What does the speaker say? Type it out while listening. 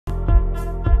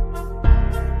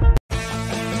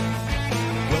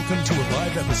Welcome to a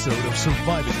live episode of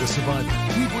Surviving the Survivor.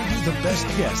 We bring you the best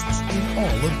guests in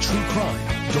all of true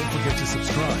crime. Don't forget to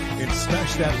subscribe and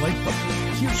smash that like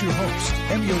button. Here's your host,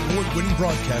 Emmy Award-winning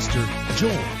broadcaster,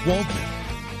 Joel Waldman.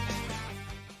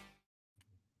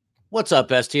 What's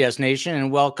up, STS Nation,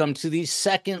 and welcome to the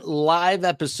second live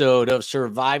episode of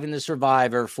Surviving the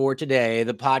Survivor for today,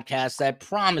 the podcast that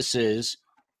promises,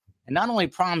 and not only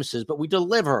promises, but we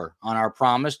deliver on our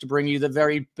promise to bring you the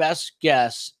very best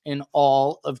guests in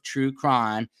all of true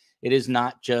crime. It is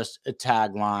not just a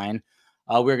tagline.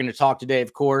 We're going to talk today,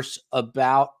 of course,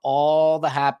 about all the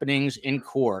happenings in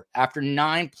court. After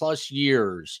 9+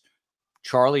 years,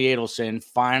 Charlie Adelson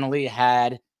finally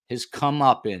had his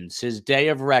comeuppance, his day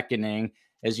of reckoning,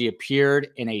 as he appeared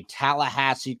in a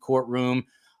Tallahassee courtroom.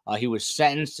 He was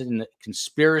sentenced in the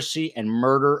conspiracy and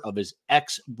murder of his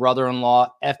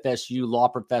ex-brother-in-law, FSU law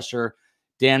professor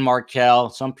Dan Markel.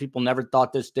 Some people never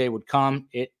thought this day would come.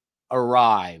 It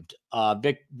arrived.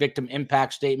 Victim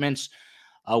impact statements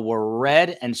were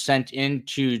read and sent in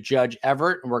to Judge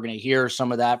Everett, and we're going to hear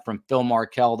some of that from Phil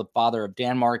Markel, the father of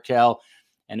Dan Markel.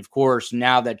 And of course,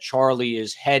 now that Charlie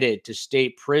is headed to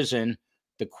state prison,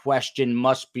 the question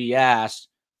must be asked,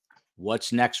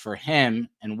 what's next for him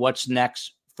and what's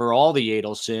next for all the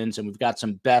Adelsons? And we've got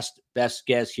some best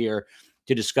guests here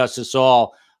to discuss this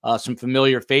all. Some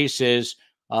familiar faces.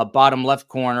 Bottom left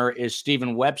corner is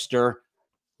Stephen Webster.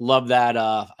 Love that.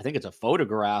 I think it's a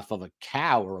photograph of a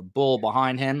cow or a bull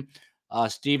behind him.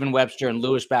 Stephen Webster and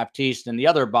Louis Baptiste. In the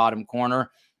other bottom corner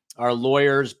are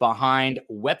lawyers behind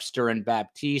Webster and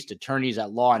Baptiste, attorneys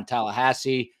at law in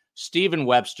Tallahassee. Stephen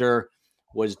Webster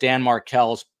was Dan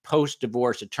Markel's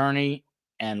post-divorce attorney,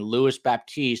 and Louis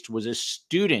Baptiste was a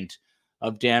student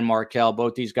of Dan Markel.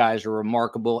 Both these guys are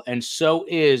remarkable, and so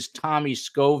is Tommy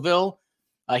Scoville.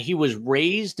 He was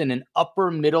raised in an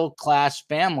upper-middle-class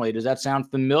family. Does that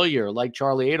sound familiar? Like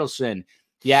Charlie Adelson.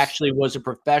 He actually was a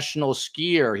professional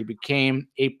skier. He became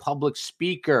a public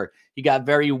speaker. He got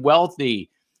very wealthy.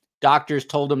 Doctors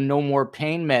told him no more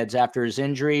pain meds after his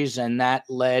injuries, and that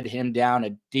led him down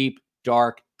a deep,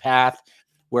 dark path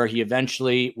where he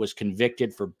eventually was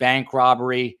convicted for bank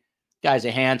robbery. Guy's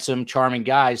a handsome, charming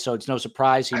guy, so it's no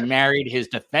surprise he married his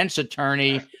defense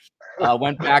attorney,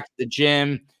 went back to the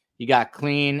gym, he got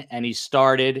clean, and he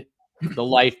started the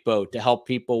lifeboat to help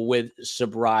people with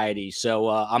sobriety. So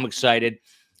I'm excited.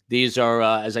 These are,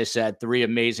 as I said, three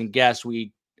amazing guests.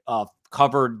 We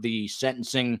covered the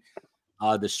sentencing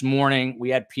this morning. We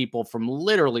had people from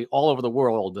literally all over the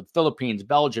world: the Philippines,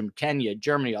 Belgium, Kenya,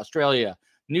 Germany, Australia,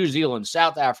 New Zealand,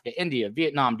 South Africa, India,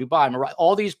 Vietnam, Dubai, Morocco,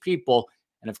 all these people,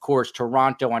 and of course,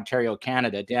 Toronto, Ontario,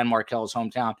 Canada, Dan Markel's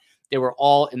hometown. They were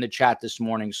all in the chat this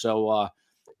morning. So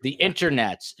the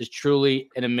internet is truly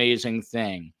an amazing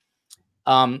thing.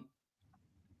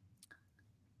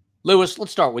 Louis,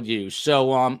 let's start with you.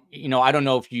 So, I don't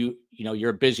know if you're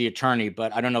a busy attorney,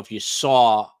 but I don't know if you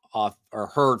saw or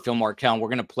heard Phil Markel. We're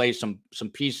going to play some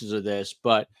pieces of this,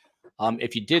 but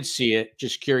if you did see it,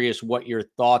 just curious what your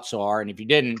thoughts are. And if you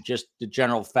didn't, just the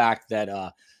general fact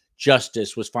that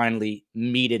justice was finally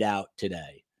meted out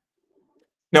today.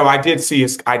 No, I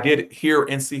did hear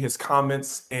and see his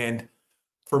comments. And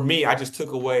for me, I just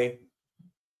took away,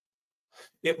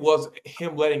 it was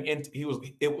him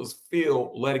it was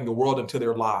Phil letting the world into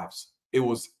their lives. It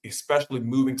was especially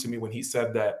moving to me when he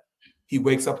said that he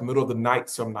wakes up in the middle of the night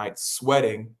some nights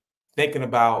sweating, thinking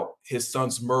about his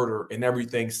son's murder and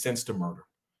everything since the murder.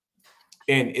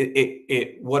 And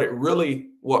what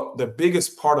the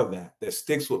biggest part of that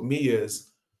sticks with me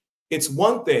is, it's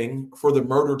one thing for the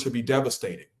murder to be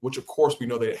devastating, which of course we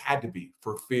know that it had to be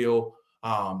for Phil,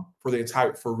 for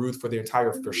Ruth,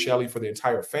 for Shelley, for the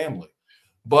entire family.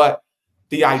 But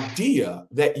the idea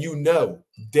that,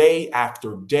 day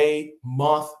after day,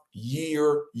 month,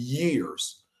 year,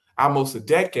 years, almost a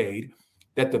decade,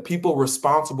 that the people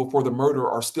responsible for the murder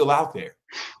are still out there,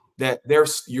 that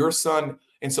there's your son.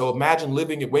 And so imagine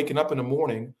waking up in the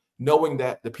morning, knowing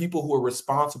that the people who are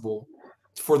responsible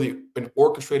for and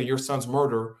orchestrating your son's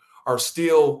murder are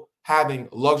still having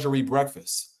luxury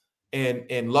breakfasts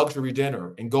and luxury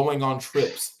dinner and going on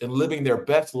trips and living their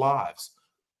best lives,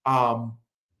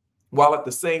 while at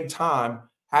the same time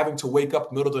having to wake up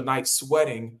in the middle of the night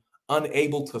sweating,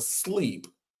 unable to sleep,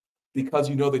 because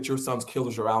you know that your son's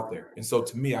killers are out there. And so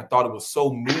to me, I thought it was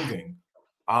so moving.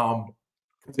 And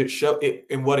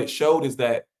what it showed is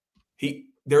that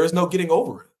there is no getting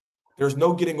over it. There's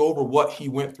no getting over what he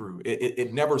went through.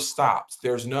 It never stops.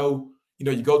 There's no,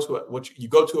 you go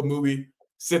to a movie,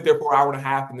 sit there for an hour and a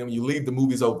half, and then when you leave, the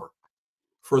movie's over.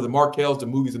 For the Markels, the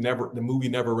movie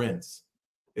never ends.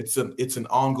 It's an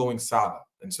ongoing saga.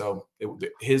 And so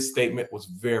his statement was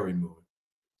very moving.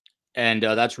 And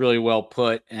that's really well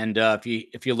put. And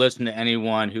if you listen to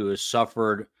anyone who has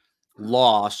suffered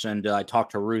loss, and I talk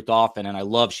to Ruth often, and I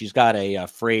love, she's got a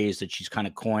phrase that she's kind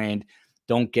of coined: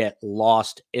 "Don't get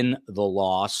lost in the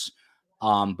loss."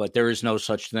 But there is no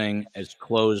such thing as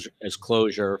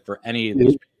closure for any of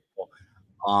these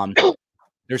people.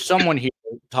 There's someone here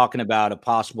talking about a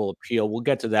possible appeal. We'll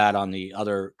get to that on the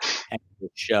other end of the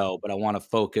show, but I want to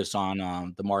focus on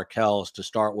the Markels to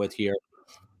start with here.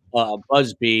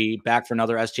 Busby back for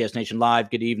another STS Nation Live.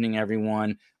 Good evening,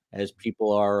 everyone, as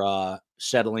people are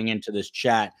settling into this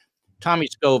chat. Tommy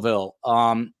Scoville,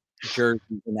 Jersey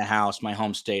in the house, my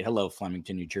home state. Hello,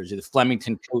 Flemington, New Jersey. The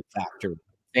Flemington Coat Factory,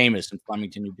 famous in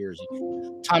Flemington, New Jersey.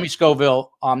 Tommy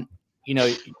Scoville,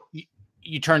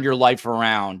 you turned your life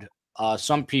around.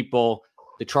 Some people,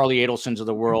 the Charlie Adelsons of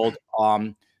the world,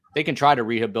 they can try to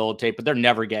rehabilitate, but they're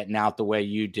never getting out the way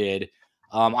you did.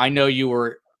 I know you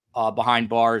were behind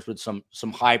bars with some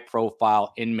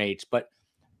high-profile inmates, but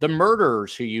the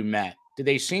murderers who you met, did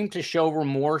they seem to show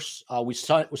remorse? We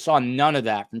saw none of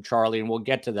that from Charlie, and we'll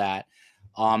get to that.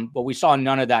 But we saw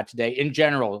none of that today. In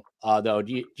general, though,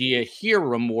 do you hear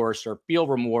remorse or feel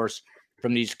remorse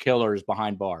from these killers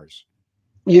behind bars?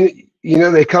 You know,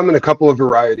 they come in a couple of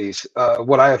varieties.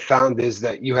 What I have found is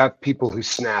that you have people who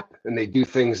snap and they do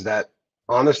things that,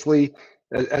 honestly,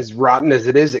 as rotten as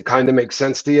it is, it kind of makes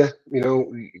sense to you. You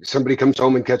know, somebody comes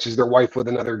home and catches their wife with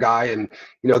another guy, and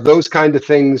those kind of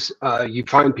things. You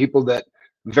find people that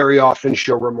very often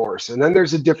show remorse, and then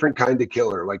there's a different kind of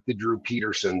killer, like the Drew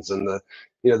Petersons and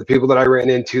the people that I ran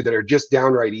into that are just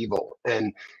downright evil.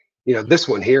 And this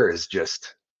one here is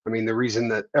just. I mean, the reason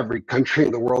that every country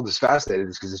in the world is fascinated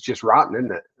is because it's just rotten,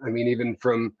 isn't it? I mean, even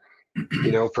from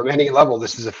any level,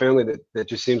 this is a family that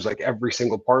just seems like every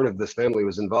single part of this family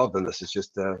was involved in this. It's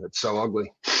just, it's so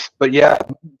ugly. But yeah,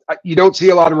 you don't see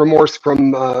a lot of remorse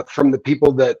from the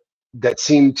people that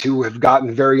seem to have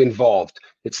gotten very involved.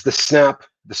 It's the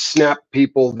snap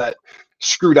people that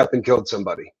screwed up and killed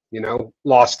somebody,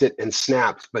 lost it and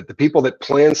snapped. But the people that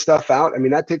plan stuff out, I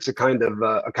mean, that takes a kind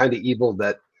of evil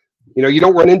that, you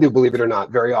don't run into, believe it or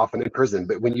not, very often in prison,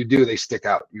 but when you do, they stick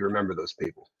out. You remember those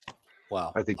people.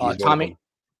 Wow. I think he's Tommy.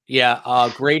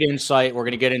 Yeah. Great insight. We're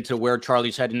going to get into where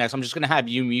Charlie's heading next. I'm just going to have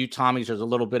you mute, Tommy. There's a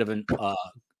little bit of an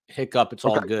hiccup. It's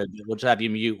all good. We'll just have you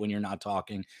mute when you're not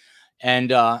talking.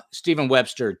 And Stephen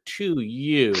Webster, to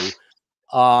you.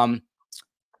 Look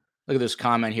at this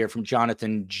comment here from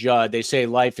Jonathan Judd. They say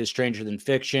life is stranger than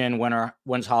fiction.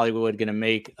 When's Hollywood going to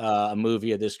make a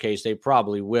movie of this case? They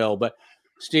probably will. But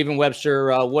Stephen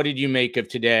Webster, what did you make of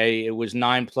today? It was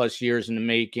 9+ years in the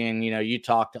making. You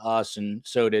talked to us, and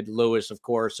so did Lewis, of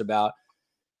course, about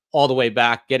all the way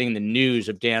back getting the news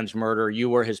of Dan's murder. You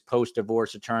were his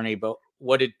post-divorce attorney, but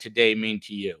what did today mean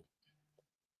to you?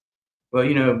 Well,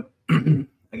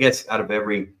 I guess out of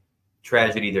every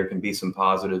tragedy, there can be some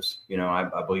positives.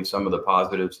 I believe some of the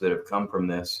positives that have come from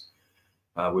this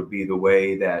would be the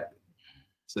way that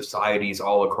societies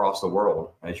all across the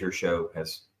world, as your show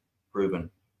has proven,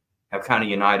 have kind of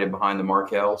united behind the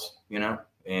Markels,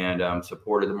 and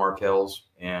supported the Markels.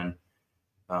 And,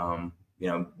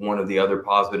 one of the other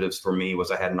positives for me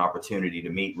was I had an opportunity to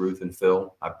meet Ruth and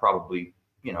Phil. I probably,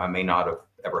 I may not have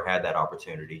ever had that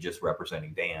opportunity just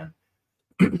representing Dan.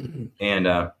 And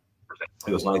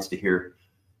it was nice to hear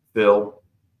Phil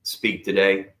speak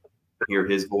today, hear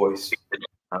his voice,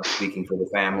 speaking for the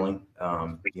family.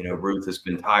 Ruth has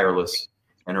been tireless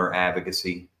in her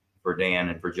advocacy for Dan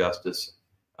and for justice.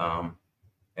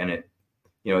 And it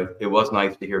was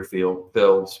nice to hear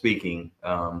Phil speaking.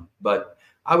 But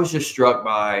I was just struck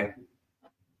by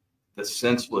the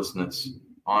senselessness,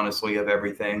 honestly, of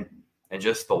everything, and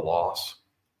just the loss,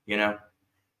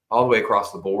 all the way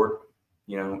across the board.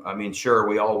 I mean, sure,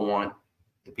 we all want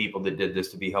the people that did this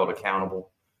to be held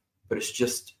accountable, but it's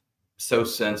just so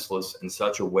senseless and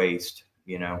such a waste,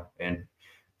 and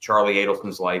Charlie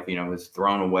Adelson's life, was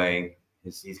thrown away.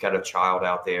 He's got a child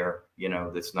out there,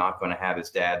 that's not going to have his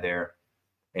dad there.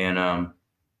 And,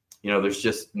 there's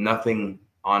just nothing,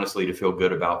 honestly, to feel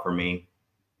good about for me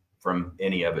from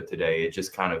any of it today. It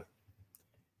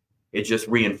just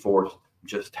reinforced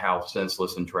just how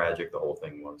senseless and tragic the whole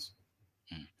thing was.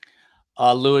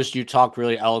 Lewis, you talked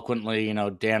really eloquently.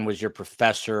 Dan was your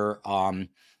professor,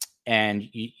 and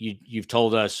you've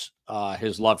told us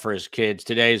his love for his kids.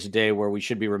 Today is a day where we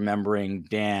should be remembering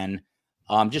Dan.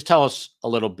 Just tell us a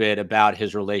little bit about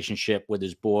his relationship with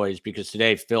his boys, because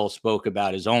today Phil spoke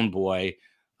about his own boy,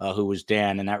 who was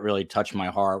Dan, and that really touched my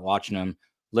heart watching him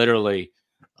literally,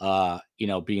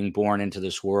 being born into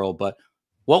this world. But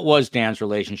what was Dan's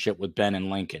relationship with Ben and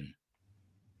Lincoln?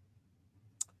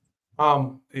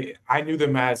 I knew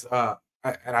them as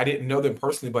and I didn't know them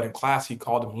personally, but in class he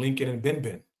called them Lincoln and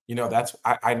Ben. You know, that's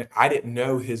I didn't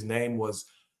know his name was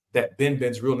that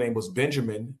Ben's real name was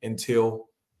Benjamin until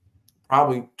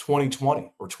probably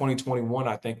 2020 or 2021,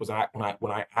 I think, was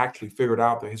when I actually figured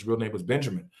out that his real name was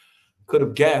Benjamin. Could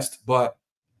have guessed, but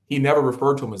he never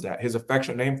referred to him as that. His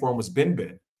affectionate name for him was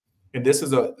Ben. And this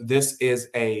is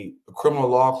a criminal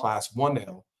law class,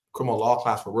 criminal law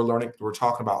class where we're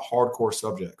talking about hardcore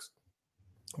subjects: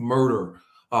 murder,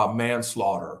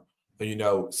 manslaughter,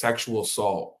 sexual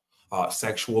assault,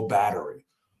 sexual battery.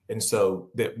 And so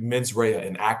that mens rea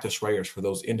and actus reus for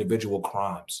those individual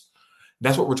crimes.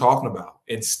 That's what we're talking about.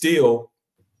 And still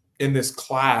in this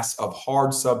class of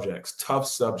hard subjects, tough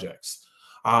subjects,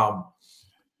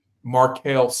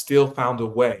 Markel still found a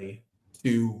way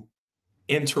to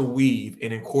interweave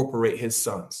and incorporate his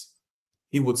sons.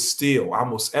 He would still,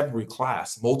 almost every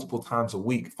class, multiple times a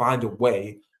week, find a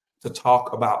way to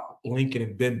talk about Lincoln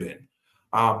and Ben.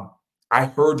 I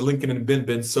heard Lincoln and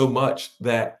Ben so much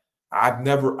that I've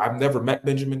never met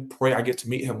Benjamin. Pray I get to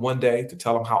meet him one day to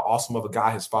tell him how awesome of a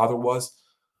guy his father was.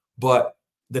 But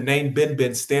the name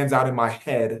Ben stands out in my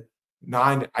head.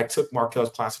 I took Markel's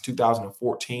class in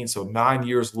 2014, so 9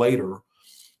 years later,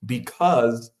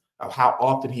 because of how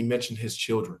often he mentioned his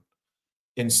children.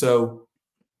 And so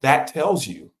that tells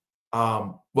you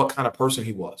what kind of person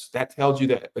he was. That tells you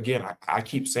that, again, I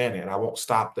keep saying it, and I won't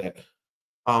stop that.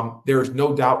 There is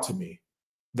no doubt to me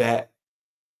that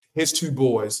his two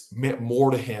boys meant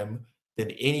more to him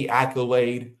than any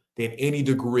accolade, than any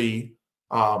degree.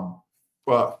 Phil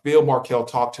Markel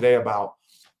talked today about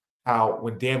how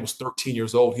when Dan was 13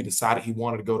 years old, he decided he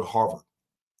wanted to go to Harvard,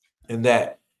 and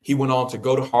that he went on to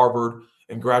go to Harvard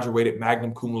and graduated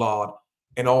magna cum laude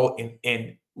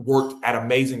and worked at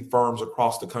amazing firms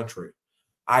across the country.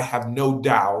 I have no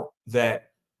doubt that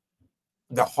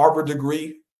the Harvard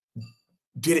degree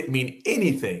didn't mean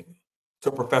anything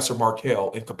to Professor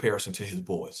Markel in comparison to his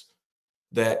boys.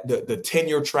 That the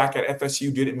tenure track at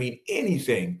FSU didn't mean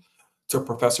anything to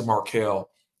Professor Markel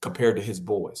compared to his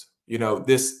boys.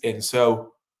 And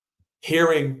so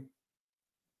hearing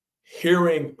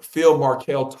Phil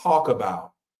Markel talk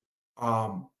about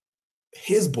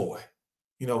his boy,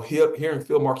 hearing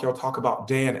Phil Markel talk about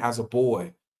Dan as a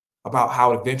boy, about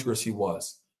how adventurous he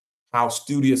was, how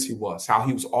studious he was, how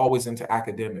he was always into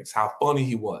academics, how funny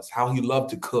he was, how he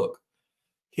loved to cook.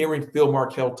 Hearing Phil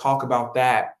Markel talk about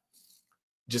that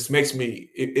just makes me,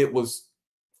 it was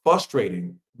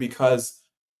frustrating because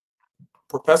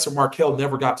Professor Markel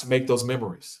never got to make those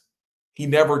memories. He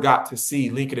never got to see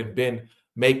Lincoln and Ben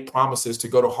make promises to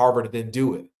go to Harvard and then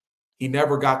do it. He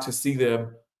never got to see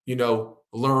them,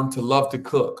 learn to love to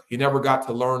cook. He never got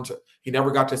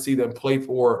to see them play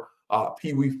for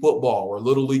Pee Wee football or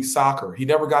Little League soccer. He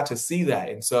never got to see that.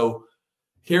 And so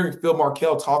hearing Phil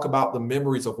Markel talk about the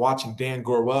memories of watching Dan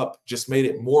grow up just made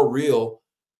it more real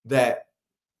that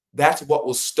that's what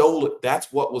was stolen.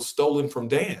 That's what was stolen from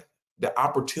Dan, the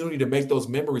opportunity to make those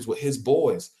memories with his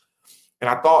boys. And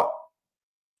I thought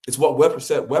it's what Webster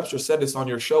said. Webster said this on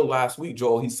your show last week,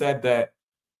 Joel. He said that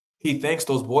he thinks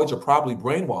those boys are probably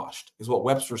brainwashed, is what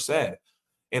Webster said.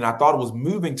 And I thought it was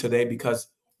moving today because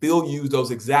Phil used those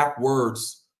exact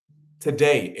words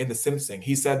today in the sentencing.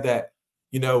 He said that,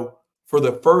 for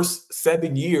the first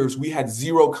 7 years, we had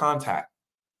zero contact.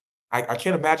 I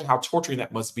can't imagine how torturing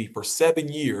that must be for 7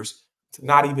 years to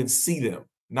not even see them,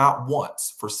 not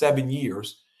once for 7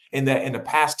 years. And that in the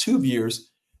past 2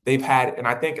 years, they've had, and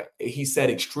I think he said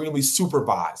extremely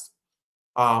supervised,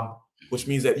 which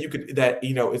means that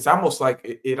it's almost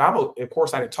like of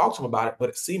course I didn't talk to him about it, but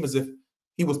it seemed as if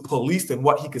he was policed in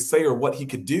what he could say or what he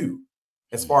could do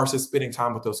as far as his spending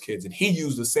time with those kids. And he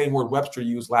used the same word Webster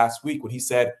used last week when he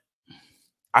said,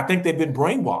 I think they've been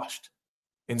brainwashed.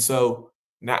 And so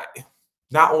not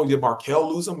only did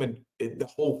Markel lose them, and the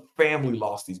whole family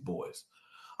lost these boys.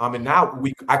 And now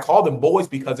I call them boys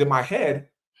because in my head,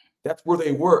 that's where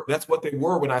they were. That's what they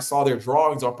were when I saw their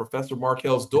drawings on Professor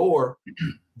Markel's door.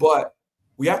 But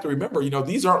we have to remember,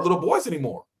 these aren't little boys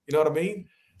anymore. You know what I mean?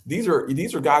 These are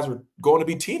guys who are going to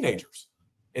be teenagers.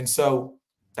 And so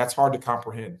that's hard to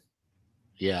comprehend.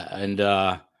 Yeah. And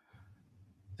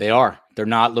they're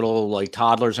not little like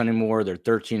toddlers anymore. They're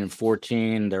 13 and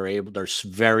 14. They're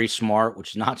very smart, which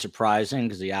is not surprising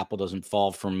because the apple doesn't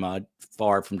fall from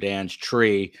far from Dan's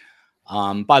tree.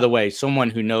 By the way, someone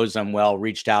who knows them well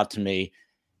reached out to me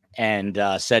and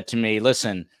said to me,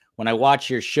 listen, when I watch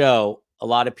your show, a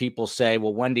lot of people say,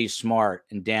 well, Wendy's smart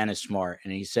and Dan is smart.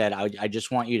 And he said, I just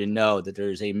want you to know that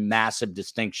there's a massive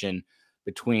distinction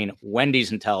between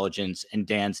Wendy's intelligence and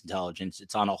Dan's intelligence.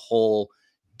 It's on a whole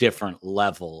different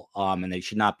level, and they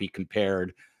should not be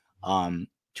compared.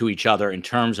 to each other in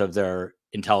terms of their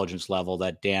intelligence level,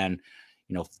 that Dan,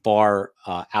 far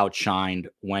outshined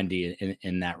Wendy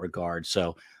in that regard.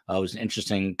 So it was an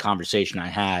interesting conversation I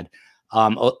had.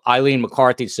 Eileen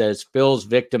McCarthy says Phil's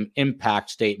victim impact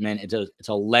statement. It's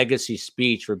a legacy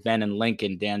speech for Ben and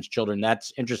Lincoln, Dan's children.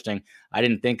 That's interesting. I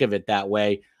didn't think of it that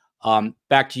way.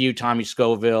 Back to you, Tommy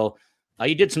Scoville.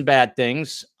 You did some bad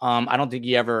things. I don't think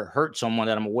you ever hurt someone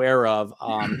that I'm aware of.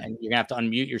 And you're gonna have to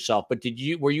unmute yourself. But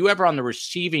were you ever on the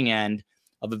receiving end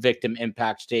of a victim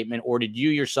impact statement, or did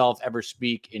you yourself ever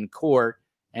speak in court?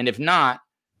 And if not,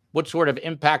 what sort of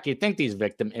impact do you think these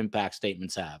victim impact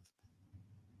statements have?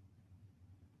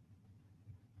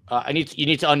 You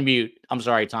need to unmute. I'm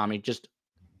sorry, Tommy. Just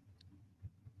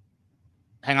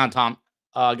hang on, Tom.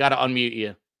 Got to unmute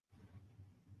you.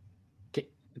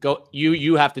 Go.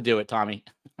 You have to do it, Tommy.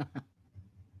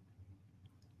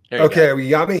 Okay, you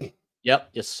got me? Yep.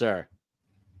 Yes, sir.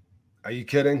 Are you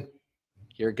kidding?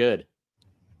 You're good.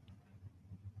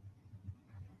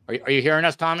 Are you hearing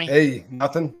us, Tommy? Hey,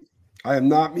 nothing. I am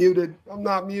not muted. I'm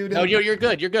not muted. No, you're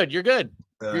good. You're good. You're good.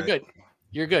 You're good.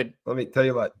 You're good. Let me tell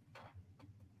you what.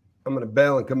 I'm going to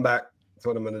bail and come back. That's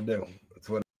what I'm going to do. That's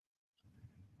what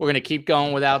we're going to keep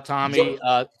going without Tommy.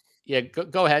 Yeah,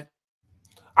 go ahead.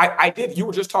 I did. You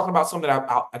were just talking about something.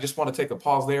 I just want to take a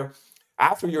pause there.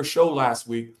 After your show last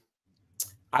week,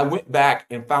 I went back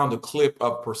and found a clip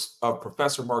of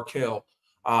Professor Markel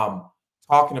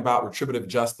talking about retributive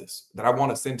justice that I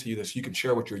want to send to you, that you can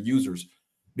share with your users.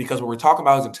 Because when we're talking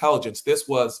about his intelligence, this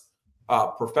was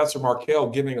Professor Markel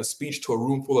giving a speech to a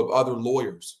room full of other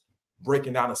lawyers,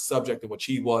 breaking down a subject in which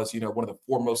he was, one of the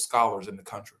foremost scholars in the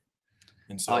country.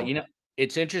 And so,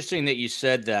 it's interesting that you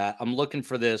said that. I'm looking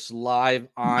for this live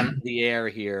on the air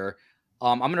here.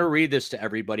 I'm going to read this to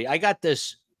everybody. I got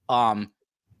this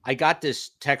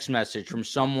text message from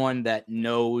someone that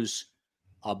knows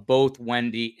both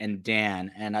Wendy and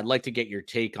Dan, and I'd like to get your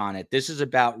take on it. This is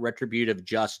about retributive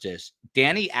justice.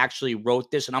 Danny actually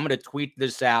wrote this, and I'm going to tweet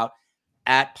this out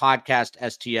at Podcast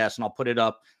STS, and I'll put it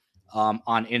up on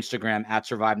Instagram at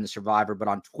Surviving the Survivor, but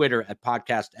on Twitter at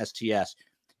Podcast STS.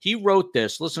 He wrote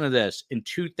this, listen to this, in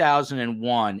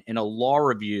 2001 in a law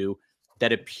review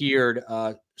that appeared,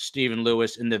 Stephen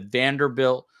Lewis, in the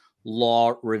Vanderbilt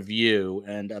Law Review.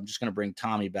 And I'm just going to bring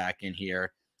Tommy back in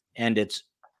here. And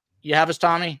you have us,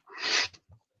 Tommy?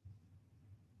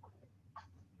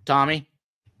 Tommy?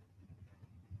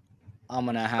 I'm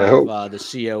going to have the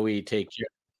COE take care.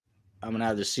 I'm going to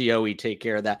have the COE take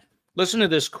care of that. Listen to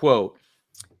this quote.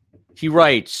 He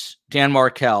writes, Dan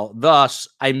Markel, thus,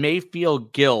 I may feel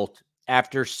guilt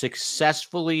after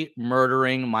successfully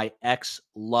murdering my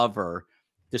ex-lover,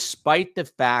 despite the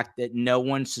fact that no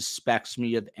one suspects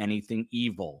me of anything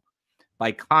evil.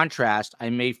 By contrast, I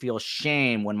may feel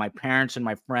shame when my parents and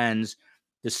my friends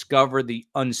discover the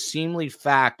unseemly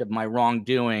fact of my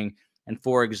wrongdoing and,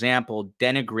 for example,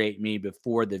 denigrate me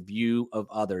before the view of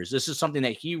others. This is something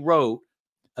that he wrote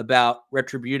about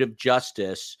retributive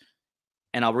justice.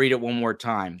 And I'll read it one more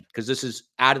time because this is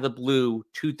out of the blue,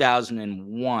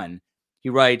 2001. He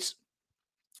writes,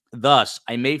 thus,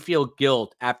 I may feel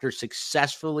guilt after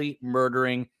successfully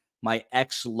murdering my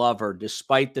ex-lover,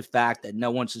 despite the fact that no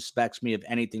one suspects me of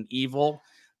anything evil.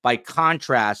 By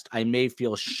contrast, I may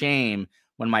feel shame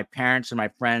when my parents and my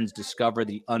friends discover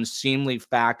the unseemly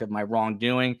fact of my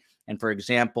wrongdoing and, for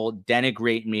example,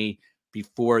 denigrate me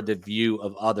before the view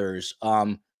of others.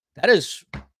 That is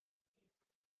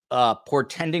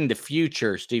portending the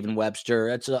future, Stephen Webster.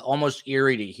 That's almost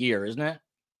eerie to hear, isn't it?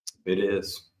 It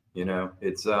is.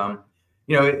 It's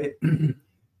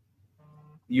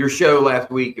your show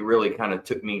last week, it really kind of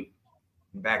took me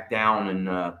back down in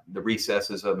the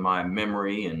recesses of my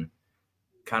memory and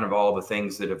kind of all the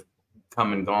things that have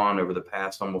come and gone over the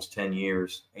past almost 10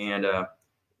 years. And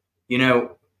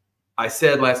I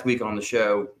said last week on the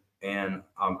show, and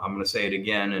I'm going to say it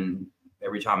again, and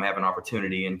every time I have an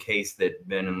opportunity, in case that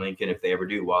Ben and Lincoln, if they ever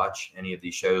do watch any of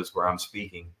these shows where I'm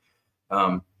speaking,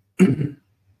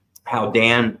 how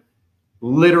Dan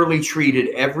literally treated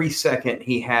every second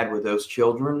he had with those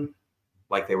children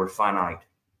like they were finite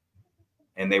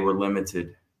and they were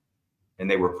limited and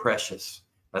they were precious.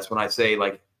 That's when I say,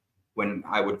 like, when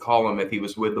I would call him, if he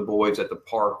was with the boys at the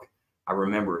park, I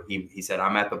remember he said,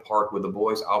 I'm at the park with the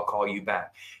boys. I'll call you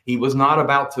back. He was not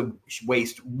about to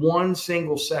waste one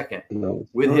single second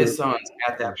with his sons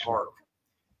at that park.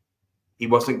 He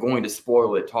wasn't going to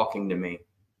spoil it talking to me,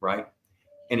 right?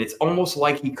 And it's almost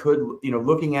like he could,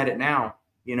 looking at it now,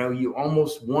 you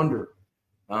almost wonder.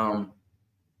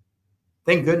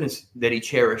 Thank goodness that he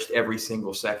cherished every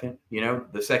single second,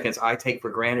 the seconds I take for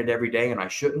granted every day and I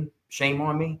shouldn't. Shame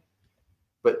on me.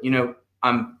 But,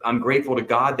 I'm grateful to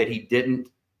God that he didn't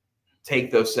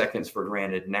take those seconds for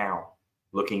granted now,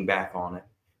 looking back on it,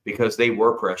 because they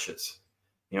were precious.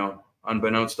 You know,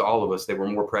 unbeknownst to all of us, they were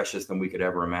more precious than we could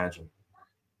ever imagine.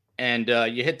 And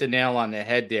you hit the nail on the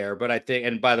head there. But I think,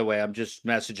 and by the way, I'm just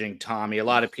messaging Tommy. A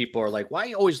lot of people are like, why are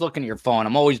you always looking at your phone?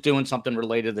 I'm always doing something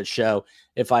related to the show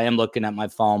if I am looking at my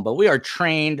phone. But we are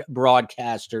trained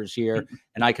broadcasters here,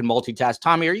 and I can multitask.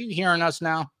 Tommy, are you hearing us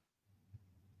now?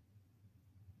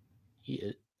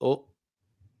 He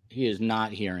is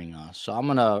not hearing us. So I'm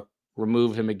going to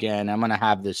remove him again. I'm going to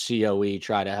have the COE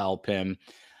try to help him.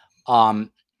 So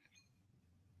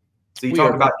you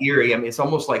talk about eerie. I mean, it's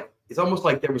almost like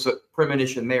there was a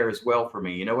premonition there as well for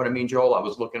me. You know what I mean, Joel? I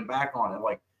was looking back on it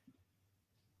like,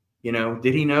 you know,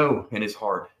 did he know in his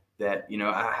heart that, you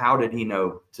know, how did he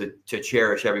know to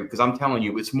cherish everyone? Because I'm telling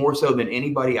you, it's more so than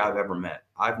anybody I've ever met.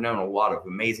 I've known a lot of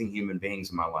amazing human beings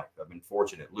in my life. I've been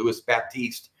fortunate.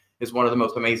 Baptiste is one of the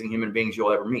most amazing human beings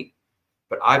you'll ever meet.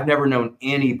 But I've never known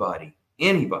anybody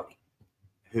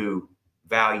who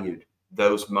valued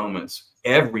those moments,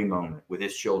 every moment with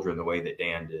his children the way that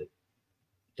Dan did.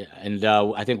 Yeah, and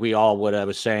I think we all, what I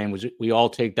was saying was we all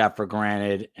take that for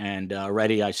granted. And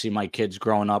already I see my kids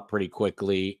growing up pretty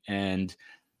quickly. And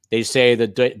they say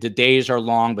that the days are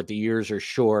long, but the years are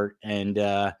short. And,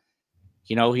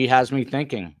 you know, he has me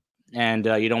thinking. And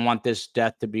you don't want this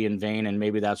death to be in vain. And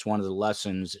maybe that's one of the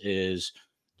lessons is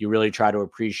you really try to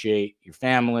appreciate your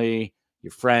family,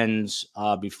 your friends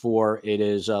before it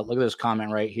is. Look at this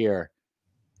comment right here.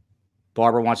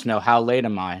 Barbara wants to know, how late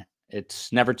am I?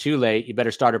 It's never too late. You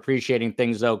better start appreciating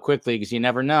things, though, quickly, because you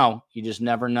never know. You just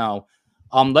never know.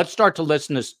 Let's start to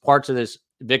listen to parts of this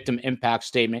victim impact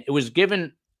statement. It was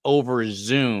given over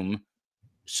Zoom,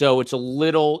 so it's a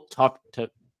little tough to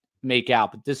make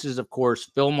out. But this is, of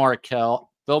course, Phil Markel,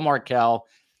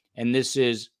 and this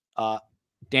is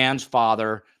Dan's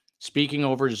father speaking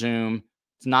over Zoom.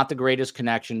 It's not the greatest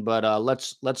connection, but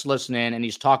let's listen in. And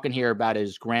he's talking here about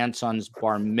his grandson's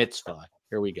bar mitzvah.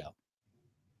 Here we go.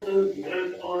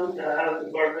 Went on to have the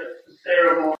bar mitzvah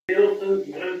ceremony.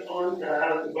 Adelson went on to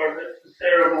have the bar mitzvah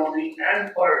ceremony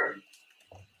and party,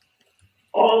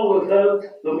 all without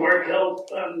the Markel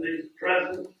family's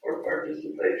presence or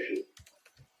participation.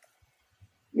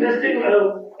 Missing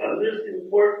out on this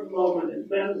important moment in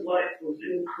Ben's life was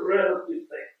incredibly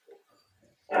painful.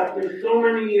 After so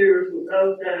many years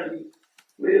without Danny,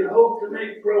 we had hoped to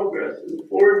make progress in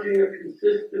forging a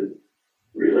consistent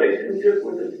relationship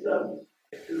with his sons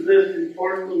to this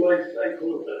important life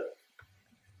cycle event.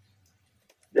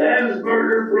 Dan's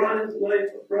murder brought his life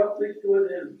abruptly to an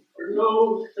end for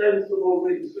no sensible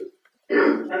reason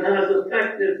and has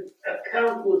affected a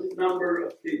countless number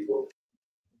of people.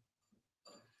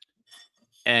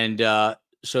 And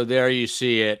so there you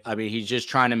see it. I mean, he's just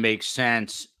trying to make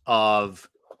sense of,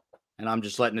 and I'm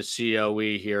just letting the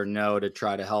COE here know to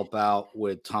try to help out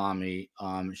with Tommy.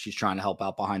 She's trying to help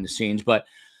out behind the scenes. But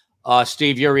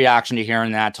Steve, your reaction to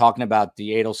hearing that, talking about the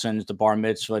Adelsons, the bar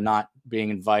mitzvah, not being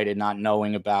invited, not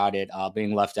knowing about it,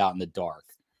 being left out in the dark.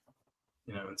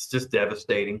 You know, it's just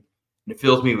devastating. And it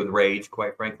fills me with rage,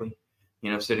 quite frankly.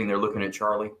 You know, sitting there looking at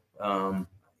Charlie.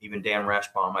 Even Dan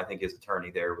Rashbaum, I think his attorney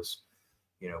there, was,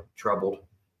 you know, troubled.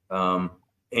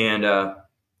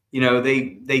 You know,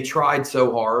 they tried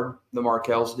so hard, the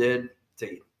Markels did,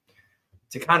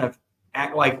 to kind of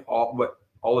act like all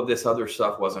of this other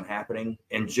stuff wasn't happening,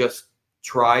 and just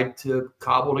tried to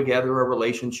cobble together a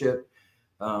relationship,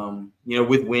 you know,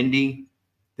 with Wendy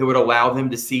that would allow them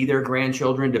to see their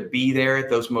grandchildren, to be there at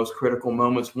those most critical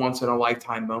moments, once in a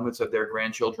lifetime moments of their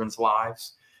grandchildren's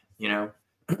lives, you know,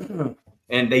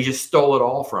 and they just stole it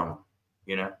all from them,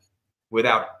 you know,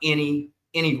 without any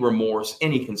remorse,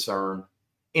 any concern,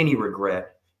 any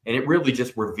regret. And it really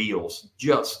just reveals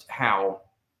just how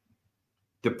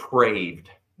depraved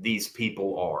these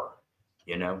people are,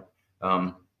 you know.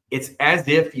 It's as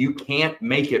if you can't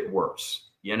make it worse,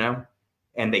 you know,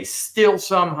 and they still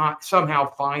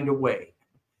somehow find a way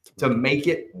to make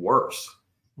it worse.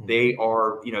 They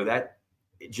are, you know, that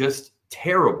just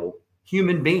terrible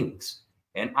human beings.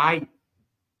 And I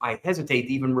hesitate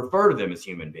to even refer to them as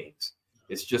human beings.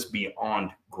 It's just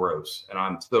beyond gross. And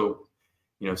I'm so,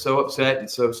 you know, so upset and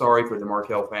so sorry for the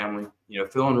Markel family. You know,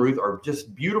 Phil and Ruth are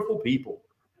just beautiful people.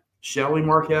 Shelley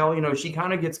Markel, you know, she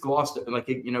kind of gets glossed, like,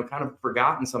 you know, kind of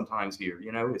forgotten sometimes here,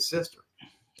 you know, his sister.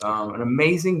 An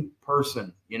amazing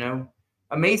person, you know,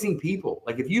 amazing people.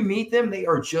 Like, if you meet them, they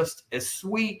are just as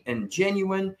sweet and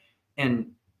genuine and,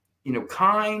 you know,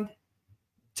 kind.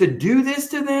 To do this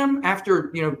to them after,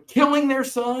 you know, killing their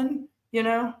son, you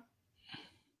know,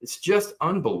 it's just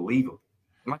unbelievable.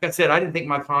 Like I said, I didn't think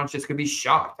my conscience could be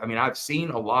shocked. I mean, I've seen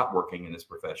a lot working in this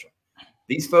profession.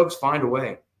 These folks find a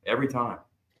way every time.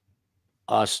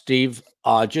 Steve,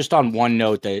 just on one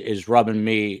note that is rubbing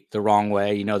me the wrong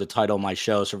way, you know, the title of my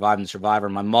show, Surviving the Survivor.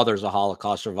 My mother's a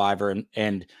Holocaust survivor,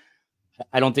 and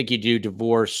I don't think you do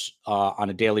divorce on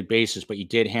a daily basis, but you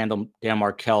did handle Dan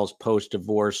Markel's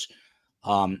post-divorce,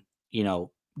 you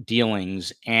know,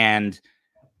 dealings. And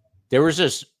there was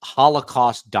this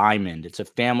Holocaust diamond. It's a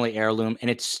family heirloom,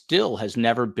 and it still has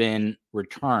never been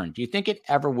returned. Do you think it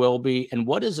ever will be? And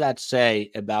what does that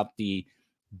say about the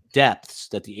depths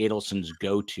that the Adelsons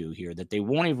go to here, that they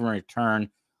won't even return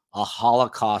a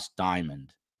Holocaust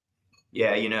diamond?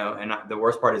 Yeah, you know, and the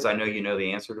worst part is I know you know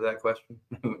the answer to that question.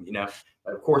 You know,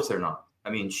 of course they're not. I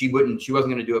mean, she wasn't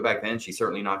going to do it back then. She's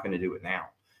certainly not going to do it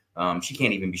now. She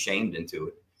can't even be shamed into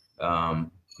it.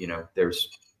 You know,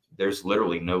 there's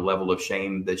literally no level of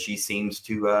shame that she seems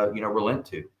to, you know, relent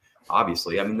to.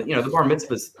 Obviously, I mean, you know, the bar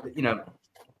mitzvahs, you know,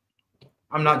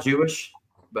 I'm not Jewish,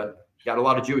 but got a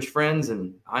lot of Jewish friends,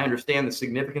 and I understand the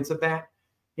significance of that,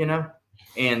 you know.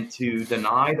 And to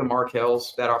deny the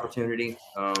Markels that opportunity,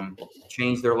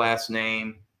 change their last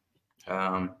name,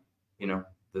 you know,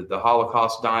 the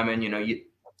Holocaust diamond, you know,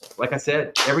 like I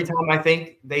said, every time I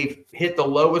think they've hit the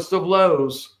lowest of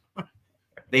lows,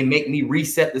 they make me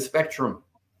reset the spectrum.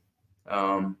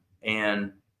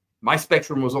 And my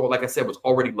spectrum was like I said, was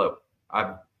already low.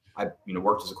 I've you know,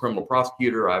 worked as a criminal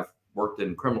prosecutor. I've worked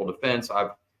in criminal defense.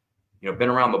 I've, you know, been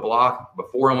around the block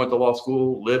before I went to law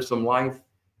school, lived some life.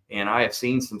 And I have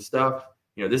seen some stuff.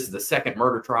 You know, this is the second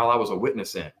murder trial I was a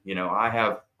witness in. You know,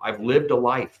 I've lived a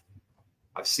life.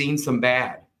 I've seen some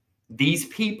bad. These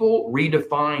people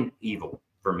redefine evil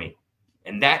for me,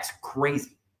 and that's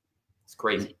crazy. It's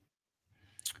crazy.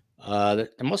 There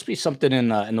must be something in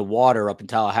the water up in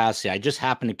Tallahassee. I just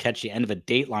happened to catch the end of a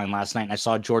Dateline last night, and I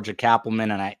saw Georgia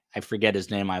Kappelman, and I forget his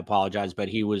name. I apologize, but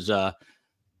he was a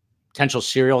potential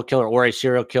serial killer or a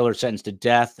serial killer sentenced to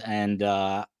death, and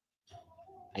I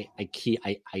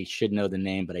should know the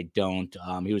name, but I don't.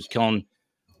 He was killing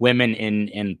women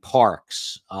in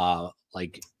parks,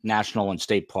 like national and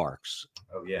state parks.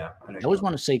 Oh yeah, I always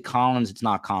want to say Collins. It's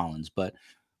not Collins, but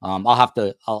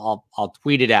I'll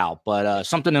tweet it out. But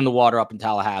something in the water up in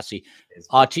Tallahassee.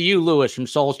 To you, Lewis from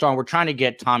Soulstar, we're trying to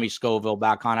get Tommy Scoville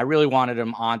back on. I really wanted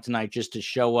him on tonight just to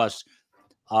show us,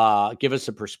 give us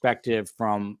a perspective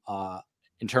from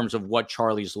in terms of what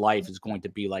Charlie's life is going to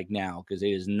be like now, because it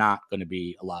is not going to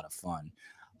be a lot of fun.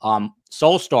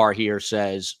 Soulstar here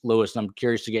says, Lewis, I'm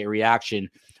curious to get your reaction.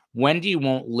 Wendy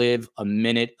won't live a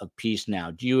minute of peace now.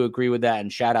 Do you agree with that?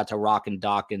 And shout out to Rockin'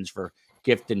 Dawkins for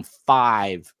gifting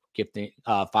five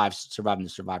Surviving the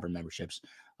Survivor memberships.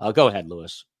 Go ahead,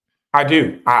 Lewis. I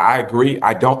do. I agree.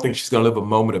 I don't think she's going to live a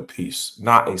moment of peace,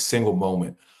 not a single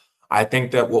moment. I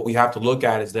think that what we have to look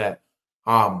at is that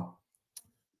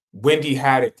Wendy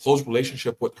had a close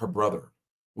relationship with her brother.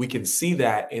 We can see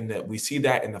that in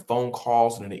the phone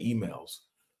calls and in the emails,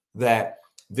 that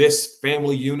this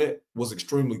family unit was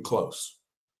extremely close.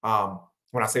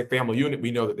 When I say family unit,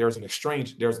 we know that there's an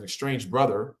estranged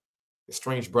brother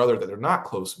that they're not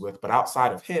close with, but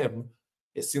outside of him,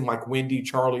 it seemed like Wendy,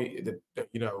 Charlie,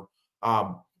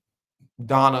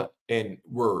 Donna, and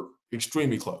were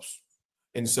extremely close.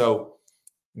 And so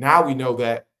now we know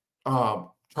that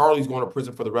Charlie's going to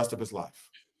prison for the rest of his life.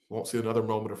 Won't see another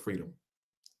moment of freedom.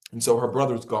 And so her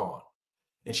brother's gone.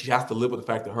 And she has to live with the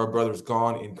fact that her brother's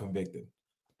gone and convicted.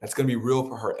 That's going to be real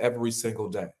for her every single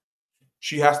day.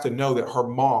 She has to know that her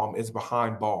mom is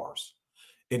behind bars.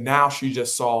 And now she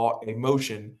just saw a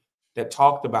motion that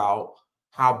talked about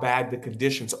how bad the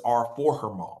conditions are for her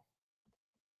mom.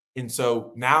 And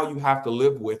so now you have to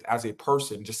live with, as a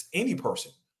person, just any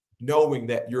person, knowing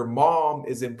that your mom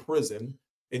is in prison,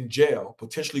 in jail,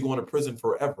 potentially going to prison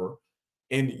forever,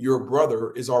 and your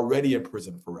brother is already in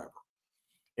prison forever.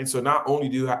 And so not only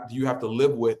do you have to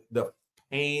live with the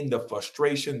pain, the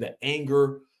frustration, the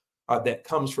anger that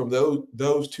comes from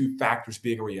those two factors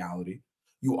being a reality,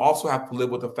 you also have to live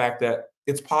with the fact that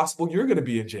it's possible you're going to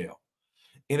be in jail,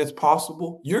 and it's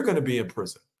possible you're going to be in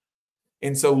prison.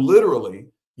 And so literally,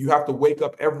 you have to wake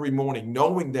up every morning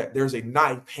knowing that there's a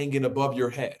knife hanging above your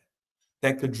head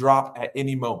that could drop at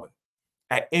any moment.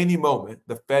 At any moment,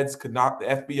 the feds could knock, the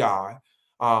FBI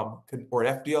or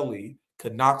FDLE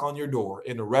could knock on your door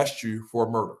and arrest you for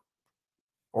murder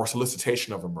or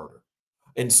solicitation of a murder.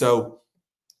 And so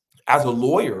as a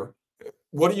lawyer,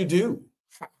 what do you do?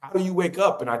 How do you wake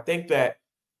up? And I think that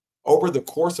over the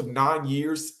course of 8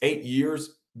 years,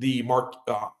 the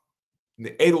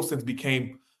Adelsons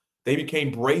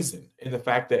became brazen in the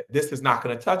fact that this is not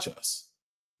going to touch us.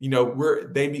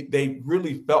 they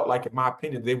really felt like, in my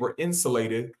opinion, they were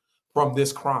insulated from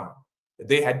this crime.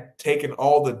 They had taken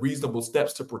all the reasonable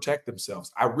steps to protect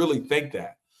themselves. I really think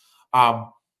that.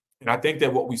 And I think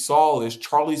that what we saw is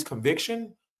Charlie's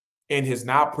conviction and his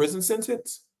now prison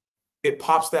sentence, it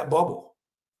pops that bubble.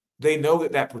 They know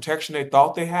that that protection they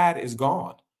thought they had is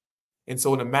gone. And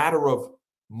so in a matter of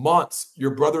months,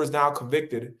 your brother is now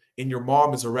convicted and your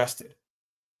mom is arrested.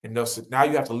 And so now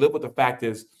you have to live with the fact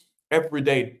is every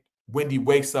day Wendy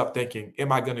wakes up thinking,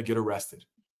 am I going to get arrested?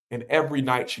 And every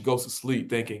night she goes to sleep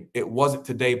thinking it wasn't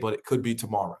today, but it could be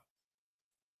tomorrow.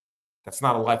 That's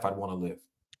not a life I'd want to live.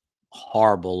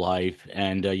 Horrible life.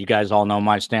 And you guys all know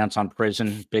my stance on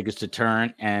prison, biggest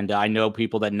deterrent. And I know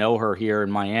people that know her here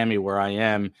in Miami where I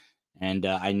am. And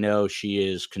I know she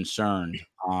is concerned.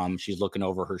 She's looking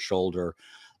over her shoulder.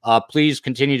 Please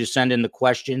continue to send in the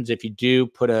questions. If you do,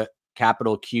 put a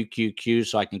capital QQQ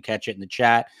so I can catch it in the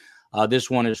chat. This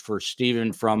one is for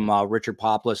Stephen from Richard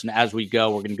Poplis. And as we go,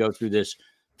 we're going to go through this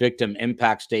victim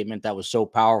impact statement that was so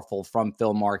powerful from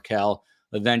Phil Markel.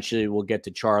 Eventually, we'll get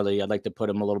to Charlie. I'd like to put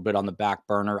him a little bit on the back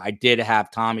burner. I did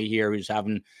have Tommy here who's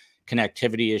having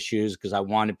connectivity issues because I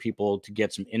wanted people to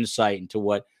get some insight into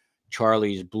what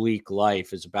Charlie's bleak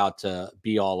life is about to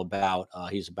be all about.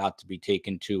 He's about to be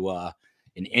taken to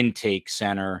an intake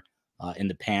center in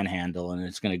the Panhandle, and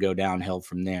it's going to go downhill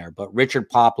from there. But Richard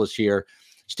Poplis here.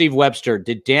 Steve Webster,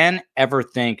 did Dan ever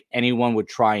think anyone would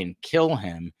try and kill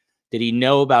him? Did he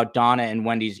know about Donna and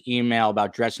Wendy's email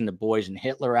about dressing the boys in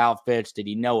Hitler outfits? Did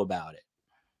he know about it?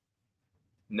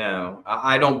 No,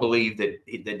 I don't believe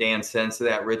that Dan sensed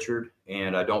that, Richard,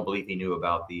 and I don't believe he knew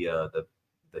about the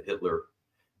Hitler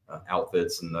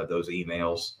outfits and those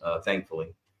emails.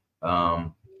 Thankfully, I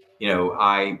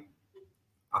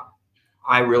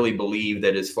really believe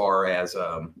that as far as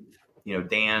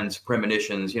Dan's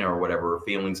premonitions, or whatever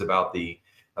feelings about the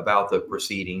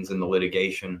proceedings and the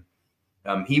litigation.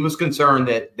 He was concerned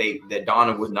that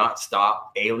Donna would not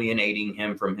stop alienating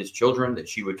him from his children, that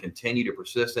she would continue to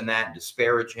persist in that and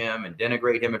disparage him and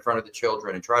denigrate him in front of the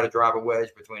children and try to drive a wedge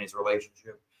between his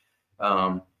relationship.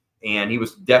 And he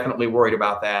was definitely worried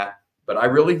about that. But I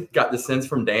really got the sense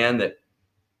from Dan that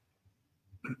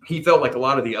he felt like a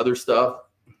lot of the other stuff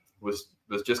was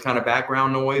just kind of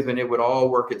background noise, and it would all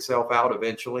work itself out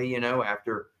eventually,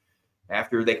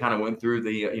 after they kind of went through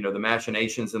the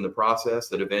machinations in the process,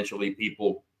 that eventually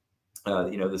people,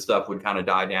 the stuff would kind of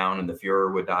die down and the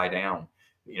furor would die down,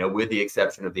 with the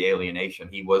exception of the alienation.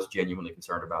 He was genuinely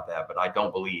concerned about that, but I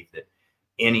don't believe that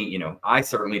I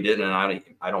certainly didn't. And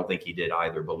I don't think he did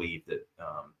either believe that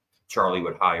Charlie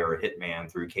would hire a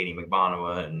hitman through Katie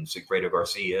McBonowa and Sigfredo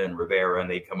Garcia and Rivera, and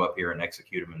they'd come up here and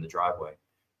execute him in the driveway.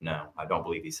 No, I don't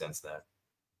believe he sensed that.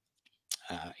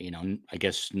 I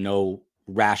guess no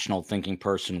rational thinking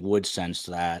person would sense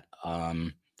that.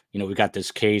 We got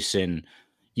this case in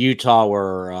Utah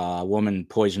where a woman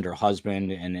poisoned her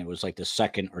husband, and it was like the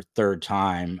second or third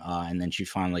time, and then she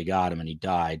finally got him and he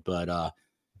died. But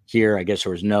here, I guess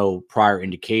there was no prior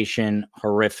indication.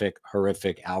 Horrific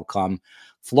outcome.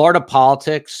 Florida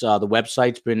politics, the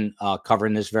website's been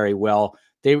covering this very well.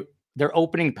 Their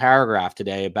opening paragraph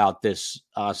today about this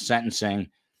sentencing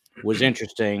was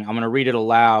interesting. I'm going to read it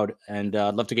aloud, and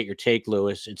I'd love to get your take,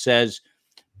 Lewis. It says,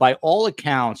 by all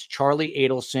accounts, Charlie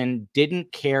Adelson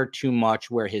didn't care too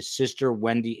much where his sister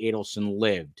Wendy Adelson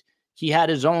lived. He had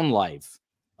his own life,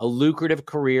 a lucrative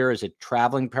career as a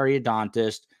traveling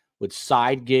periodontist with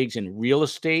side gigs in real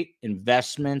estate,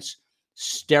 investments,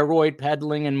 steroid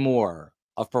peddling, and more.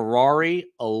 A Ferrari,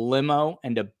 a limo,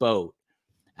 and a boat.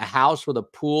 A house with a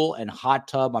pool and hot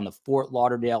tub on the Fort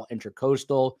Lauderdale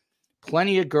Intercoastal,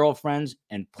 plenty of girlfriends,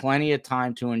 and plenty of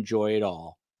time to enjoy it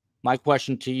all. My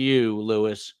question to you,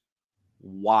 Lewis,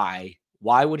 why?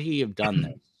 Why would he have done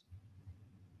this?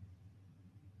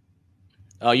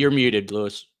 Oh, you're muted,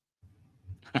 Lewis.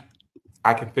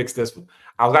 I can fix this one.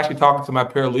 I was actually talking to my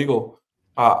paralegal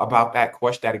about that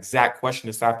question, that exact question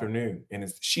this afternoon.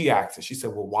 And she asked it. She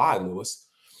said, well, why, Lewis?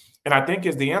 And I think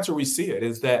is the answer we see it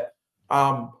is that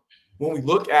when we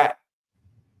look at,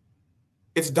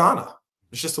 it's Donna.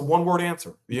 It's just a one-word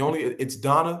answer. It's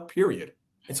Donna, period.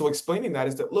 And so explaining that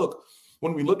is that, look,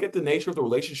 when we look at the nature of the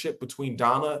relationship between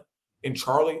Donna and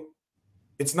Charlie,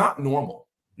 it's not normal.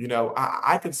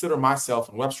 I consider myself,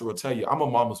 and Webster will tell you, I'm a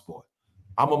mama's boy.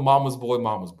 I'm a mama's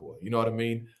boy. You know what I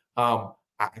mean? I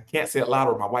can't say it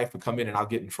louder. My wife would come in and I'll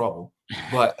get in trouble.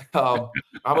 But I'm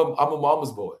a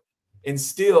mama's boy. And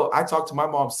still, I talk to my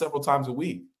mom several times a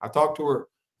week. I talk to her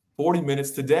 40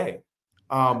 minutes today.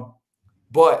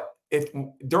 But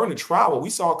during the trial, what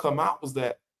we saw come out was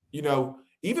that,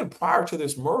 even prior to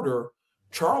this murder,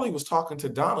 Charlie was talking to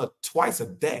Donna twice a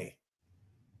day.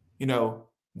 You know,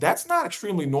 that's not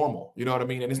extremely normal. You know what I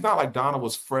mean? And it's not like Donna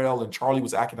was frail and Charlie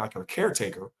was acting like her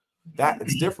caretaker. That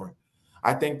it's different.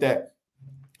 I think that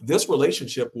this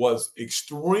relationship was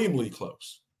extremely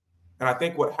close. And I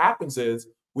think what happens is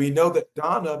we know that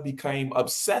Donna became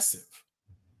obsessive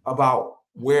about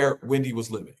where Wendy was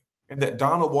living, and that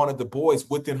Donna wanted the boys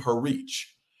within her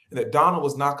reach, and that Donna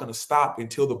was not going to stop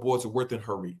until the boys were within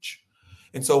her reach.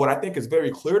 And so what I think is very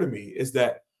clear to me is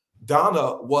that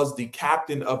Donna was the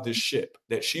captain of the ship,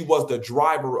 that she was the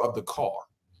driver of the car.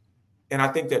 And I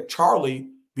think that Charlie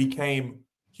became,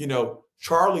 you know,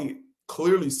 Charlie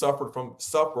clearly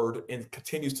suffered and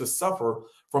continues to suffer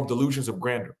from delusions of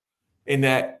grandeur. And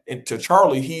to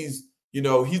Charlie, he's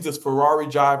this Ferrari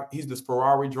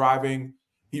driving.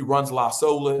 He runs La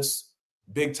Solis,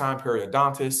 big time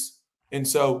periodontist. And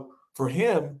so for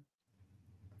him,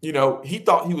 you know, he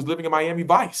thought he was living in Miami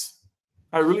Vice.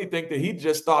 I really think that he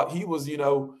just thought he was, he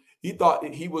thought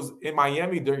he was in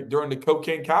Miami during the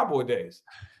cocaine cowboy days.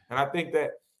 And I think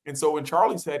that, and so when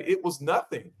Charlie said it was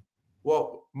nothing,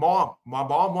 well, my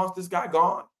mom wants this guy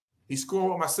gone. He's screwing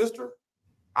with my sister.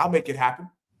 I'll make it happen.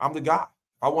 I'm the guy.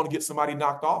 If I want to get somebody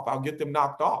knocked off, I'll get them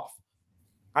knocked off.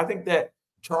 I think that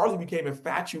Charlie became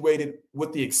infatuated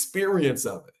with the experience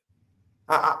of it.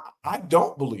 I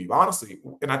don't believe, honestly,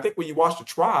 and I think when you watch the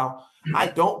trial, I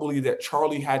don't believe that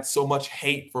Charlie had so much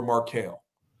hate for Markel.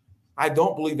 I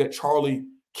don't believe that Charlie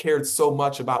cared so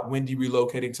much about Wendy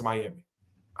relocating to Miami.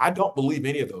 I don't believe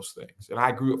any of those things, and I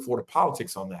agree with Florida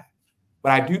politics on that.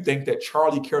 But I do think that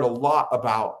Charlie cared a lot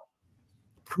about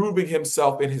proving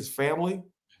himself in his family,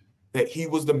 that he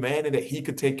was the man and that he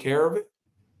could take care of it.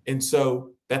 And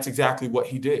so that's exactly what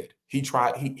he did. He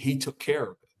took care of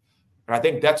it. And I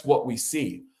think that's what we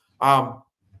see. I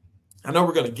know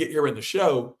we're going to get here in the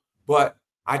show, but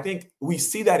I think we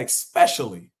see that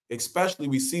especially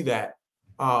we see that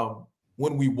when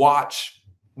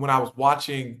I was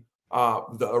watching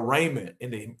the arraignment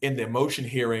in the motion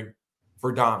hearing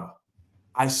for Donna.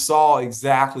 I saw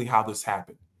exactly how this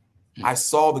happened. I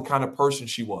saw the kind of person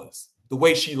she was, the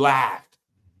way she laughed,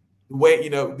 the way,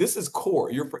 this is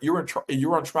court.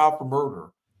 You're on trial for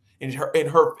murder,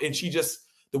 and she just,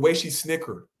 the way she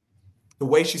snickered, the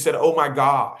way she said, "Oh my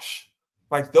gosh,"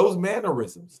 like those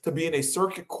mannerisms to be in a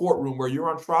circuit courtroom where you're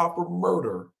on trial for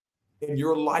murder, and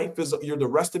the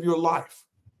rest of your life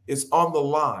is on the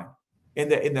line,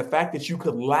 and the fact that you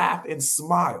could laugh and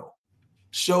smile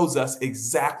shows us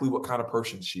exactly what kind of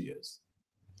person she is.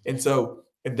 And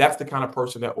that's the kind of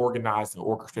person that organized and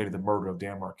orchestrated the murder of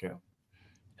Dan Markel.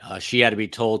 She had to be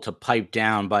told to pipe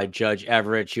down by Judge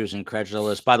Everett. She was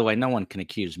incredulous. By the way, no one can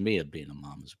accuse me of being a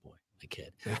mama's boy. I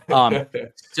kid.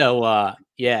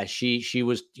 Yeah, she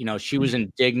was, she was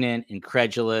indignant,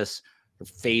 incredulous. Her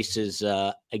face is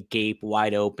agape,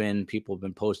 wide open. People have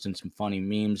been posting some funny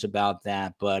memes about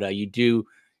that, but you do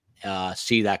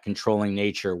see that controlling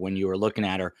nature when you were looking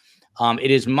at her.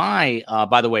 It is my,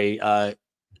 by the way,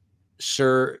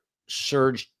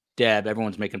 Serge Deb,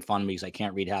 everyone's making fun of me because I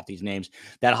can't read half these names.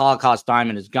 That Holocaust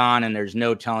diamond is gone, and there's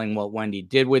no telling what Wendy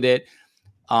did with it.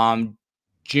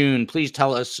 June, please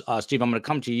tell us, Steve, I'm going to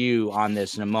come to you on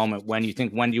this in a moment, when you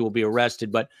think Wendy will be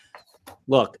arrested. But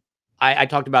look, I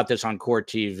talked about this on Court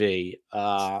TV.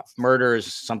 Murder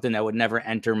is something that would never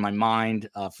enter my mind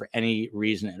for any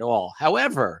reason at all.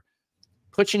 However,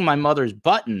 pushing my mother's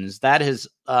buttons, that has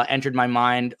entered my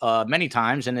mind many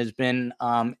times and has been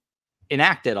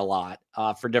enacted a lot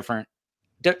for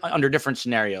under different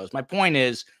scenarios. My point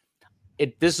is,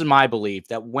 this is my belief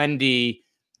that Wendy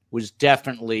was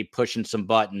definitely pushing some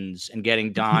buttons and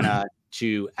getting Donna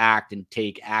to act and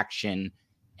take action.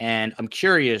 And I'm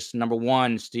curious, number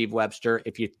one, Steve Webster,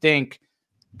 if you think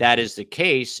that is the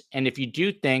case, and if you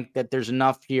do think that there's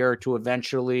enough here to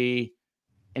eventually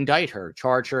indict her,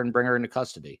 charge her, and bring her into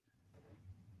custody.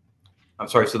 I'm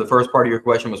sorry. So the first part of your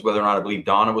question was whether or not I believe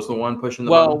Donna was the one pushing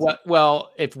the buttons?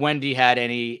 Well, if Wendy had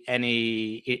any,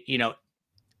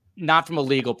 not from a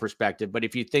legal perspective, but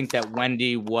if you think that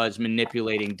Wendy was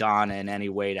manipulating Donna in any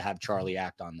way to have Charlie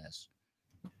act on this.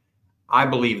 I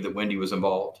believe that Wendy was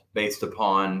involved based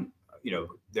upon,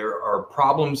 there are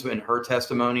problems in her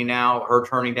testimony now, her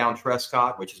turning down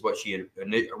Trescott, which is what she had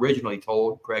originally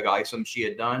told Craig Isom she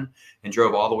had done, and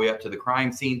drove all the way up to the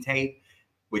crime scene tape,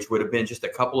 which would have been just a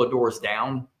couple of doors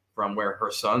down from where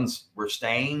her sons were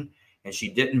staying. And she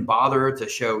didn't bother to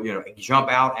show, jump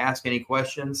out, ask any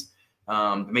questions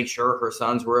to make sure her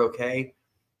sons were okay.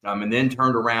 And then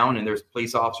turned around, and there's a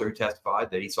police officer who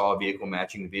testified that he saw a vehicle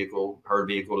matching her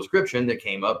vehicle description that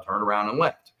came up, turned around, and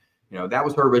left. That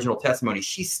was her original testimony.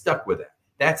 She stuck with it.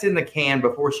 That's in the can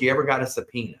before she ever got a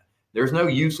subpoena. There's no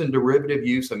use and derivative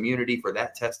use immunity for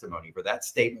that testimony, for that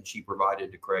statement she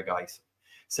provided to Craig Ison.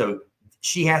 So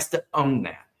she has to own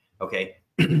that. Okay.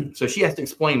 So she has to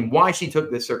explain why she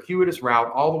took this circuitous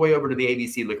route all the way over to the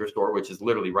ABC liquor store, which is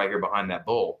literally right here behind that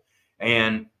bull,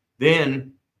 and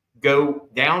then go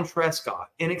down Trescott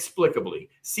inexplicably,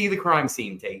 see the crime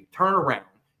scene tape, turn around,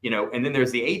 and then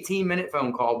there's the 18-minute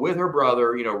phone call with her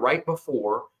brother, right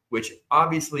before, which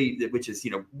is,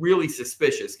 really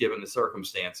suspicious given the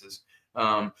circumstances,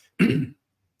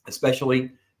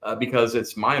 especially because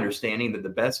it's my understanding that the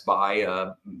Best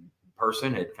Buy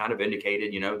person had kind of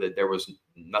indicated, that there was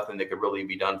nothing that could really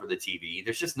be done for the TV.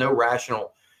 There's just no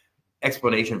rational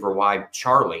explanation for why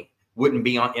Charlie wouldn't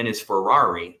be in his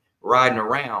Ferrari riding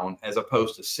around as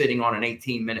opposed to sitting on an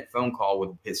 18-minute phone call with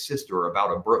his sister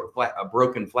about a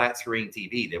broken flat screen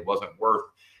TV that wasn't worth,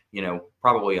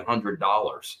 probably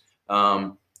 $100.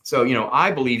 So,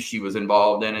 I believe she was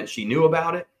involved in it. She knew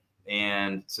about it.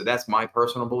 And so that's my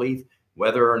personal belief.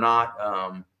 Whether or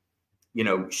not,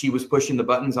 she was pushing the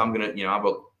buttons, I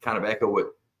will kind of echo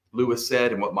what Lewis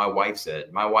said and what my wife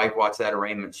said. My wife watched that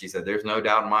arraignment. She said, there's no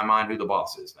doubt in my mind who the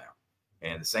boss is now.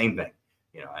 And the same thing,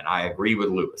 and I agree with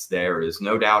Lewis. There is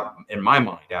no doubt in my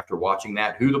mind after watching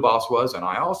that who the boss was. And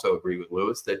I also agree with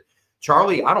Lewis that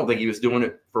Charlie, I don't think he was doing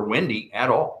it for Wendy at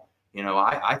all.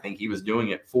 I think he was doing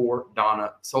it for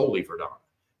Donna, solely for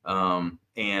Donna.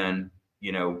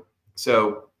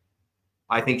 So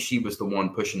I think she was the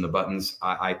one pushing the buttons.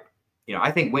 I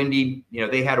think Wendy,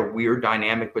 they had a weird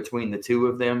dynamic between the two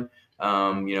of them,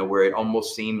 where it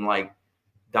almost seemed like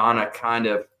Donna kind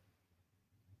of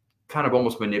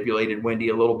almost manipulated Wendy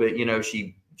a little bit.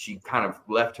 She kind of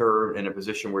left her in a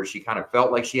position where she kind of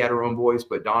felt like she had her own voice,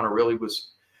 but Donna really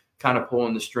was kind of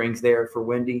pulling the strings there for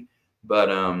Wendy. But,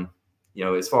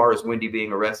 as far as Wendy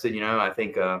being arrested, I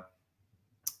think,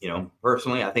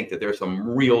 personally, I think that there's some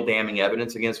real damning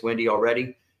evidence against Wendy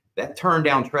already. That turn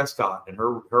down Trescott and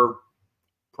her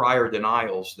prior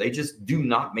denials, they just do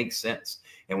not make sense.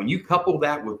 And when you couple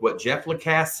that with what Jeff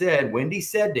Lacasse said, Wendy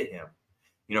said to him,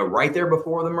 right there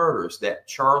before the murders, that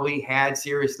Charlie had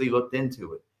seriously looked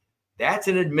into it. That's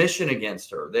an admission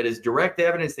against her. That is direct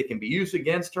evidence that can be used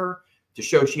against her to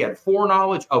show she had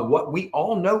foreknowledge of what we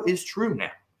all know is true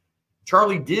now.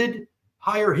 Charlie did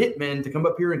hire hitmen to come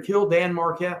up here and kill Dan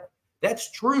Markel.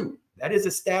 That's true. That is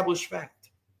established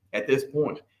fact at this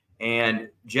point. And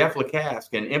Jeff Lacasse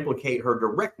can implicate her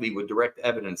directly with direct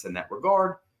evidence in that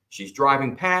regard. She's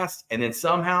driving past, and then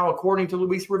somehow, according to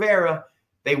Luis Rivera,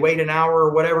 they wait an hour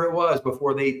or whatever it was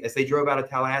as they drove out of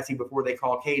Tallahassee before they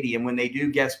call Katie. And when they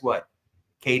do, guess what?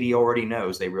 Katie already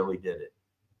knows they really did it.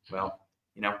 Well,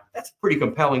 that's a pretty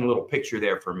compelling little picture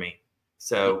there for me.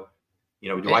 So,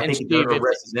 do I think the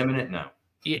arrest is imminent? No.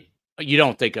 You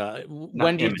don't think?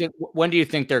 When do you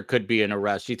think there could be an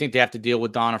arrest? Do you think they have to deal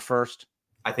with Donna first?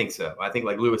 I think so. I think,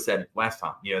 like Lewis said last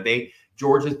time,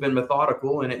 George has been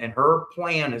methodical and her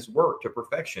plan has worked to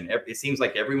perfection. It seems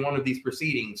like every one of these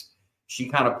proceedings, she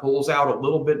kind of pulls out a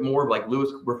little bit more, like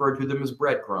Lewis referred to them as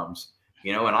breadcrumbs,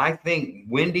 and I think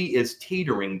Wendy is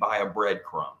teetering by a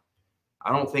breadcrumb.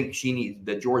 I don't think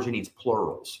Georgia needs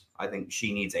plurals. I think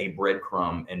she needs a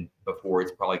breadcrumb, and before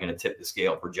it's probably going to tip the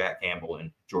scale for Jack Campbell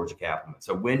and Georgia Cappleman.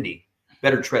 So Wendy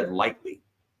better tread lightly.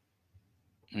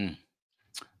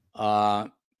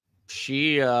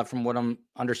 She, from what I'm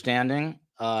understanding,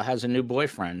 has a new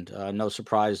boyfriend. No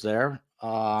surprise there.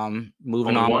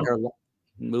 Moving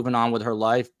on with her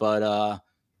life, but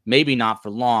maybe not for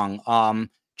long.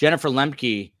 Jennifer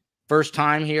Lemke, first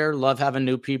time here. Love having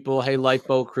new people. Hey,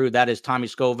 Lifeboat crew. That is Tommy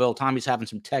Scoville. Tommy's having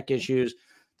some tech issues.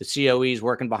 The COE is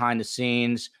working behind the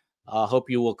scenes. Hope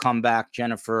you will come back,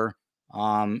 Jennifer,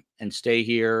 and stay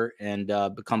here and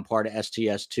become part of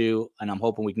STS2. And I'm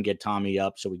hoping we can get Tommy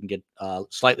up so we can get a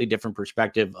slightly different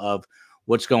perspective of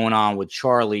what's going on with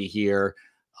Charlie here.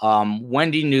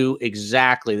 Wendy knew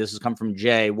exactly, this has come from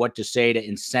Jay, what to say to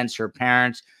incense her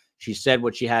parents. She said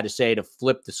what she had to say to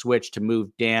flip the switch to move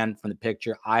Dan from the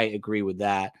picture. I agree with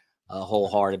that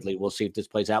wholeheartedly. We'll see if this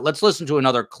plays out. Let's listen to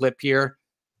another clip here.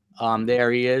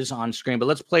 There he is on screen, but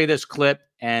let's play this clip.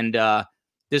 And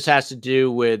this has to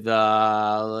do with,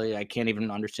 I can't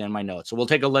even understand my notes. So we'll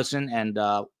take a listen and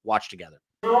watch together.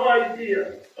 No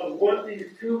idea of what these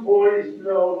two boys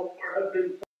know or have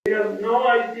been. We have no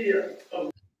idea of.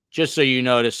 Just so you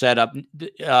know, to set up,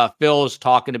 Phil is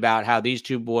talking about how these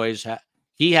two boys,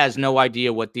 he has no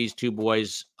idea what these two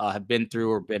boys have been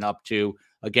through or been up to.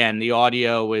 Again, the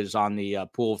audio is on the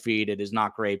pool feed. It is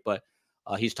not great, but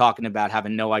he's talking about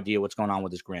having no idea what's going on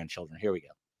with his grandchildren. Here we go.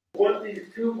 What these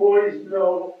two boys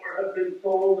know or have been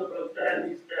told about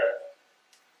Danny's death.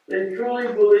 I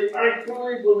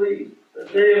truly believe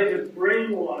that they have been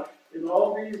brainwashed in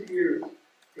all these years,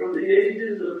 from the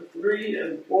ages of 3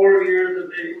 and 4 years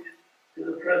of age to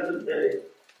the present day.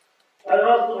 I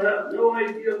also have no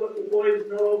idea what the boys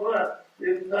know of us,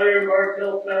 the entire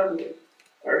Markel family,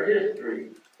 our history,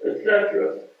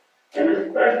 etc., and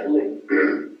especially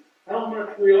how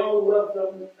much we all love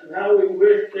them and how we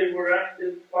wish they were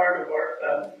active part of our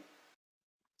family.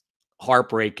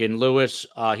 Heartbreaking. Lewis,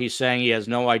 he's saying he has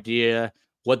no idea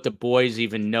what the boys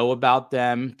even know about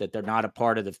them, that they're not a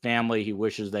part of the family. He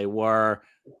wishes they were.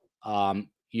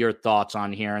 Your thoughts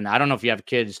on here? And I don't know if you have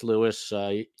kids, Lewis,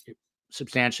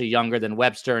 substantially younger than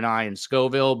Webster and I in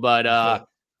Scoville, but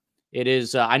it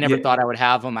is, I never thought I would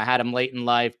have them. I had them late in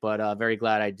life, but very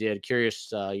glad I did.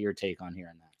 Curious your take on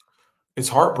hearing that. It's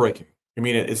heartbreaking. I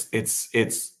mean,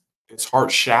 it's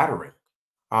heart shattering.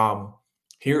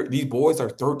 Here, these boys are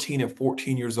 13 and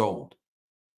 14 years old.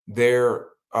 They're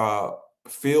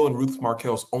Phil and Ruth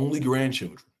Markel's only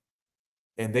grandchildren,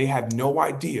 and they have no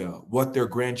idea what their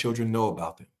grandchildren know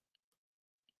about them.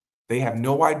 They have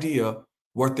no idea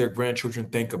what their grandchildren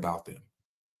think about them.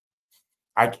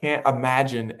 I can't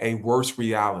imagine a worse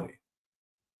reality.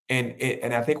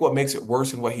 And I think what makes it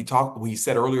worse and what he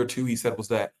said earlier too, he said was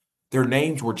that their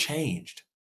names were changed.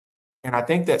 And I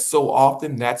think that so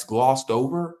often that's glossed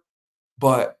over,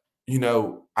 but you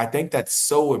know, I think that's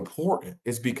so important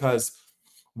is because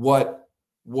what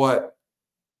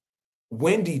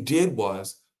Wendy did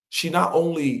was she not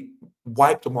only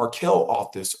wiped Markel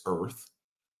off this earth,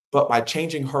 but by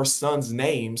changing her son's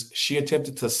names, she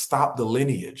attempted to stop the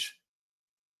lineage,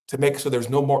 to make so there's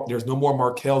no more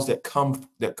Markels that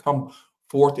come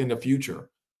forth in the future,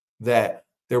 that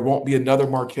there won't be another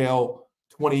Markel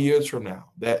 20 years from now,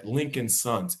 that Lincoln's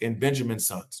sons and Benjamin's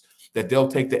sons, that they'll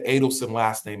take the Adelson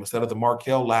last name instead of the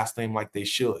Markel last name like they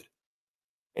should.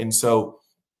 And so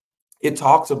it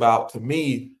talks about, to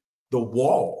me, the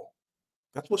wall.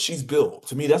 That's what she's built.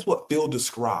 To me, that's what Phil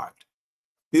described.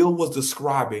 Phil was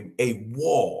describing a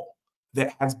wall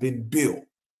that has been built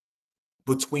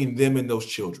between them and those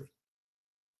children.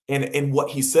 And what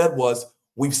he said was,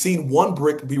 we've seen one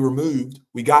brick be removed.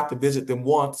 We got to visit them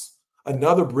once.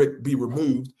 Another brick be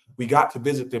removed. We got to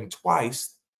visit them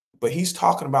twice. But he's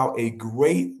talking about a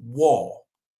great wall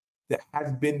that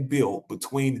has been built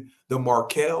between the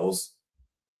Markels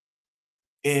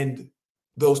and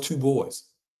those two boys.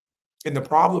 And the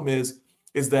problem is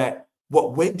that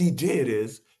what Wendy did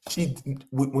is,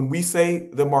 when we say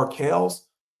the Markels,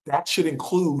 that should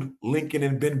include Lincoln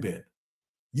and Ben.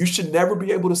 You should never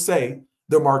be able to say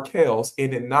the Markels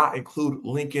and then not include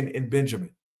Lincoln and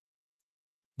Benjamin.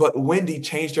 But Wendy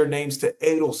changed their names to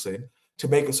Adelson to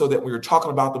make it so that when you're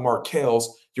talking about the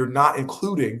Markels, you're not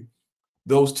including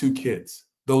those two kids,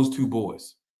 those two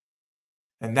boys.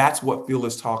 And that's what Phil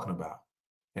is talking about.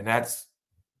 And that's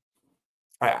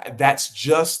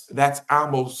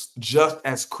almost just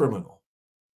as criminal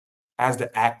as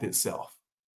the act itself,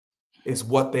 is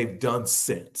what they've done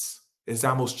since. It's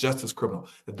almost just as criminal.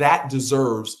 That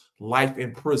deserves life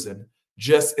in prison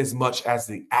just as much as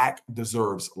the act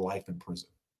deserves life in prison.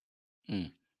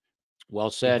 Well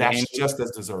said. That's Amy, just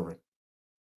as deserving.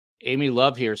 Amy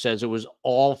Love here says it was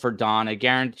all for Don. I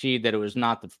guarantee that it was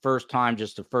not the first time,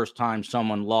 just the first time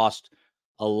someone lost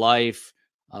a life.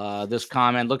 This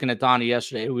comment, looking at Donna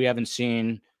yesterday, we haven't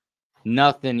seen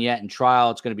nothing yet in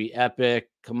trial. It's going to be epic.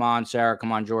 Come on, Sarah.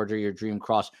 Come on, Georgia. Your dream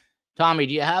cross. Tommy,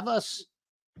 do you have us?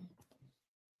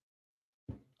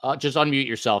 Just unmute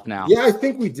yourself now. Yeah, I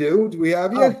think we do. Do we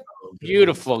have you? Oh,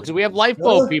 beautiful. Because we have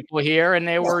lifeboat people here, and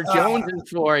they were jonesing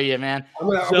for you, man. I'm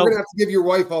gonna have to give your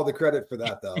wife all the credit for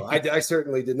that, though. I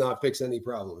certainly did not fix any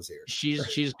problems here.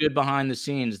 She's good behind the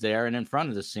scenes there and in front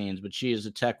of the scenes, but she is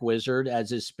a tech wizard,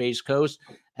 as is Space Coast,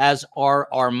 as are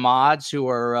our mods who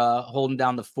are holding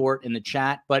down the fort in the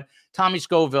chat. But Tommy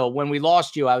Scoville, when we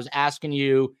lost you, I was asking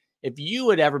you if you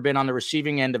had ever been on the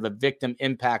receiving end of a victim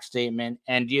impact statement,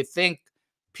 and do you think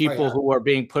people who are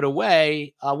being put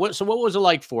away, what was it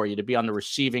like for you to be on the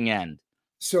receiving end?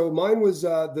 So mine was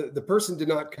the person did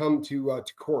not come to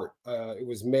court. It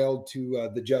was mailed to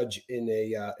the judge in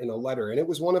a letter, and it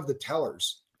was one of the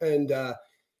tellers. And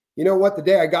you know what? The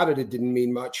day I got it, it didn't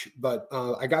mean much, but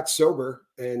I got sober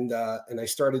and I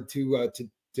started to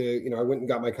I went and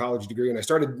got my college degree, and I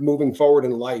started moving forward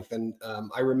in life. And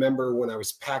I remember when I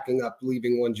was packing up,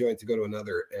 leaving one joint to go to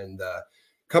another, and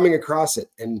coming across it,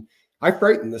 and I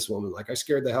frightened this woman. Like, I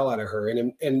scared the hell out of her.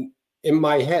 And in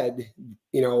my head,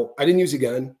 I didn't use a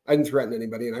gun. I didn't threaten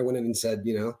anybody. And I went in and said,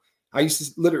 I used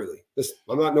to literally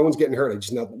no one's getting hurt. I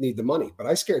just need the money. But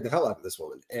I scared the hell out of this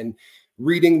woman. And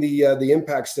reading the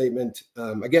impact statement,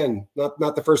 again,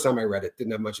 not the first time I read it,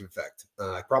 didn't have much of effect.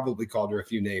 I probably called her a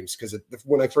few names because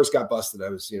when I first got busted, I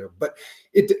was, but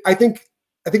I think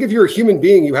if you're a human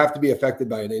being, you have to be affected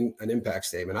by an impact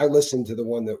statement. I listened to the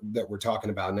one that we're talking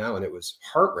about now, and it was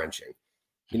heart-wrenching.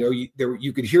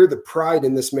 You could hear the pride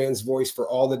in this man's voice for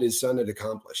all that his son had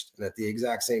accomplished. And at the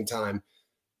exact same time,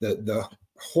 the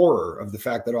horror of the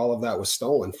fact that all of that was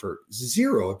stolen for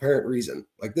zero apparent reason.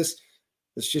 Like this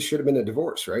just should have been a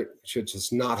divorce, right? It should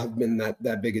just not have been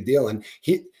that big a deal. And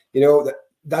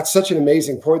that's such an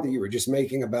amazing point that you were just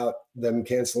making about them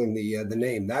canceling the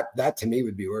name. That to me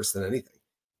would be worse than anything.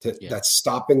 That's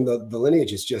stopping the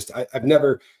lineage. Is just I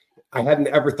hadn't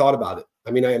ever thought about it. I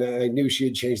mean, I knew she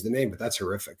had changed the name, but that's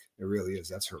horrific. It really is.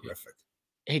 That's horrific.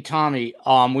 Hey, Tommy,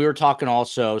 we were talking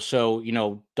also. So,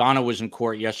 Donna was in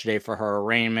court yesterday for her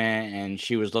arraignment, and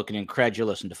she was looking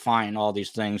incredulous and defiant and all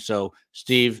these things. So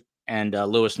Steve and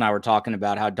Lewis and I were talking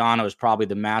about how Donna was probably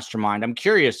the mastermind. I'm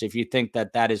curious if you think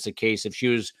that is the case, if she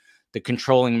was the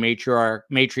controlling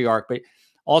matriarch, but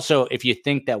also if you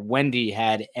think that Wendy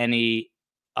had any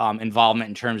involvement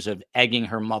in terms of egging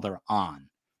her mother on.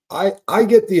 I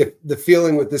get the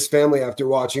feeling with this family after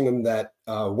watching them that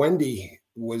Wendy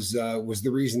was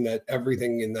the reason that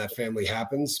everything in that family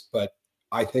happens. But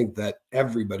I think that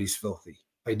everybody's filthy.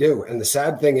 I do. And the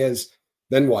sad thing is,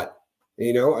 then what?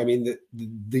 I mean,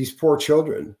 these poor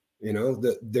children,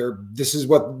 this is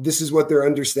what they're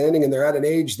understanding. And they're at an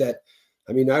age that,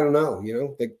 I mean, I don't know,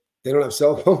 they don't have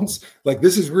cell phones. Like,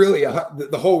 this is really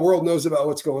the whole world knows about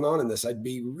what's going on in this. I'd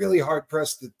be really hard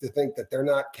pressed to think that they're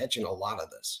not catching a lot of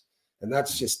this. And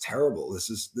that's just terrible. This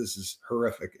is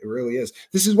horrific. It really is.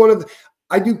 This is one of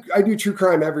I do true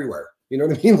crime everywhere. You know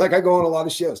what I mean? Like, I go on a lot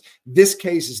of shows. This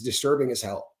case is disturbing as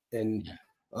hell. And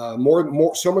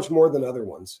so much more than other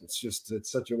ones.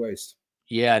 It's such a waste.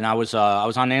 Yeah. And I was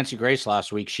on Nancy Grace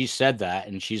last week. She said that,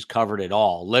 and she's covered it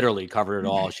all, literally covered it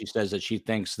all. She says that she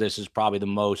thinks this is probably the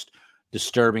most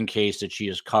disturbing case that she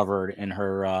has covered in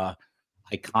her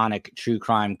iconic true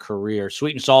crime career.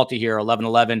 Sweet and salty here,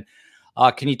 1111.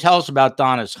 Can you tell us about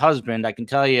Donna's husband? I can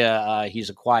tell you he's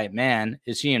a quiet man.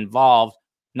 Is he involved?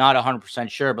 Not 100%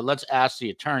 sure, but let's ask the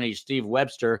attorney, Steve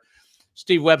Webster.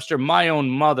 Steve Webster, my own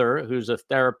mother, who's a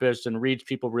therapist and reads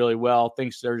people really well,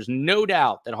 thinks there's no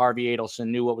doubt that Harvey Adelson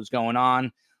knew what was going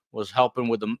on, was helping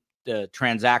with the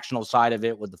transactional side of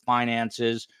it, with the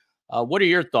finances. What are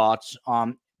your thoughts?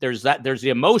 There's the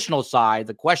emotional side,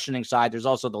 the questioning side. There's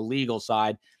also the legal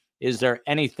side. Is there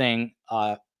anything,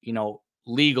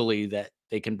 legally that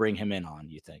they can bring him in on,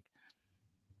 you think?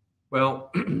 Well,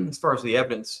 as far as the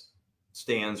evidence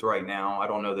stands right now, I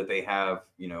don't know that they have,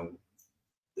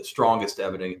 the strongest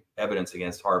evidence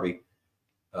against Harvey.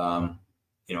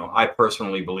 I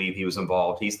personally believe he was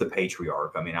involved. He's the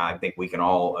patriarch. I mean, I think we can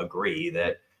all agree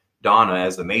that Donna,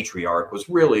 as the matriarch, was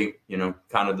really,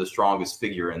 kind of the strongest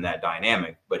figure in that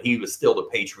dynamic, but he was still the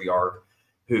patriarch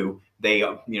who they,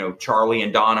 Charlie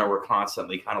and Donna were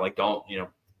constantly kind of like,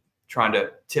 trying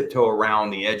to tiptoe around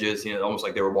the edges, almost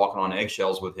like they were walking on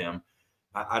eggshells with him.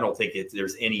 I don't think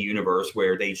there's any universe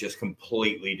where they just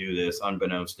completely do this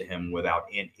unbeknownst to him without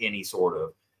any sort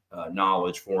of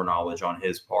foreknowledge on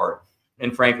his part.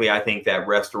 And frankly, I think that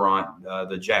restaurant,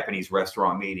 the Japanese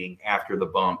restaurant meeting after the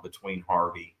bump between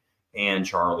Harvey and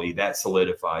Charlie, that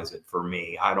solidifies it for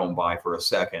me. I don't buy for a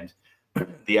second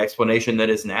the explanation that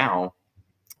is now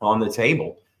on the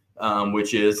table,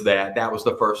 which is that was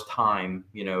the first time,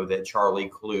 that Charlie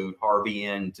clued Harvey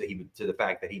in to the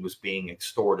fact that he was being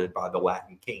extorted by the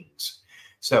Latin Kings.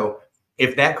 So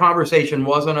if that conversation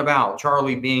wasn't about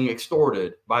Charlie being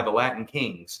extorted by the Latin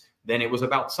Kings, then it was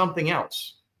about something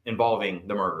else involving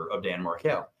the murder of Dan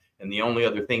Markel. And the only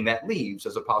other thing that leaves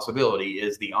as a possibility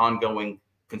is the ongoing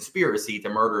conspiracy to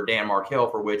murder Dan Markel,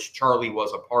 for which Charlie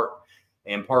was a part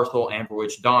and parcel, and for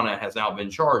which Donna has now been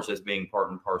charged as being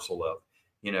part and parcel of.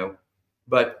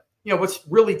 But what's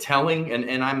really telling,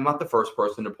 and I'm not the first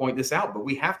person to point this out, but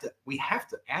we have to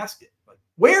ask it. Like,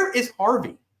 where is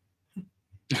Harvey?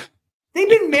 They've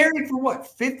been married for what,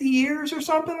 50 years or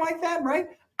something like that, right?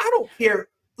 I don't care.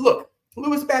 Look,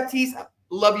 Louis Baptiste, I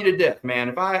love you to death, man.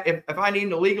 If I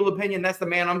need a legal opinion, that's the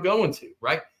man I'm going to,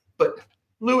 right? But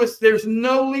Louis, there's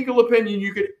no legal opinion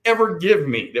you could ever give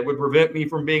me that would prevent me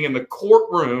from being in the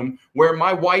courtroom where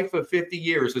my wife of 50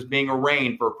 years is being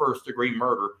arraigned for first-degree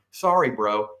murder. Sorry,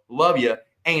 bro. Love you.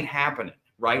 Ain't happening,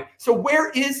 right? So where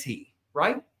is he,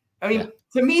 right? I mean,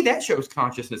 to me, that shows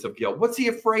consciousness of guilt. What's he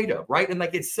afraid of, right? And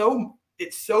like, it's so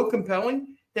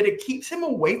compelling that it keeps him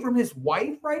away from his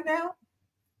wife right now.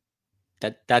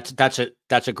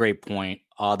 That's a great point.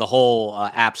 The whole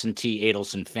absentee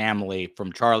Adelson family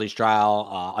from Charlie's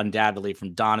trial, undoubtedly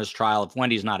from Donna's trial. If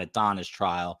Wendy's not at Donna's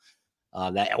trial,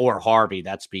 that or Harvey,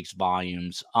 that speaks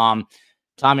volumes.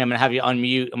 Tommy, I'm going to have you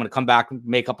unmute. I'm going to come back and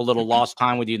make up a little lost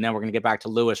time with you, and then we're going to get back to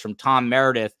Lewis. From Tom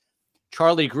Meredith,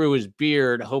 Charlie grew his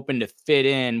beard, hoping to fit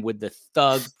in with the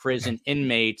thug prison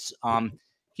inmates.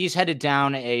 He's headed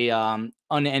down a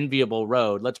unenviable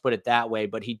road. Let's put it that way.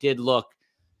 But he did look,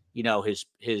 you know, his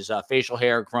facial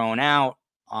hair grown out.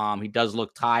 He does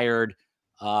look tired.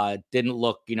 Didn't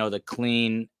look, you know, the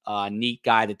clean, neat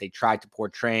guy that they tried to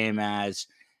portray him as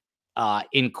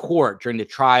in court during the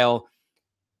trial.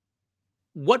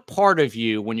 What part of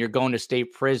you, when you're going to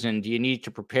state prison, do you need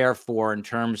to prepare for in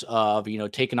terms of, you know,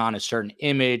 taking on a certain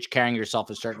image, carrying yourself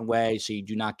a certain way so you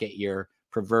do not get your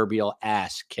proverbial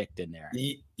ass kicked in there?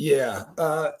 Yeah.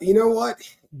 You know what?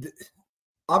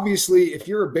 Obviously, if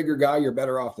you're a bigger guy, you're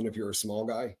better off than if you're a small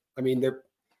guy. I mean,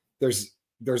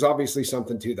 there's obviously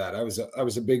something to that. I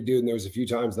was a big dude, and there was a few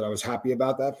times that I was happy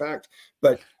about that fact,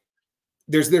 but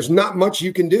there's not much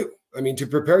you can do. I mean, to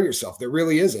prepare yourself, there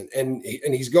really isn't. And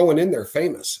he's going in there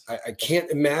famous. I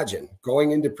can't imagine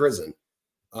going into prison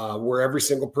where every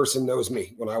single person knows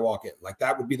me when I walk in. Like,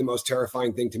 that would be the most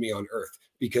terrifying thing to me on earth,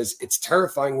 because it's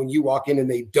terrifying when you walk in and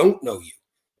they don't know you,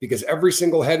 because every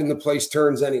single head in the place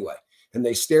turns anyway, and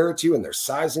they stare at you and they're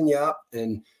sizing you up,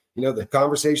 and you know, the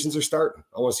conversations are starting.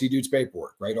 I want to see dude's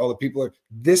paperwork, right? All the people are,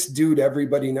 this dude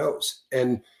everybody knows.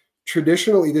 And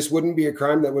traditionally, this wouldn't be a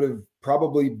crime that would have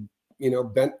probably, you know,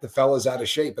 bent the fellas out of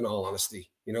shape, in all honesty.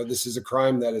 You know, this is a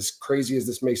crime that, as crazy as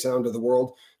this may sound to the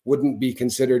world, wouldn't be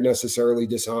considered necessarily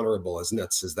dishonorable, as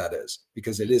nuts as that is,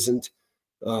 because it isn't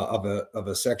of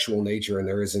a sexual nature, and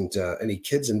there isn't any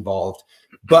kids involved.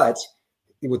 But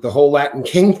with the whole Latin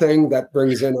King thing, that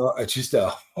brings in just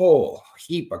a whole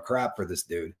heap of crap for this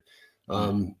dude.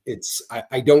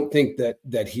 I don't think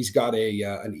that he's got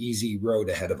an easy road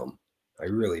ahead of him. I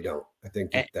really don't. I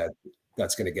think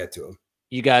that's going to get to him.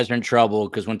 You guys are in trouble,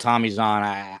 because when Tommy's on,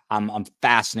 I'm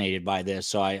fascinated by this.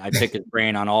 So I pick his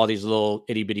brain on all these little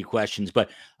itty bitty questions. But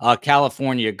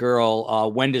California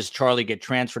girl, when does Charlie get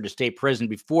transferred to state prison?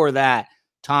 Before that,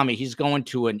 Tommy, he's going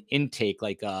to an intake,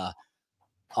 like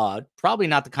probably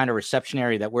not the kind of reception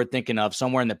area that we're thinking of,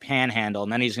 somewhere in the Panhandle,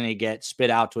 and then he's going to get spit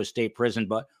out to a state prison.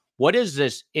 But what is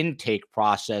this intake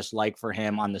process like for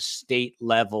him on the state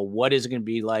level? What is it going to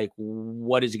be like?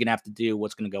 What is he going to have to do?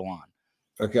 What's going to go on?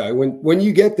 Okay, when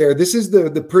you get there, this is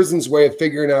the prison's way of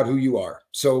figuring out who you are.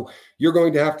 So you're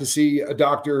going to have to see a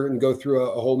doctor and go through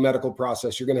a whole medical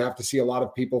process. You're going to have to see a lot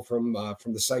of people from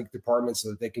the psych department so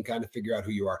that they can kind of figure out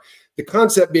who you are. The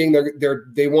concept being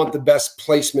they want the best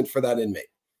placement for that inmate.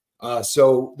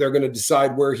 So they're going to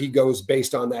decide where he goes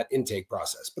based on that intake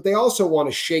process. But they also want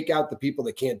to shake out the people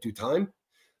that can't do time.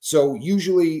 So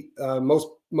usually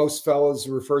most fellows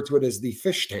refer to it as the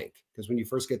fish tank, because when you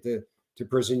first get to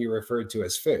prison, you're referred to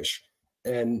as fish.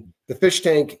 And the fish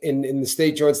tank in the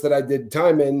state joints that I did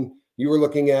time in, you were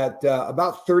looking at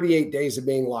about 38 days of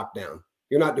being locked down.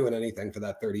 You're not doing anything for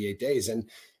that 38 days. And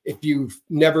if you've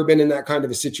never been in that kind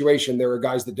of a situation, there are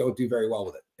guys that don't do very well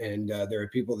with it. And there are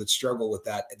people that struggle with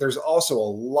that. There's also a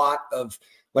lot of,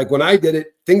 like, when I did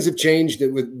it, things have changed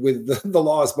with the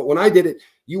laws. But when I did it,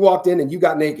 you walked in and you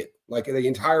got naked. Like, the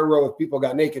entire row of people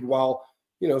got naked, while,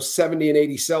 you know, 70 and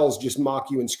 80 cells just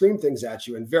mock you and scream things at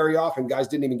you. And very often guys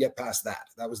didn't even get past that.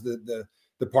 That was the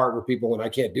part where people went, I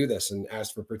can't do this, and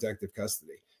asked for protective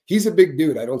custody. He's a big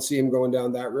dude. I don't see him going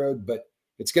down that road, but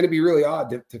it's going to be really odd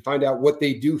to find out what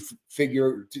they do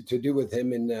figure to do with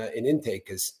him in intake,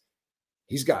 because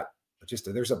he's got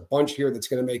there's a bunch here that's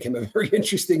going to make him a very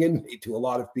interesting inmate to a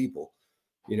lot of people.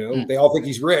 You know, they all think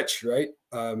he's rich, right?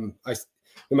 No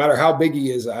matter how big he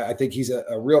is, I think he's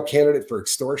a real candidate for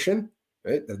extortion.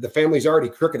 Right? The family's already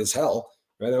crooked as hell.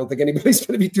 Right? I don't think anybody's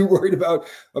going to be too worried about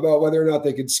whether or not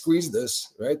they could squeeze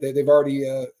this. Right? They've already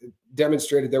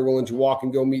demonstrated they're willing to walk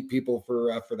and go meet people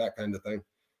for that kind of thing.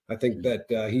 I think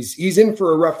that he's in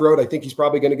for a rough road. I think he's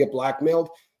probably going to get blackmailed,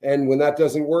 and when that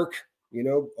doesn't work, you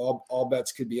know, all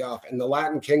bets could be off. And the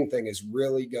Latin King thing is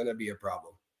really going to be a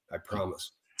problem. I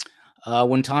promise.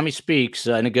 When Tommy speaks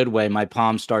in a good way, my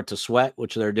palms start to sweat,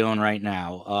 which they're doing right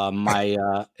now.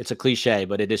 It's a cliche,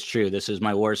 but it is true. This is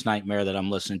my worst nightmare that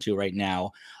I'm listening to right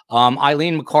now.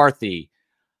 Eileen McCarthy,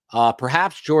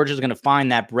 perhaps George is going to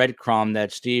find that breadcrumb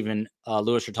that Steve and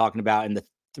Lewis are talking about in the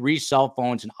 3 cell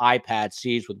phones and iPads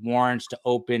seized with warrants to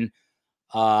open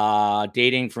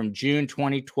dating from June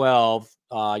 2012.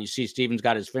 You see Steven's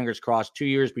got his fingers crossed 2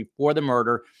 years before the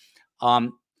murder.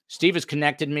 Steve has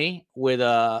connected me with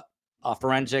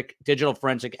a digital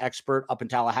forensic expert up in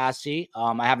Tallahassee.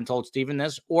 I haven't told Stephen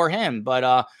this or him,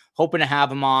 but hoping to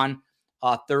have him on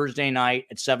Thursday night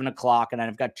at 7 o'clock. And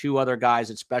I've got 2 other guys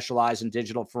that specialize in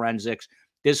digital forensics.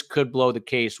 This could blow the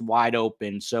case wide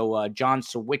open. So John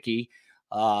Sawicki,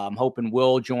 I'm hoping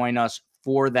will join us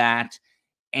for that.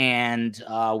 And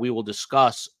we will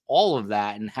discuss all of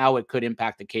that and how it could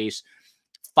impact the case.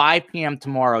 5 p.m.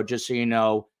 tomorrow, just so you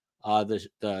know.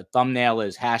 The thumbnail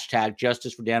is hashtag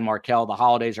Justice for Dan Markel. The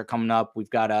holidays are coming up. We've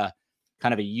got a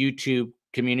kind of a YouTube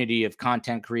community of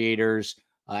content creators.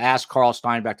 Ask Carl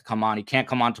Steinbeck to come on. He can't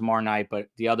come on tomorrow night, but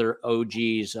the other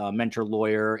OGs, Mentor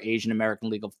Lawyer, Asian American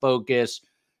Legal Focus,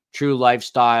 True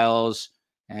Lifestyles,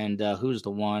 and who's the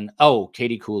one? Oh,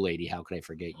 Katie Cool Lady. How could I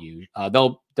forget you?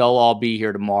 They'll all be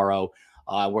here tomorrow.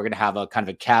 We're going to have a kind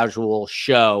of a casual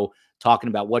show talking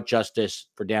about what justice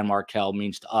for Dan Markel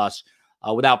means to us.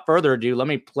 Without further ado, let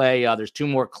me play. There's 2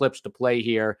 more clips to play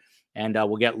here, and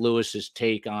we'll get Lewis's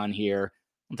take on here. I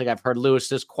don't think I've heard Lewis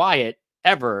this quiet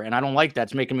ever, and I don't like that.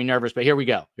 It's making me nervous, but here we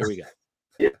go. Here we go.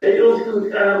 The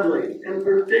Adelson family, in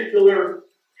particular,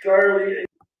 Charlie.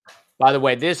 By the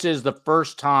way, this is the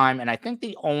first time, and I think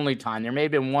the only time, there may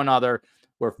have been one other,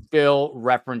 where Phil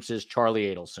references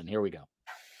Charlie Adelson. Here we go.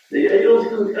 The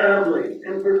Adelson family,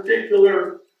 in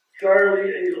particular,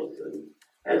 Charlie Adelson,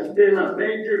 has been a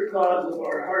major cause of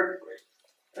our heartbreak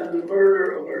and the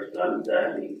murder of our son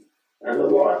Danny and the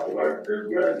loss of our 2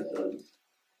 grandsons.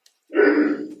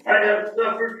 I have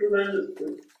suffered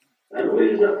tremendously, and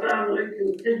we as a family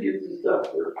continue to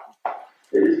suffer.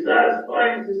 It is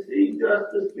satisfying to see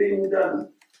justice being done,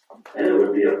 and it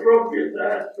would be appropriate to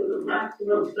ask for the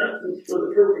maximum sentence for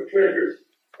the perpetrators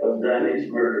of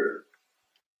Danny's murder.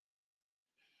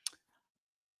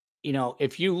 You know,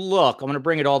 if you look, I'm going to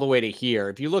bring it all the way to here.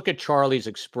 If you look at Charlie's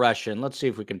expression, let's see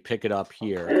if we can pick it up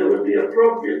here. And it would be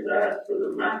appropriate to ask for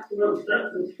the maximum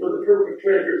sentence for the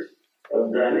perpetrators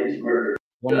of Danny's murder.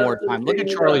 One more time. Look at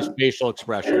Charlie's facial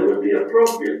expression. And it would be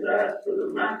appropriate to ask for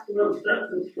the maximum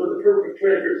sentence for the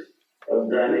perpetrators of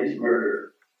Danny's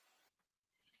murder.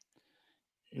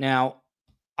 Now,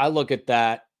 I look at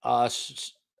that.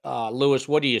 Lewis,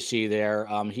 what do you see there?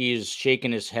 He's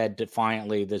shaking his head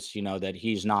defiantly. This, that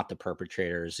he's not the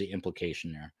perpetrator is the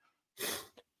implication there.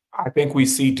 I think we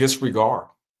see disregard.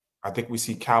 I think we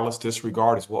see callous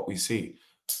disregard is what we see.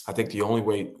 I think the only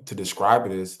way to describe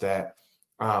it is that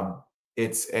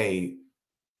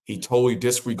he totally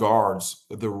disregards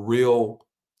the real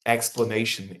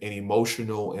explanation and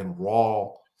emotional and raw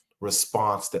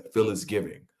response that Phil is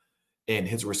giving. And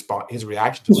his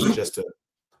reaction to it is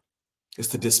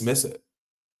just to dismiss it.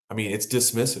 I mean, it's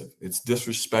dismissive. It's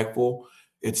disrespectful.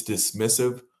 It's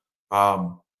dismissive.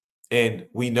 And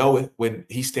we know it when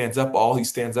he stands up, all he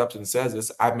stands up and says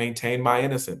is, "I maintain my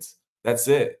innocence." That's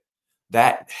it.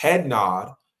 That head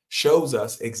nod shows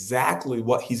us exactly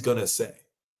what he's going to say.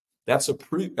 That's a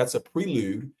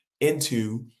prelude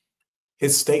into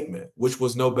his statement, which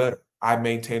was no better. "I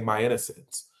maintain my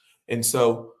innocence." And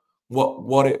so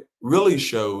what it really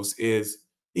shows is,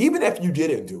 even if you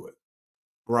didn't do it,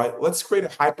 right? Let's create a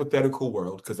hypothetical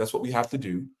world, because that's what we have to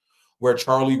do, where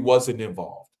Charlie wasn't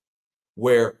involved,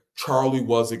 where Charlie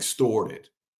was extorted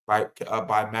by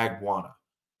Magwana,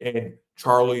 and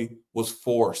Charlie was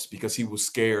forced because he was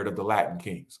scared of the Latin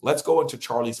Kings. Let's go into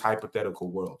Charlie's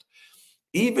hypothetical world.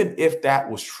 Even if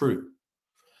that was true,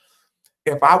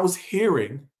 if I was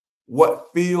hearing what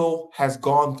Phil has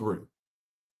gone through,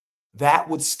 that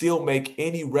would still make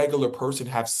any regular person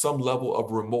have some level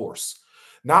of remorse.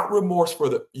 Not remorse for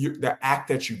the act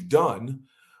that you've done,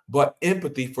 but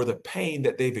empathy for the pain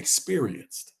that they've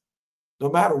experienced. No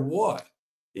matter what,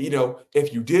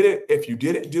 if you did it, if you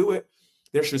didn't do it,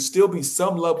 there should still be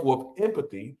some level of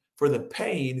empathy for the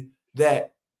pain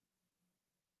that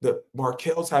the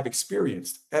Markels have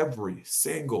experienced every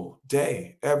single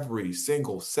day, every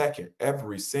single second,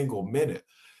 every single minute.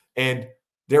 And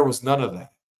there was none of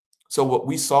that. So what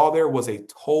we saw there was a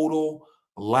total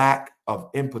lack of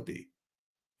empathy.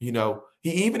 He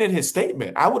even in his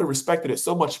statement, I would have respected it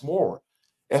so much more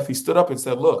if he stood up and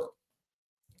said, "Look,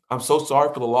 I'm so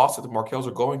sorry for the loss that the Markels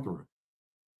are going through.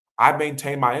 I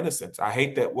maintain my innocence. I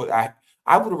hate that."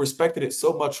 I would have respected it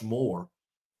so much more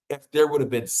if there would have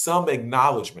been some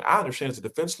acknowledgement. I understand as a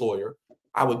defense lawyer,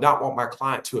 I would not want my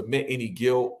client to admit any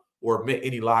guilt or admit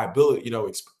any liability,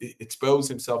 expose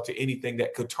himself to anything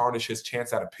that could tarnish his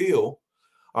chance at appeal.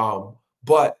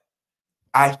 But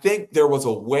I think there was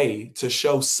a way to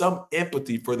show some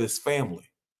empathy for this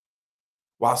family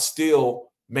while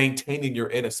still maintaining your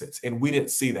innocence. And we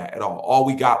didn't see that at all. All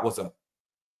we got was a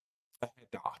head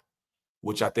nod,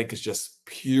 which I think is just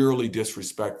purely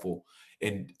disrespectful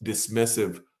and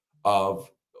dismissive of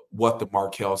what the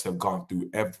Markels have gone through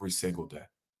every single day.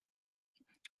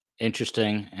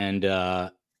 Interesting, and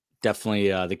definitely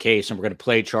the case. And we're going to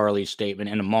play Charlie's statement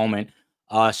in a moment.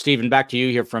 Stephen, back to you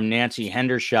here from Nancy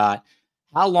Hendershot.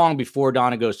 How long before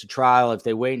Donna goes to trial? If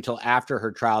they wait until after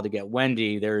her trial to get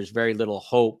Wendy, there's very little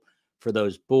hope for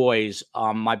those boys.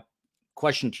 My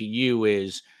question to you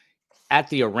is, at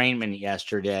the arraignment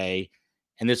yesterday,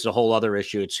 and this is a whole other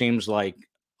issue, it seems like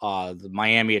the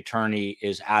Miami attorney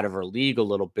is out of her league a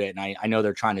little bit. And I know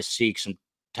they're trying to seek some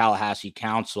Tallahassee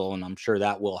counsel, and I'm sure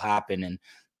that will happen. And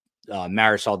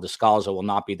Marisol Descalzo will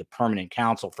not be the permanent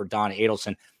counsel for Donna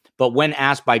Adelson. But when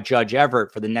asked by Judge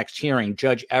Everett for the next hearing,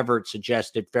 Judge Everett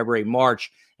suggested February,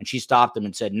 March, and she stopped him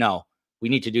and said, no, we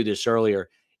need to do this earlier.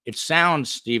 It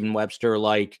sounds, Stephen Webster,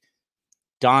 like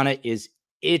Donna is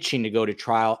itching to go to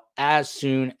trial as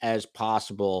soon as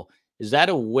possible. Is that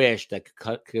a wish that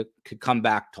could come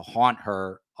back to haunt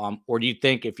her? Or do you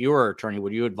think, if you were an attorney,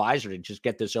 would you advise her to just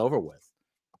get this over with?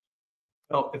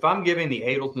 Well, if I'm giving the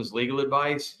Adelsons legal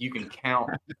advice, you can count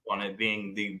on it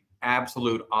being the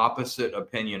absolute opposite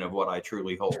opinion of what I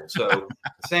truly hold. So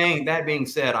that being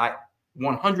said, I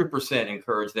 100%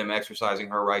 encourage them exercising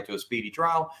her right to a speedy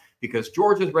trial, because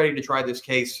Georgia's ready to try this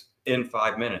case in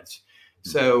 5 minutes.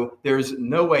 So there's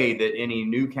no way that any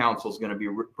new counsel is going to be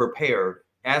prepared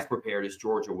as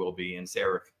Georgia will be and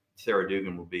Sarah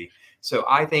Dugan will be. So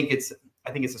I think it's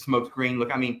a smokescreen.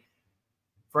 Look, I mean,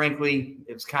 frankly,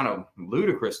 it's kind of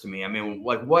ludicrous to me. I mean,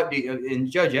 like, and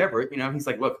Judge Everett, he's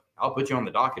like, look, I'll put you on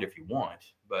the docket if you want,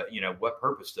 but what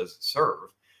purpose does it serve?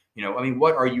 I mean,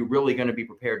 what are you really going to be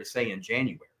prepared to say in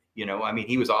January? I mean,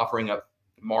 he was offering up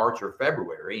March or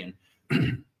February,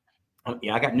 and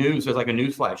I got news. There's like a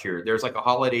news flash here. There's like a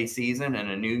holiday season and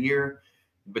a new year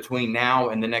between now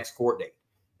and the next court date.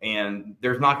 And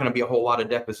there's not going to be a whole lot of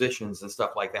depositions and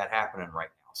stuff like that happening right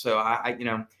now. So I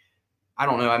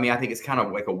don't know. I mean, I think it's kind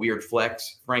of like a weird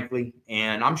flex, frankly.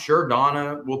 And I'm sure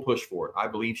Donna will push for it. I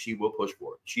believe she will push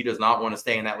for it. She does not want to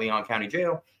stay in that Leon County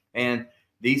jail. And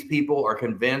these people are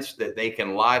convinced that they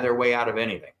can lie their way out of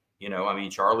anything. I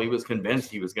mean, Charlie was convinced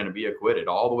he was going to be acquitted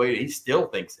all the way. He still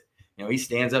thinks it. He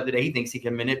stands up today. He thinks he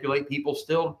can manipulate people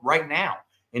still right now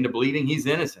into believing he's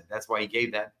innocent. That's why he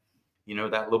gave that,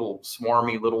 that little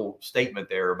smarmy little statement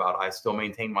there about, I still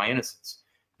maintain my innocence,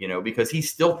 because he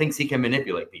still thinks he can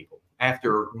manipulate people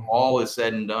after all is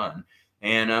said and done.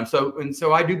 And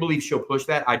so I do believe she'll push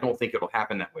that. I don't think it'll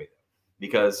happen that way, though,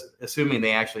 because assuming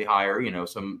they actually hire,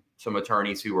 some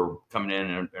attorneys who are coming in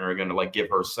and are going to like give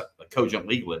her cogent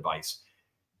legal advice,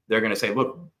 they're going to say,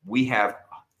 look, we have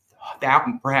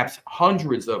perhaps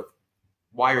hundreds of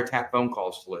wiretap phone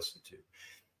calls to listen to,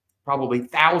 probably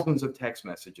thousands of text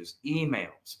messages,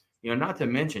 emails, not to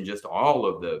mention just all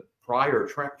of the prior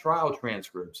trial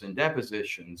transcripts and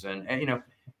depositions. And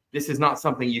this is not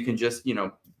something you can just,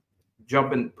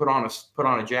 jump and put on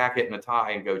a jacket and a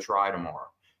tie and go try tomorrow.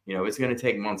 It's going to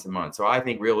take months and months. So I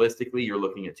think realistically, you're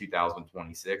looking at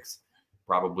 2026,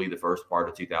 probably the first part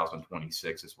of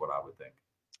 2026 is what I would think.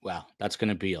 Wow, that's going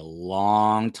to be a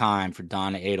long time for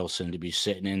Donna Adelson to be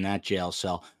sitting in that jail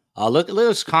cell. Look at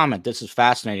this comment. This is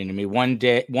fascinating to me.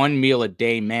 One meal a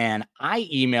day, man. I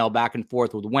email back and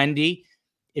forth with Wendy.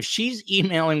 If she's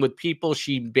emailing with people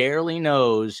she barely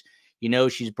knows,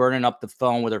 she's burning up the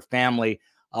phone with her family.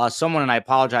 Someone, and I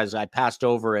apologize, I passed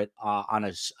over it on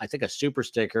I think a super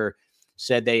sticker,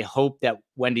 said they hope that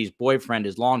Wendy's boyfriend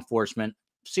is law enforcement.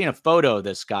 I've seen a photo of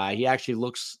this guy. He actually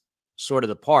looks sort of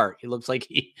the part. He looks like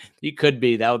he could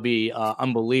be. That would be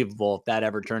unbelievable if that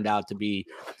ever turned out to be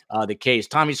the case.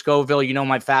 Tommy Scoville,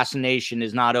 my fascination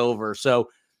is not over. So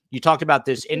you talked about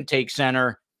this intake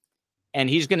center, and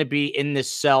he's going to be in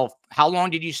this cell. How long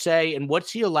did you say? And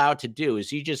what's he allowed to do? Is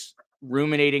he just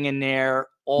ruminating in there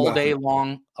all day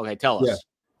long? Okay, tell us.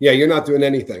 Yeah, you're not doing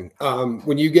anything.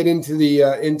 When you get into the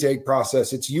intake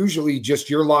process, it's usually just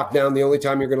you're locked down. The only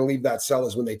time you're going to leave that cell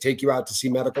is when they take you out to see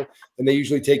medical, and they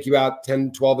usually take you out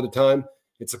 10, 12 at a time.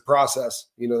 It's a process,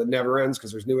 that never ends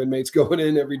because there's new inmates going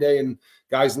in every day and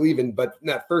guys leaving. But in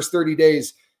that first 30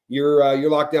 days, you're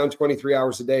locked down 23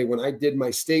 hours a day. When I did my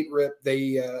state rip,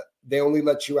 they only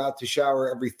let you out to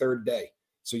shower every third day.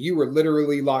 So you were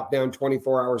literally locked down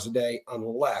 24 hours a day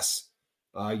unless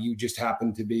you just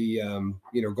happen to be,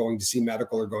 going to see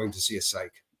medical or going to see a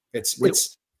psych.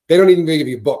 They don't even give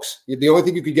you books. The only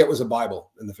thing you could get was a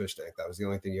Bible in the fish tank. That was the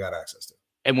only thing you had access to.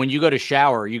 And when you go to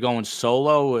shower, are you going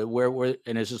solo? Where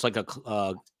and is this like a,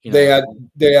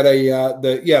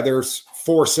 there's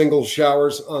 4 single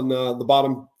showers on the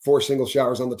bottom, 4 single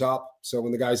showers on the top. So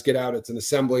when the guys get out, it's an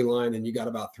assembly line and you got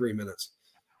about 3 minutes.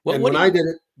 And when I did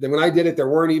it, then when I did it, there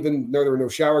were no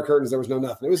shower curtains. There was no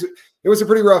nothing. It was a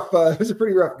pretty rough,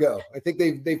 go. I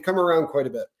think they've come around quite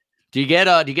a bit. Do you get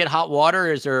hot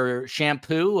water? Is there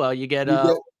shampoo? You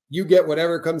get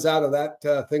whatever comes out of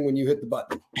that thing when you hit the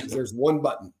button. There's one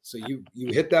button. So you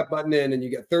hit that button in and you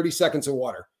get 30 seconds of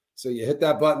water. So you hit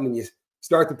that button and you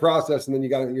start the process, and then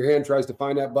your hand tries to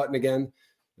find that button again.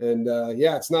 And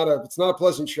it's not a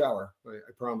pleasant shower.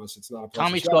 I promise it's not a pleasant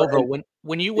Tommy shower. Scoville,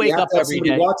 when you wake up every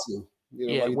day,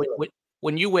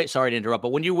 when you wait, sorry to interrupt,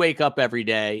 but when you wake up every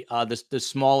day, the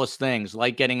smallest things,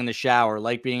 like getting in the shower,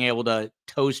 like being able to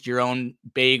toast your own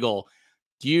bagel,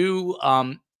 do you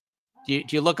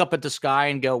look up at the sky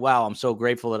and go, wow, I'm so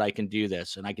grateful that I can do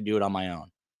this and I can do it on my own?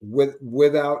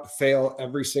 Without fail,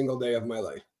 every single day of my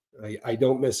life. I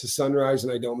don't miss a sunrise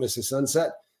and I don't miss a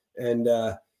sunset. And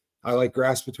I like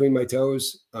grass between my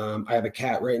toes. I have a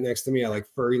cat right next to me. I like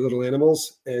furry little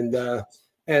animals. And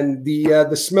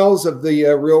the smells of the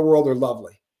real world are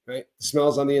lovely, right? The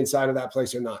smells on the inside of that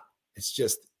place are not. It's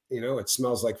just, it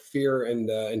smells like fear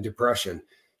and depression.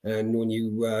 And when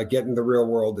you get in the real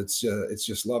world, it's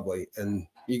just lovely. And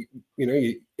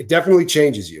it definitely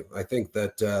changes you. I think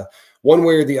that one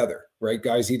way or the other, right?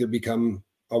 Guys either become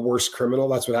a worse criminal.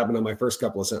 That's what happened on my first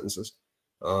couple of sentences.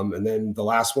 And then the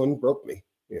last one broke me.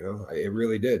 It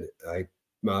really did. I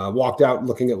walked out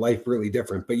looking at life really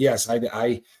different. But yes,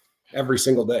 I every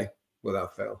single day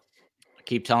without fail. I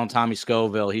keep telling Tommy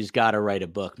Scoville, he's got to write a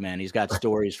book, man. He's got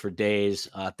stories for days.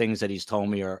 Things that he's told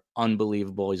me are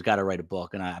unbelievable. He's got to write a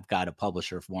book, and I've got a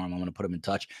publisher for him. I'm going to put him in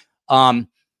touch. I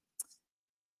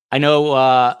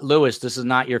know, Lewis, this is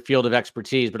not your field of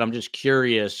expertise, but I'm just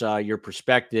curious, your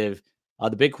perspective.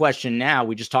 The big question now,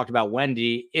 we just talked about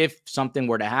Wendy, if something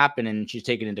were to happen and she's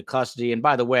taken into custody, and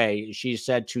by the way, she's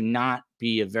said to not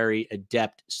be a very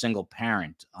adept single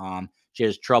parent. She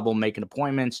has trouble making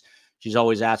appointments. She's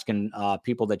always asking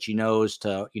people that she knows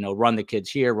to, run the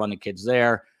kids here, run the kids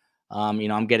there.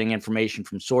 I'm getting information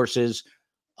from sources.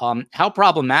 How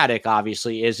problematic,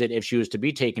 obviously, is it if she was to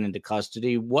be taken into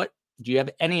custody? What do you have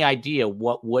any idea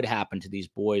what would happen to these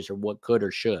boys, or what could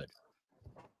or should?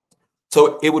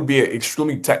 So it would be an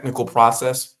extremely technical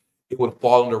process. It would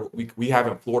fall under we have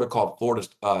in Florida called Florida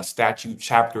Statute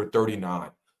Chapter 39.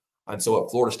 And so at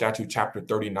Florida Statute Chapter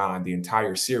 39, the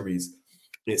entire series,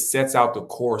 it sets out the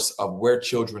course of where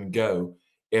children go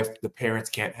if the parents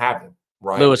can't have them,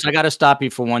 right? Lewis, I got to stop you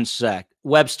for one sec.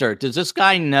 Webster, does this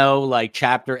guy know like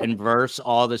chapter and verse,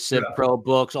 all the Civ Pro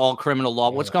books, all criminal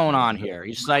law? What's going on here?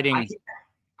 He's citing...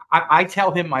 I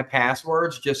tell him my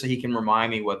passwords just so he can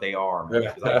remind me what they are.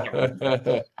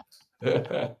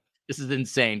 This is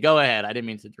insane. Go ahead. I didn't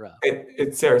mean to interrupt.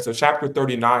 It's Sarah. So Chapter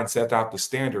 39 sets out the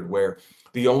standard where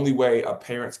the only way a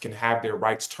parents can have their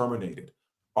rights terminated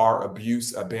are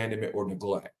abuse, abandonment, or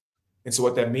neglect. And so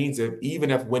what that means is even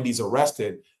if Wendy's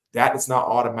arrested, that does not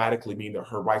automatically mean that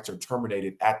her rights are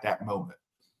terminated at that moment.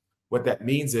 What that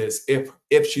means is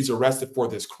if she's arrested for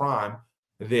this crime,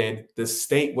 then the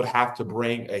state would have to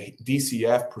bring a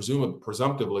DCF,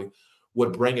 presumptively,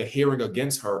 would bring a hearing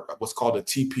against her, what's called a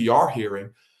TPR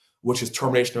hearing, which is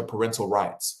termination of parental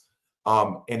rights.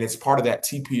 And as part of that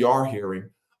TPR hearing,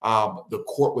 the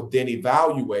court would then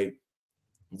evaluate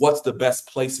what's the best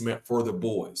placement for the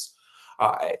boys.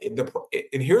 And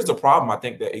here's the problem I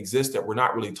think that exists that we're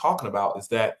not really talking about is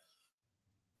that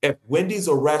if Wendy's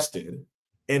arrested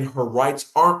and her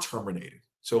rights aren't terminated,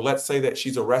 so let's say that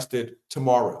she's arrested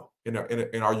tomorrow in our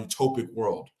utopic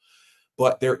world,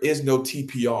 but there is no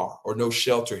TPR or no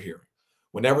shelter hearing.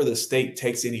 Whenever the state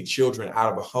takes any children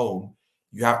out of a home,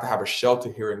 you have to have a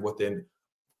shelter hearing within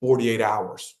 48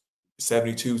 hours.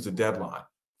 72 is the deadline.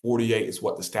 48 is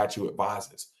what the statute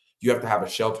advises. You have to have a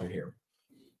shelter hearing.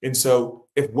 And so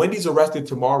if Wendy's arrested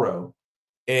tomorrow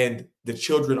and the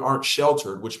children aren't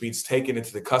sheltered, which means taken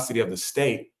into the custody of the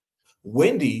state,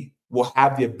 Wendy will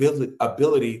have the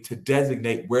ability to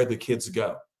designate where the kids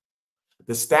go.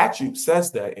 The statute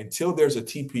says that until there's a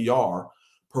TPR,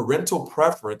 parental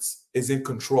preference is in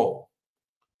control.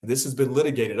 And this has been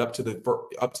litigated up to the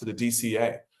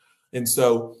DCA. And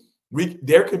so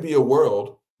there could be a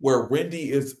world where Wendy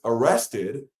is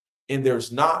arrested and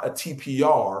there's not a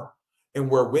TPR, and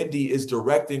where Wendy is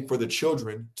directing for the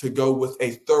children to go with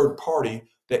a third party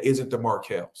that isn't the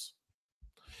Markels.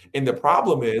 And the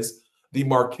problem is, the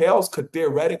Markels could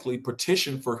theoretically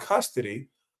petition for custody,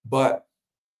 but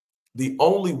the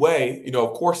only way,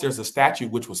 of course, there's a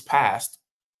statute which was passed,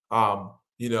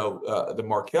 the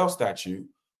Markel statute,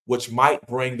 which might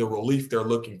bring the relief they're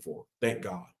looking for, thank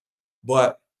God.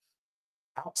 But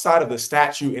outside of the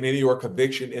statute and any or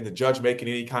conviction and the judge making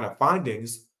any kind of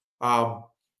findings,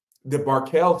 the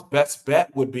Markel's best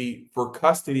bet would be for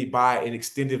custody by an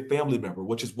extended family member,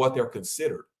 which is what they're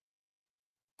considered.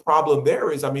 Problem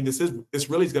there is, I mean, this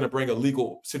really is going to bring a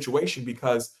legal situation,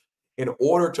 because in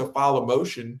order to file a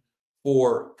motion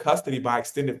for custody by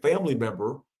extended family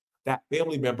member, that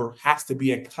family member has to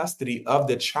be in custody of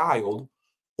the child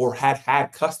or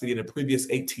had custody in the previous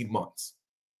 18 months,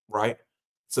 right?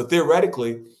 So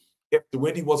theoretically, if the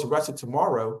Wendy was arrested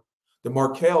tomorrow, the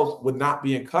Markels would not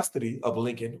be in custody of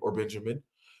Lincoln or Benjamin,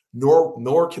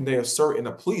 nor can they assert in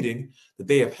a pleading that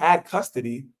they have had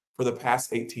custody for the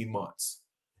past 18 months.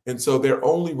 And so their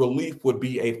only relief would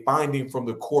be a finding from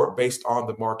the court based on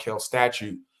the Markel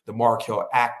statute, the Markel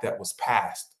Act that was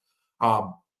passed.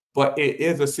 But it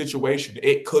is a situation,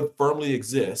 it could firmly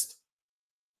exist,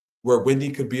 where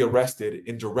Wendy could be arrested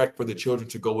and direct for the children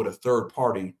to go with a third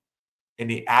party in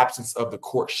the absence of the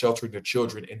court sheltering the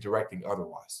children and directing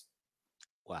otherwise.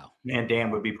 Wow. Man,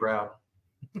 Dan would be proud.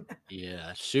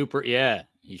 Yeah, super. Yeah,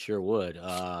 he sure would.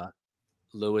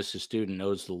 Lewis, a student,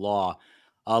 knows the law.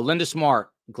 Linda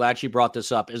Smart, glad she brought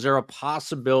this up. Is there a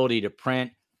possibility to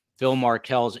print Phil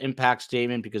Markel's impact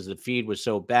statement because the feed was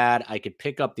so bad? I could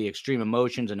pick up the extreme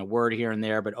emotions and a word here and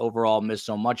there, but overall missed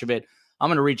so much of it. I'm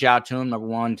going to reach out to him, number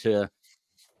one, to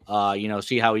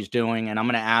see how he's doing. And I'm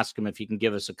going to ask him if he can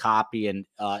give us a copy. And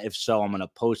if so, I'm going to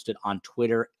post it on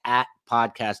Twitter at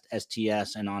Podcast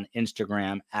STS and on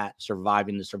Instagram at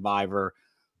Surviving the Survivor,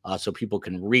 so people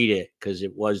can read it, because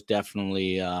it was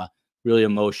definitely really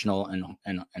emotional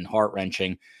and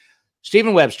heart-wrenching.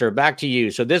 Stephen Webster, back to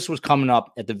you. So this was coming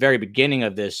up at the very beginning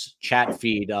of this chat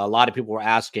feed. A lot of people were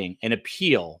asking an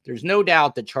appeal. There's no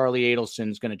doubt that Charlie Adelson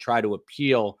is going to try to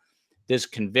appeal this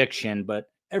conviction, but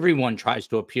everyone tries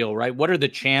to appeal, right? What are the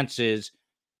chances?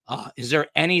 Is there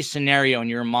any scenario in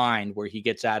your mind where he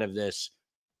gets out of this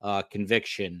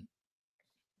conviction?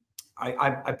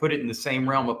 I put it in the same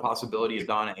realm of possibility of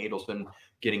Donna Adelson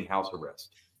getting house arrest.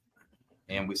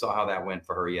 And we saw how that went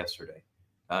for her yesterday.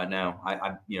 No,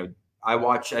 I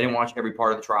didn't watch every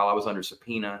part of the trial. I was under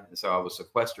subpoena, and so I was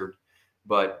sequestered.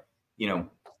 But,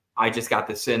 I just got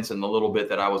the sense in the little bit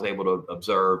that I was able to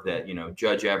observe that,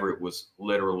 Judge Everett was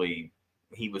literally,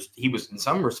 he was in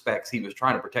some respects, he was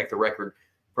trying to protect the record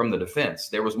from the defense.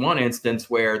 There was one instance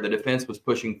where the defense was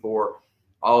pushing for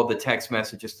all of the text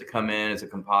messages to come in as a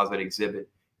composite exhibit.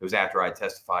 It was after I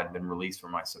testified and been released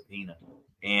from my subpoena.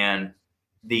 And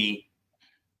the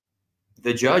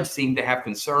judge seemed to have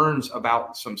concerns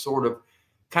about some sort of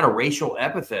kind of racial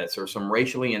epithets or some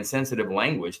racially insensitive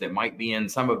language that might be in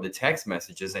some of the text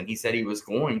messages. And he said he was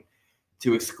going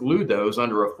to exclude those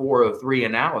under a 403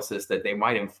 analysis, that they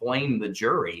might inflame the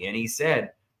jury. And he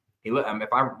said,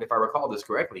 if I recall this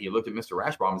correctly, he looked at Mr.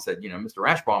 Rashbaum and said, Mr.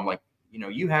 Rashbaum,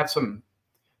 you have some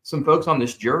folks on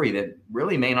this jury that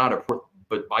really may not have,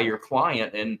 but by your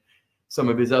client and some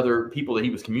of his other people that he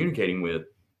was communicating with.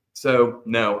 So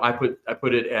no, I put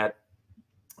it at,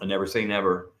 I never say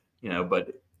never,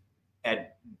 but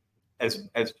at as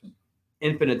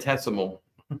infinitesimal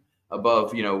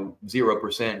above,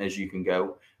 0% as you can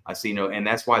go. I see and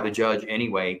that's why the judge,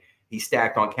 anyway, he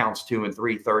stacked on counts 2 and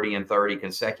 3, 30 and 30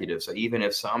 consecutive. So even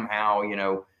if somehow,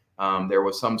 there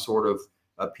was some sort of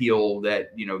appeal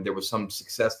that, there was some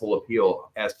successful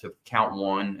appeal as to count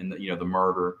 1 and the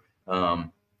murder,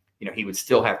 he would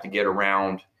still have to get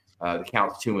around the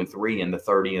counts 2 and 3 and the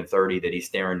 30 and 30 that he's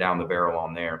staring down the barrel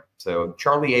on there. So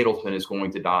Charlie Adelson is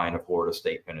going to die in a Florida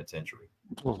State penitentiary.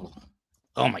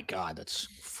 Oh my God, that's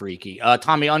freaky.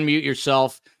 Tommy, unmute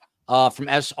yourself. From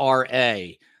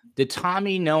SRA, did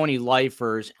Tommy know any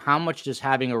lifers? How much does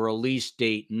having a release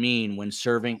date mean when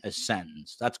serving a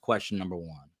sentence? That's question number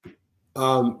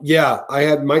 1. Yeah, I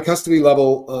had my custody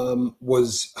level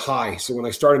was high. So when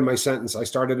I started my sentence, I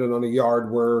started it on a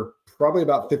yard where probably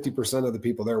about 50% of the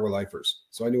people there were lifers.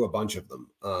 So I knew a bunch of them.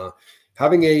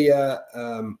 Having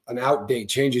an out date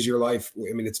changes your life.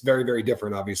 I mean, it's very, very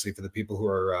different, obviously, for the people who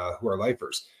are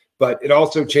lifers. But it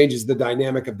also changes the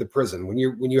dynamic of the prison. When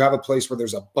you have a place where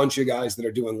there's a bunch of guys that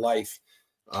are doing life,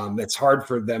 it's hard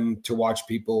for them to watch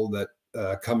people that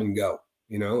come and go.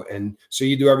 And so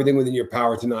you do everything within your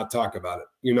power to not talk about it.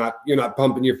 You're not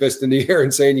pumping your fist in the air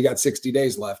and saying you got 60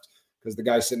 days left, because the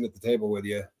guy sitting at the table with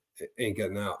you ain't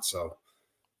getting out. So,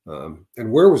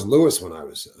 and where was Lewis when I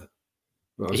was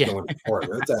going to court?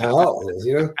 What the hell?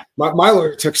 My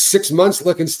lawyer took 6 months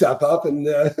looking stuff up, and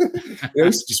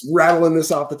he's just rattling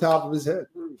this off the top of his head.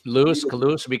 Lewis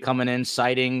will be coming in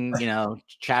citing,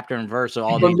 chapter and verse of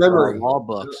all these law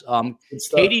books.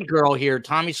 Katie girl here,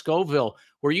 Tommy Scoville,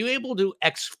 were you able to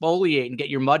exfoliate and get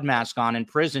your mud mask on in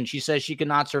prison? She says she could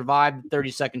not survive the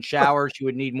 30-second shower. She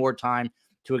would need more time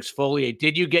to exfoliate.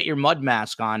 Did you get your mud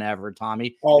mask on ever,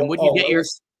 Tommy? Oh, and would you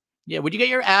get would you get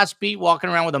your ass beat walking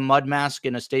around with a mud mask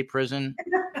in a state prison?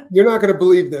 You're not going to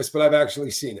believe this, but I've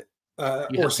actually seen it,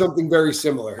 or something very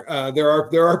similar.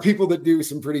 There are people that do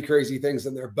some pretty crazy things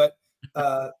in there, but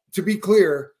to be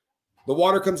clear, the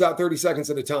water comes out 30 seconds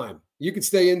at a time. You could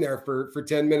stay in there for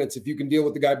 10 minutes if you can deal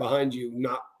with the guy behind you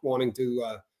not wanting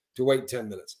to wait 10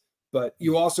 minutes. But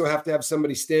you also have to have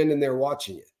somebody standing there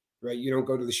watching you, right? You don't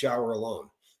go to the shower alone.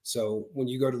 So when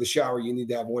you go to the shower, you need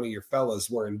to have one of your fellas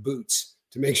wearing boots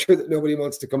to make sure that nobody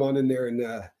wants to come on in there and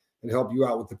help you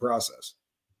out with the process.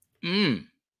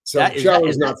 So shower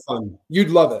is not fun. You'd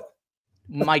love it.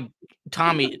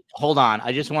 Tommy, hold on.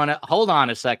 I just want to hold on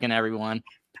a second, everyone.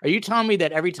 Are you telling me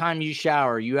that every time you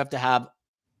shower, you have to have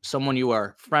someone you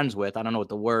are friends with? I don't know what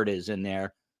the word is in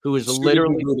there. Who is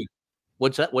literally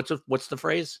what's that? What's the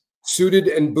phrase? Suited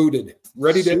and booted,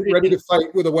 ready to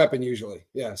fight with a weapon. Usually,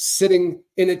 yeah, sitting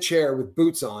in a chair with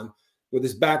boots on, with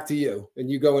his back to you, and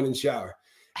you go in and shower.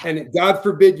 And God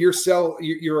forbid your cell,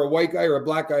 you're a white guy or a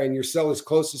black guy, and your cell is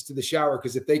closest to the shower,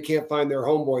 because if they can't find their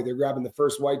homeboy, they're grabbing the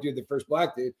first white dude, the first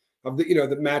black dude of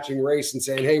the matching race, and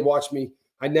saying, "Hey, watch me.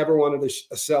 I never wanted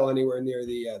a cell anywhere near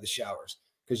the showers,"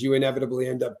 because you inevitably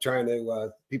end up trying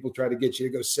to people try to get you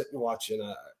to go sit and watch, and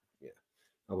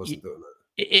I wasn't doing that.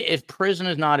 If prison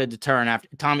is not a deterrent, after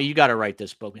Tommy, you got to write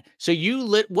this book. So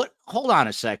hold on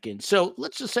a second. So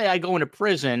let's just say I go into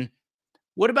prison.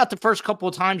 What about the first couple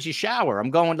of times you shower?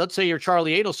 Let's say you're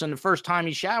Charlie Adelson. The first time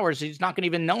he showers, he's not going to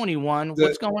even know anyone.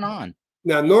 What's going on?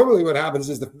 Now, normally what happens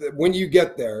is that when you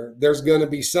get there, there's going to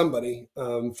be somebody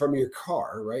from your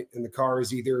car, right? And the car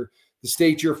is either the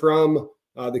state you're from,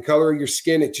 the color of your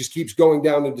skin. It just keeps going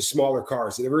down into smaller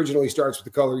cars. It originally starts with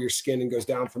the color of your skin and goes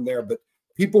down from there. But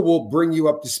people will bring you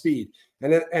up to speed.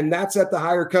 And that's at the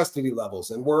higher custody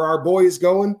levels. And where our boy is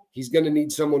going, he's going to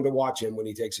need someone to watch him when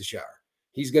he takes a shower.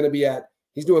 He's going to be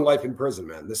he's doing life in prison,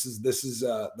 man. This is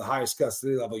the highest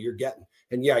custody level you're getting.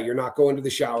 And yeah, you're not going to the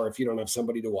shower if you don't have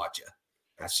somebody to watch you.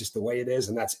 That's just the way it is.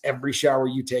 And that's every shower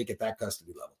you take at that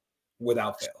custody level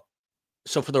without fail.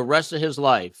 So for the rest of his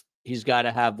life, he's got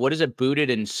to have, what is it, booted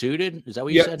and suited? Is that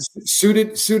what you said?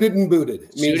 Suited and booted.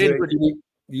 It means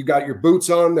you got your boots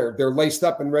on, they're laced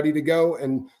up and ready to go.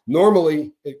 And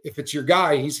normally, if it's your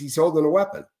guy, he's holding a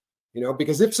weapon,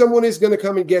 because if someone is going to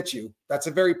come and get you, that's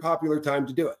a very popular time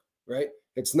to do it, right?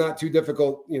 It's not too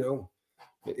difficult,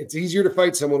 it's easier to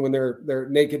fight someone when they're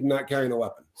naked and not carrying a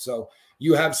weapon. So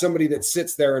you have somebody that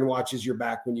sits there and watches your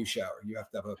back when you shower. You have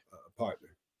to have a partner.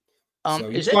 So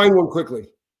you find one quickly.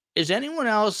 Is anyone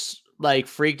else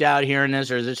freaked out hearing this,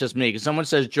 or is it just me? Because someone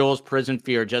says Joel's prison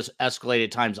fear just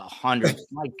escalated times 100.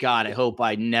 My God, I hope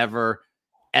I never,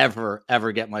 ever,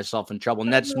 ever get myself in trouble.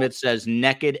 Ned Smith says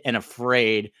naked and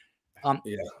afraid.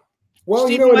 Yeah. Well,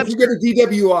 Stephen Webster, if you get a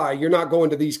DWI, you're not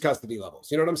going to these custody levels.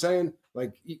 You know what I'm saying?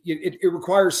 It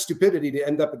requires stupidity to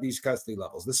end up at these custody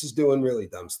levels. This is doing really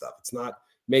dumb stuff. It's not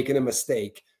making a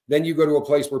mistake. Then you go to a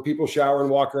place where people shower and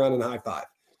walk around and high five.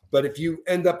 But if you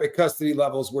end up at custody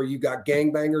levels where you got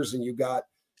gangbangers and you got,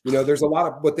 there's a lot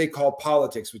of what they call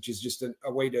politics, which is just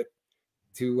a way to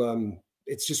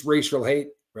it's just racial hate,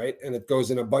 right? And it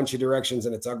goes in a bunch of directions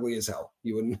and it's ugly as hell.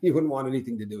 You wouldn't want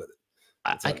anything to do with it.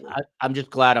 I'm just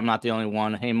glad I'm not the only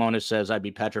one. Hey, Mona says I'd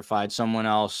be petrified. Someone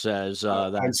else says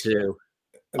that too.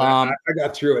 I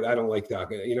got through it. I don't like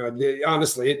talking.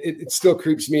 Honestly, it still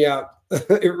creeps me out.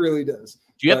 It really does.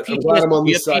 Do you have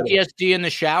PTSD in the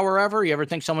shower ever? You ever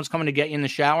think someone's coming to get you in the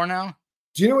shower now?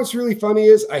 Do you know what's really funny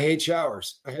is I hate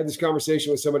showers. I had this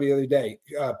conversation with somebody the other day.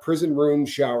 Prison room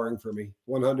showering for me,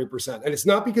 100%. And it's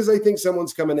not because I think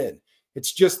someone's coming in.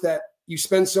 It's just that you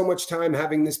spend so much time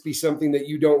having this be something that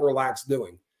you don't relax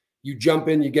doing. You jump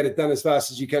in, you get it done as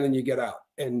fast as you can, and you get out.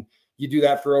 And you do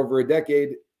that for over a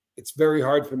decade. It's very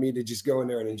hard for me to just go in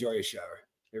there and enjoy a shower.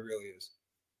 It really is.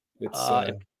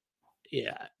 It's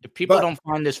yeah. If people don't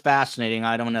find this fascinating,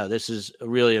 I don't know. This is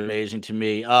really amazing to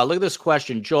me. Look at this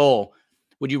question. Joel,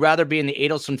 would you rather be in the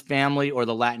Adelson family or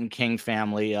the Latin King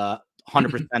family?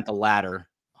 100% the latter.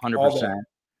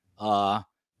 100%.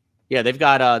 Yeah, they've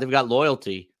got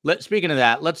loyalty. Speaking of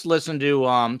that, let's listen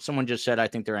to someone just said I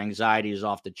think their anxiety is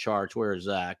off the charts. Where is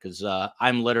that? Because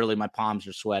I'm literally, my palms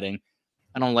are sweating.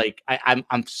 I don't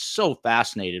I'm so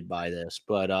fascinated by this,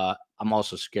 but I'm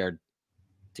also scared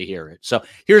to hear it. So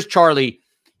here's Charlie.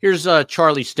 Here's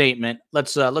Charlie's statement.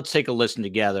 Let's take a listen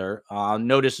together.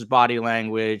 Notice his body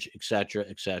language, etc.,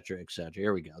 etc., etc.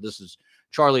 Here we go. This is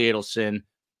Charlie Adelson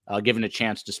given a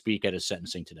chance to speak at his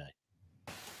sentencing today.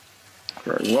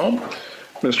 Very well.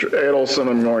 Mr. Adelson,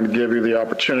 I'm going to give you the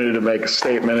opportunity to make a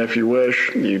statement if you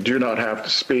wish. You do not have to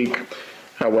speak.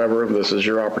 However, this is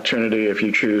your opportunity if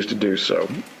you choose to do so.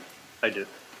 I do.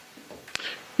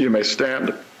 You may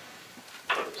stand.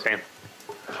 Stand.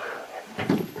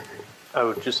 I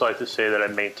would just like to say that I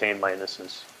maintain my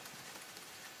innocence.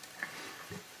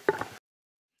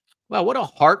 Well, what a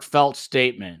heartfelt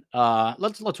statement.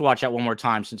 Let's watch that one more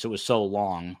time since it was so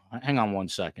long. Hang on one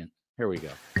second. Here we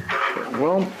go.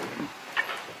 Well,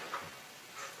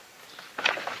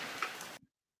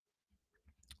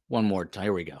 One more time.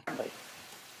 Here we go.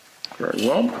 very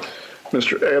well.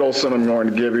 Mr. Adelson, I'm going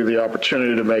to give you the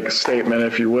opportunity to make a statement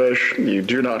if you wish. You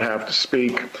do not have to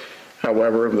speak.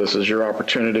 However, this is your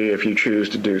opportunity if you choose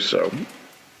to do so.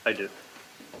 I do.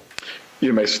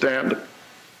 You may stand.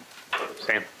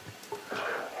 Stand.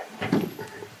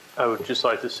 I would just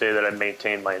like to say that I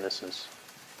maintain my innocence.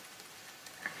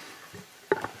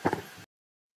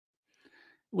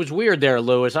 It was weird there,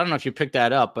 Lewis. I don't know if you picked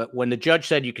that up, but when the judge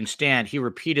said you can stand, he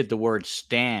repeated the word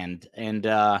stand. And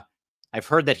I've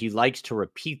heard that he likes to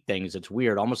repeat things. It's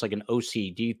weird, almost like an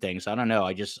OCD thing. So I don't know.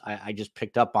 I just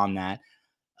picked up on that.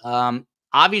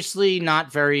 Obviously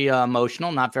not very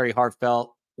emotional, not very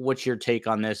heartfelt. What's your take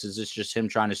on this? Is this just him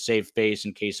trying to save face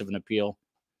in case of an appeal?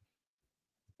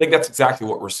 I think that's exactly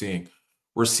what we're seeing.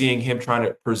 We're seeing him trying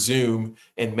to presume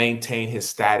and maintain his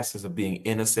status as of being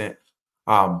innocent.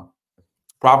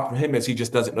 Problem for him is he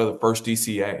just doesn't know the first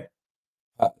DCA.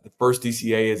 The first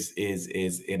DCA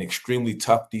is an extremely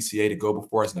tough DCA to go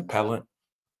before as an appellant.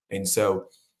 And so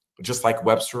just like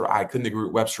Webster, I couldn't agree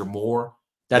with Webster more.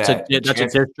 That's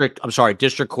a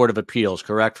district court of appeals,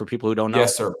 correct? For people who don't know.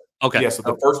 Yes, sir. Okay. Yeah, so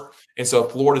the first, and so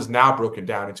Florida's now broken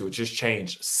down into, it just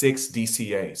changed 6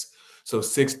 DCAs. So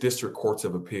 6 district courts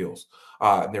of appeals.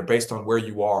 And they're based on where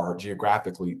you are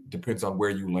geographically, depends on where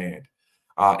you land.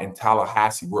 In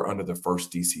Tallahassee, we're under the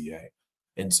first DCA.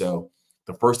 And so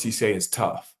the first DCA is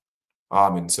tough.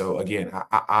 And so again,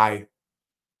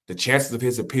 the chances of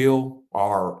his appeal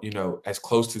are, as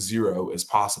close to 0 as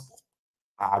possible.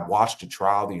 I watched the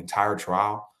trial, the entire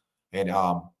trial. And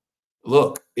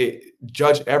look,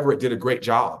 Judge Everett did a great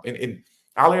job. And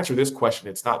I'll answer this question.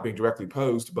 It's not being directly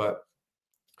posed, but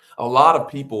a lot of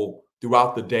people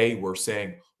throughout the day were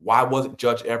saying, why wasn't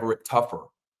Judge Everett tougher?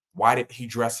 Why did he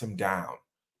dress him down?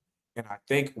 And I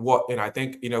think,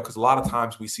 because a lot of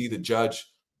times we see the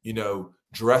judge,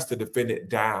 dress the defendant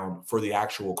down for the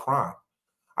actual crime.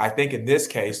 I think in this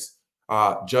case,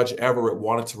 Judge Everett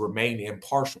wanted to remain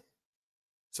impartial.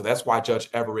 So that's why Judge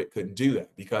Everett couldn't do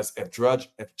that, because if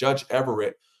Judge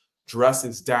Everett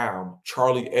dresses down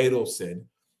Charlie Adelson,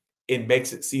 it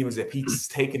makes it seem as if he's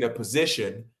taking a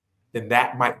position, then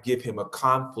that might give him a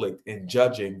conflict in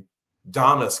judging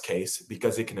Donna's case,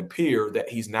 because it can appear that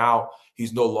he's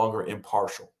no longer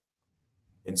impartial.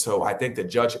 And so I think that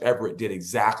Judge Everett did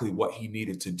exactly what he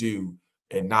needed to do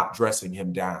in not dressing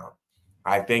him down.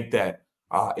 I think that,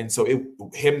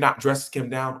 him not dressing him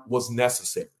down was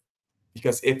necessary,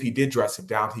 because if he did dress him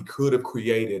down, he could have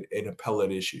created an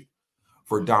appellate issue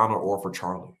for Donna or for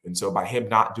Charlie. And so by him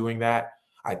not doing that,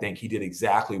 I think he did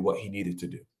exactly what he needed to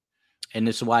do. And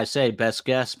this is why I say best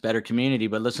guess, better community.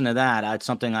 But listen to that. That's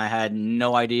something I had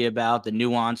no idea about, the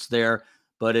nuance there.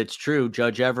 But it's true.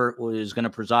 Judge Everett was going to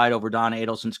preside over Donna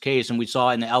Adelson's case. And we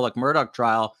saw in the Alec Murdaugh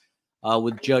trial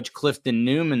with Judge Clifton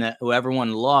Newman, who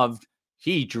everyone loved,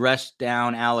 he dressed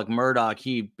down Alec Murdaugh.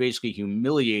 He basically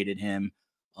humiliated him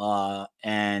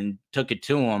and took it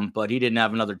to him. But he didn't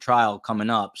have another trial coming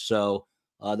up. So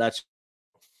that's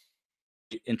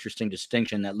an interesting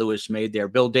distinction that Lewis made there.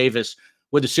 Bill Davis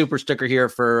with the super sticker here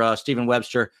for Stephen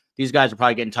Webster. These guys are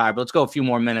probably getting tired, but let's go a few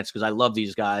more minutes because I love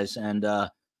these guys and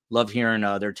love hearing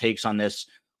their takes on this.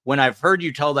 When I've heard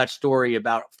you tell that story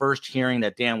about first hearing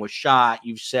that Dan was shot,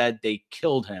 you've said they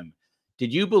killed him.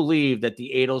 Did you believe that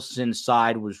the Adelson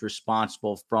side was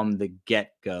responsible from the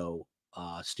get-go,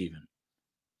 Stephen?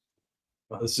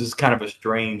 Well, this is kind of a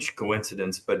strange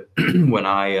coincidence, but when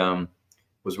I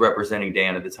was representing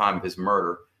Dan at the time of his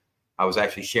murder, I was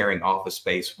actually sharing office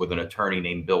space with an attorney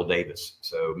named Bill Davis.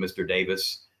 So Mr.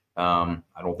 Davis, I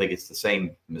don't think it's the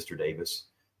same Mr. Davis,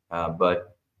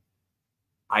 but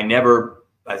I never,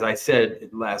 as I said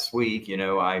last week,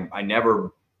 I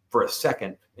never for a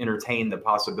second entertained the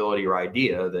possibility or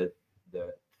idea that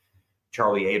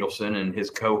Charlie Adelson and his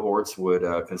cohorts would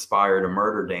conspire to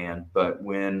murder Dan. But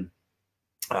when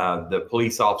the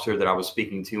police officer that I was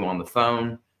speaking to on the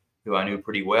phone, who I knew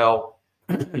pretty well,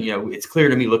 it's clear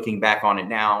to me looking back on it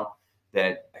now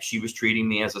that she was treating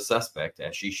me as a suspect,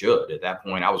 as she should. At that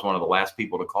point, I was one of the last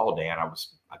people to call Dan.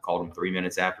 I called him 3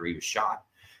 minutes after he was shot.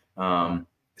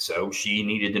 So she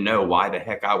needed to know why the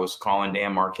heck I was calling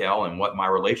Dan Markel and what my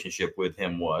relationship with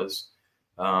him was.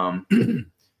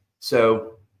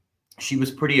 So she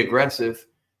was pretty aggressive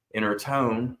in her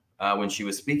tone when she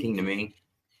was speaking to me.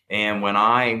 And when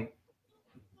I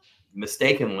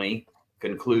mistakenly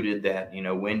concluded that,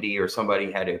 Wendy or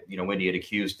somebody had, Wendy had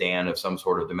accused Dan of some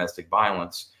sort of domestic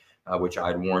violence, which I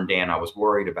had warned Dan I was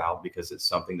worried about because it's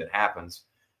something that happens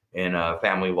in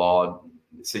family law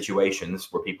situations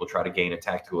where people try to gain a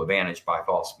tactical advantage by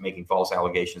making false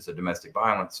allegations of domestic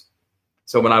violence.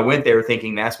 So when I went there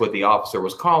thinking that's what the officer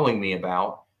was calling me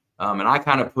about, and I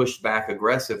kind of pushed back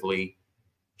aggressively,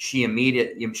 she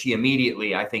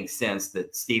immediately, I think, sensed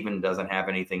that Stephen doesn't have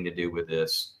anything to do with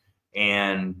this.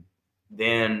 And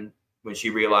then when she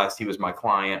realized he was my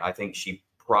client, I think she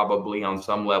probably on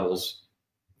some levels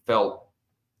felt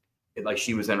like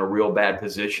she was in a real bad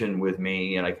position with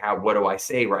me. And like, what do I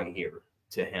say right here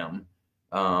to him?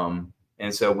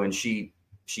 And so when she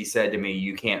said to me,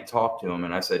 you can't talk to him.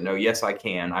 And I said, no, yes, I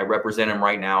can. I represent him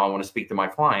right now. I want to speak to my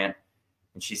client.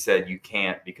 And she said, you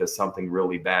can't because something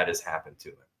really bad has happened to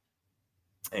him.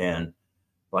 And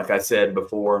like I said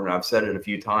before, and I've said it a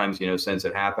few times, since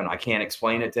it happened, I can't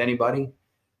explain it to anybody.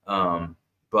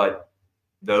 But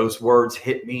those words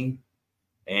hit me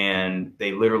and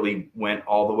they literally went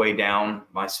all the way down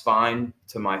my spine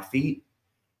to my feet.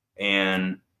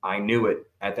 And I knew it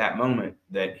at that moment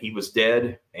that he was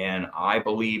dead. And I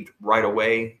believed right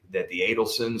away that the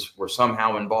Adelsons were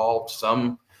somehow involved.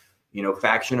 Some,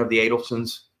 faction of the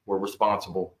Adelsons were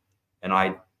responsible. And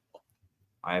I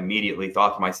immediately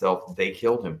thought to myself, they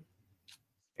killed him.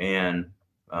 And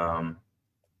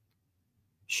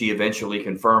she eventually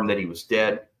confirmed that he was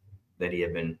dead, that he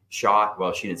had been shot.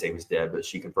 Well, she didn't say he was dead, but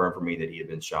she confirmed for me that he had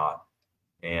been shot.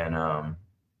 And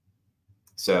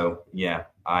so, yeah,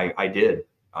 I did.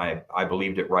 I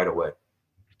believed it right away.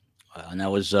 And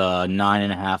that was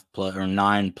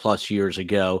 9+ years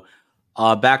ago.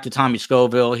 Back to Tommy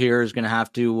Scoville here is going to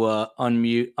have to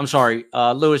unmute. I'm sorry,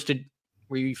 Lewis,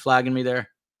 were you flagging me there?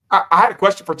 I had a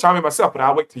question for Tommy myself, but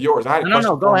I'll wait to yours. I had a question.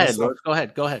 No, go ahead, Lewis. Go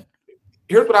ahead.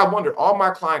 Here's what I wonder. All my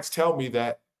clients tell me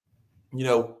that,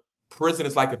 prison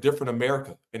is like a different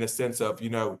America in a sense of,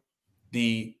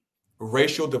 the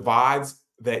racial divides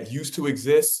that used to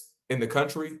exist in the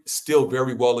country still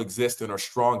very well exist and are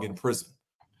strong in prison.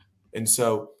 And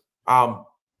so,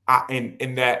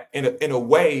 in a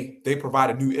way, they provide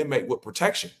a new inmate with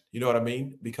protection. You know what I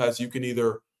mean? Because you can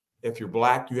either, if you're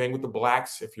Black, you hang with the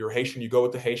Blacks. If you're Haitian, you go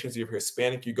with the Haitians. If you're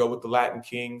Hispanic, you go with the Latin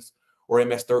Kings or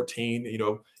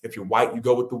MS-13. If you're white, you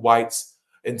go with the whites.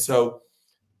 And so,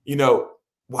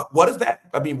 what does that?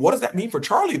 I mean, what does that mean for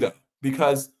Charlie though?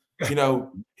 Because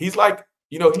he's like,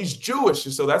 he's Jewish,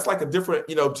 and so that's like a different,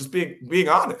 just being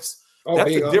honest.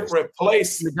 That's a different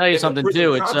place. Let me tell you something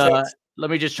too. It's let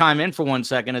me just chime in for 1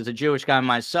 second. As a Jewish guy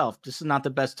myself, this is not the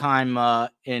best time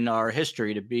in our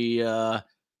history to be.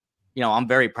 I'm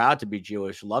very proud to be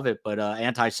Jewish, love it, but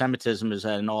anti-Semitism is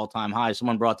at an all-time high.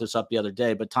 Someone brought this up the other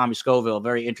day, but Tommy Scoville,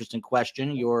 very interesting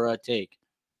question. Your take?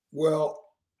 Well,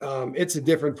 it's a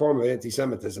different form of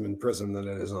anti-Semitism in prison than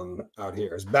it is out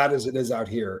here. As bad as it is out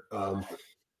here,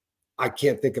 I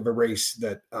can't think of a race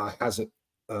that has it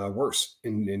worse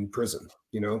in prison.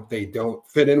 They don't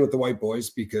fit in with the white boys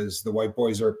because the white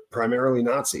boys are primarily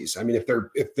Nazis. I mean, if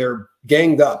they're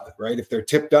ganged up, right? If they're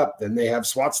tipped up, then they have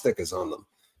swastikas on them.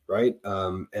 Right.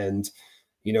 And,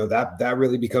 that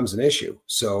really becomes an issue.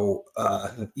 So,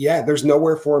 there's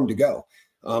nowhere for him to go.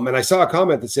 And I saw a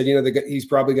comment that said, he's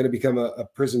probably going to become a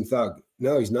prison thug.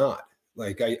 No, he's not.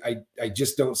 Like, I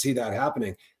just don't see that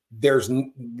happening.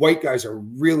 White guys are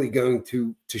really going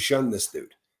to shun this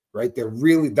dude. Right. They're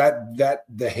really that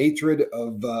the hatred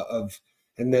of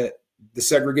and the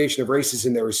segregation of races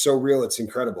in there is so real. It's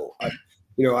incredible.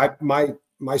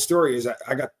 My story is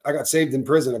I got saved in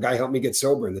prison. A guy helped me get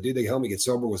sober, and the dude that helped me get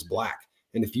sober was Black.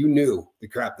 And if you knew the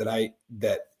crap that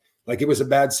it was a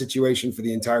bad situation for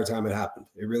the entire time it happened.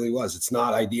 It really was. It's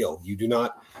not ideal. You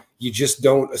just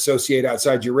don't associate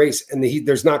outside your race. And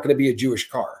there's not going to be a Jewish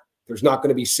car. There's not going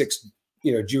to be 6,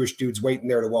 Jewish dudes waiting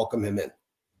there to welcome him in.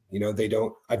 They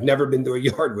don't. I've never been to a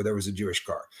yard where there was a Jewish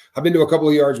car. I've been to a couple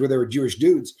of yards where there were Jewish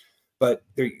dudes, but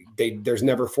there's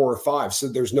never 4 or 5. So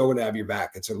there's no one to have your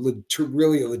back. It's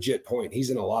really a legit point. He's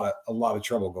in a lot of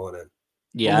trouble going in.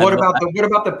 Yeah. Well, what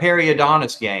about the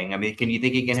Periodonis gang? I mean, can you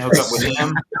think he can hook up with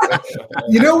him?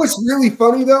 What's really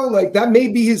funny though? Like that may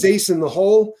be his ace in the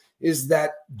hole, is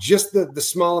that just the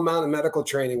small amount of medical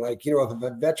training. Like, if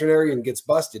a veterinarian gets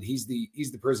busted, he's the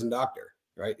prison doctor,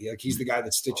 right? He's the guy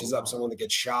that stitches up someone that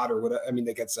gets shot or whatever. I mean,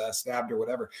 that gets stabbed or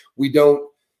whatever. We don't.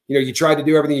 You try to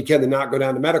do everything you can to not go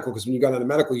down to medical, because when you go down to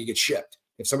medical, you get shipped.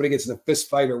 If somebody gets in a fist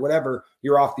fight or whatever,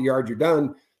 you're off the yard, you're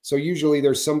done. So usually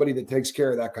there's somebody that takes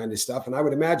care of that kind of stuff. And I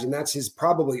would imagine that's his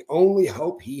probably only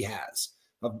hope he has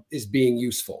is being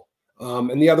useful.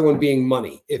 And the other one being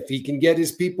money. If he can get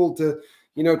his people to,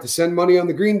 to send money on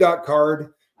the green dot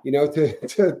card,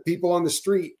 to people on the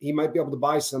street, he might be able to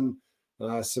buy some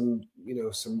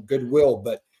goodwill.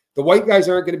 But the white guys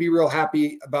aren't going to be real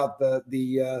happy about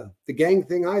the gang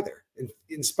thing either.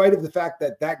 In spite of the fact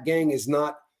that that gang is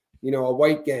not, a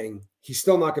white gang, he's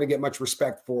still not going to get much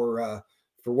respect for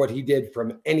what he did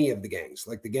from any of the gangs.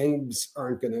 Like the gangs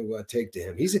aren't going to take to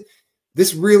him.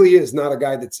 This really is not a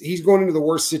guy he's going into the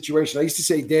worst situation. I used to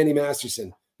say Danny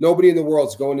Masterson. Nobody in the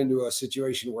world's going into a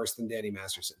situation worse than Danny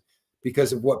Masterson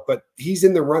because of but he's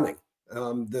in the running.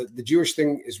 The Jewish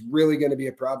thing is really going to be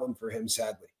a problem for him,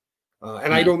 sadly.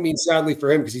 And I don't mean sadly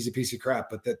for him because he's a piece of crap,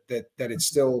 but that it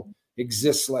still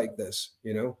exists like this,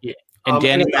 Yeah. And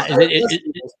Danny,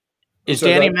 is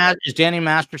Danny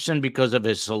Masterson because of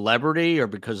his celebrity or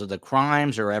because of the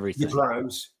crimes or everything? The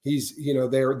crimes. He's,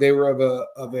 they were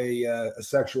of a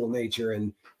sexual nature,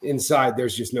 and inside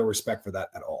there's just no respect for that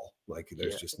at all. Like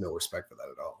there's just no respect for that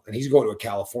at all. And he's going to a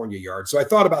California yard. So I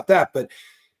thought about that, but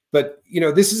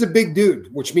this is a big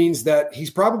dude, which means that he's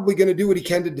probably going to do what he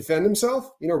can to defend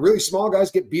himself. Really small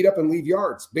guys get beat up and leave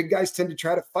yards. Big guys tend to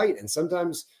try to fight, and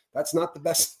sometimes that's not the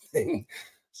best thing.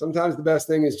 Sometimes the best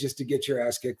thing is just to get your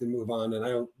ass kicked and move on.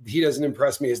 And he doesn't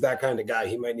impress me as that kind of guy.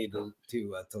 He might need to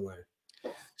learn.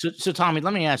 So Tommy,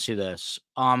 let me ask you this.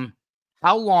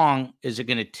 How long is it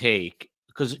going to take?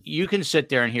 Because you can sit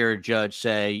there and hear a judge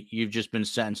say, you've just been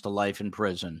sentenced to life in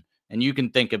prison, and you can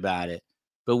think about it.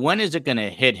 But when is it going to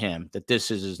hit him that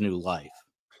this is his new life?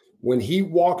 When he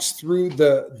walks through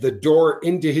the door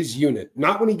into his unit,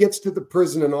 not when he gets to the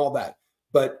prison and all that,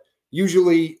 but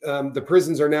usually the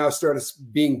prisons are now started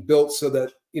being built so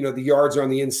that, the yards are on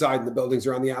the inside and the buildings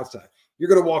are on the outside. You're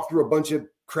going to walk through a bunch of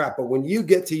crap. But when you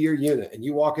get to your unit and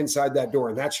you walk inside that door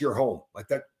and that's your home, like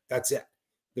that's it.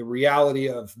 The reality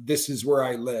of this is where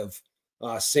I live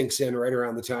sinks in right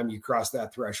around the time you cross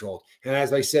that threshold. And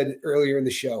as I said earlier in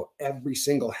the show, every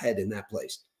single head in that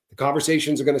place, the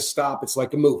conversations are going to stop. It's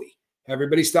like a movie.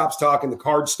 Everybody stops talking, the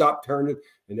cards stop turning,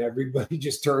 and everybody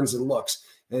just turns and looks.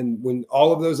 And when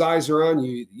all of those eyes are on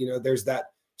you, there's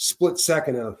that split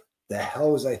second of the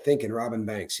hell was I thinking, Robin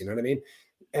Banks, you know what I mean?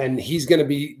 And he's going to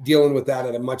be dealing with that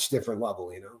at a much different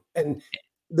level, And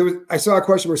I saw a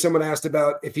question where someone asked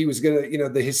about if he was going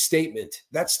to, his statement,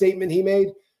 that statement he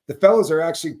made, the fellas are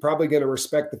actually probably going to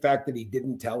respect the fact that he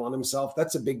didn't tell on himself.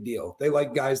 That's a big deal. They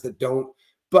like guys that don't,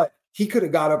 but he could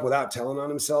have got up without telling on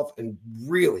himself and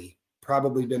really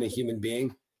probably been a human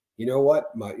being. You know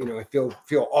what? I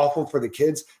feel awful for the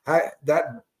kids.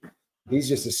 He's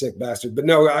just a sick bastard. But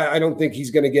no, I don't think he's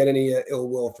going to get any ill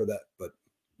will for that. But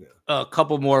yeah. A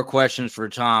couple more questions for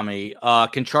Tommy.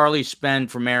 Can Charlie spend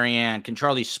for Marianne? Can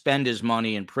Charlie spend his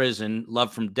money in prison?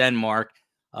 Love from Denmark.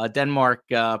 Denmark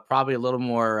probably a little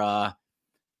more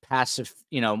passive,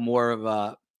 more of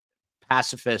a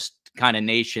pacifist kind of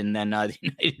nation than the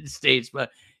United States.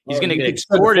 But he's going to get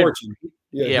extorted.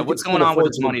 Yeah, what's going on with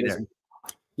his money there?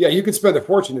 Yeah, you could spend a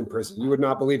fortune in prison. You would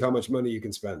not believe how much money you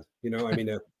can spend.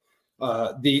 The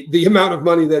amount of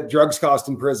money that drugs cost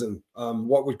in prison,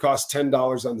 what would cost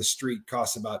 $10 on the street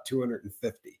costs about $250,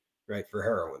 right, for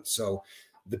heroin. So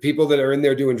the people that are in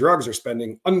there doing drugs are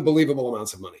spending unbelievable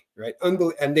amounts of money, right?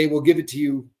 And they will give it to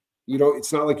you.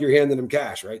 It's not like you're handing them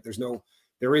cash, right?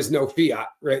 There is no fiat,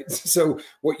 right? So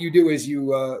what you do is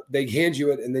they hand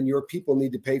you it, and then your people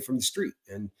need to pay from the street.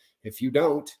 And if you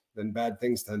don't, then bad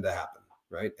things tend to happen.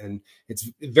 Right. And it's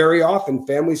very often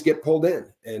families get pulled in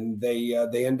and they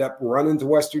end up running to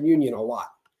Western Union a lot,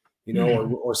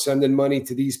 or sending money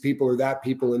to these people or that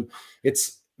people. And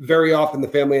it's very often the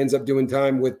family ends up doing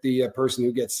time with the person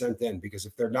who gets sent in, because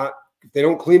if they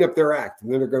don't clean up their act,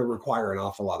 then they're going to require an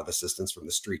awful lot of assistance from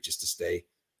the street just to stay,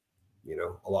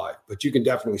 alive. But you can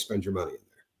definitely spend your money in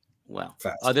there. Well,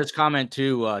 this comment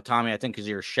too, Tommy, I think is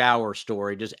your shower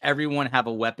story. Does everyone have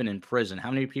a weapon in prison?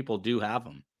 How many people do have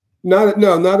them?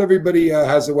 Not everybody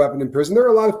has a weapon in prison. There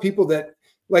are a lot of people that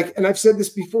and I've said this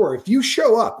before, if you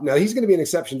show up, now he's going to be an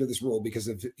exception to this rule because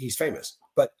he's famous,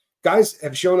 but guys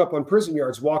have shown up on prison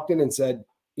yards, walked in and said,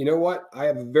 you know what? I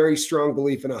have a very strong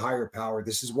belief in a higher power.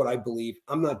 This is what I believe.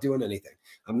 I'm not doing anything.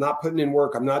 I'm not putting in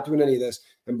work. I'm not doing any of this.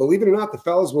 And believe it or not, the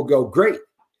fellas will go, great.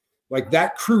 Like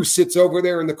that crew sits over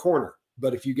there in the corner.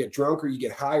 But if you get drunk or you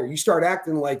get high or you start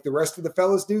acting like the rest of the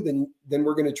fellas do, then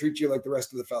we're going to treat you like the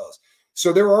rest of the fellas.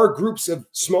 So there are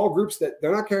small groups that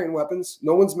they're not carrying weapons.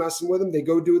 No one's messing with them. They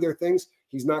go do their things.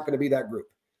 He's not going to be that group,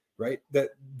 right?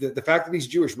 The fact that he's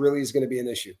Jewish really is going to be an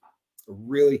issue.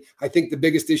 Really, I think the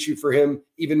biggest issue for him,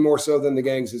 even more so than the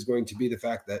gangs, is going to be the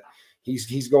fact that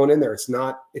he's going in there.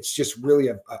 It's just really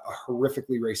a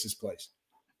horrifically racist place,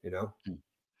 you know?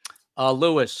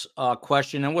 Lewis,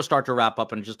 question, and we'll start to wrap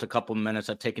up in just a couple of minutes.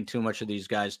 I've taken too much of these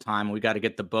guys' time. We got to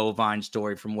get the bovine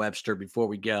story from Webster before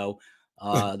we go.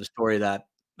 The story of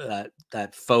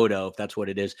that photo, if that's what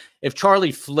it is. If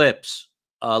Charlie flips,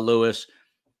 Lewis,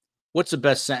 what's the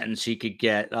best sentence he could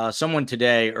get? Someone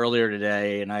earlier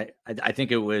today, and I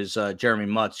think it was Jeremy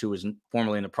Mutz, who was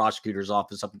formerly in the prosecutor's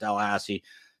office up in Tallahassee,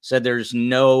 said there's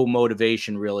no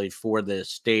motivation really for the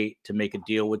state to make a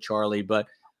deal with Charlie. But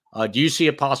do you see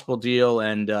a possible deal,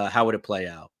 and how would it play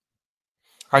out?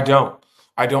 I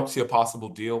don't see a possible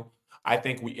deal. I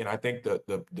think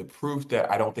the proof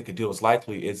that I don't think a deal is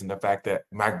likely is in the fact that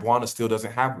Magbuana still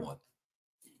doesn't have one.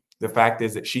 The fact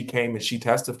is that she came and she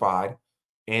testified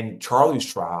in Charlie's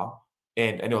trial,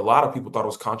 and I know a lot of people thought it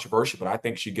was controversial, but I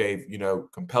think she gave,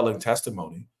 compelling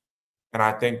testimony. And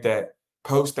I think that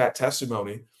post that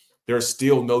testimony, there's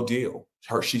still no deal.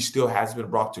 She still hasn't been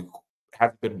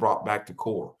brought back to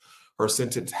court. Her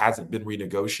sentence hasn't been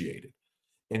renegotiated.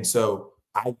 And so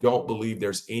I don't believe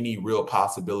there's any real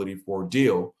possibility for a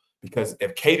deal, because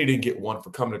if Katie didn't get one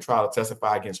for coming to trial to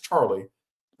testify against Charlie,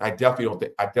 I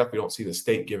definitely don't see the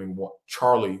state giving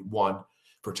Charlie one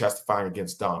for testifying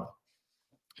against Donna.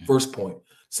 First point.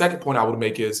 Second point I would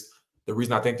make is the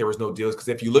reason I think there was no deal is because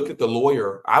if you look at the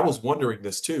lawyer, I was wondering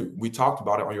this too. We talked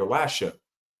about it on your last show.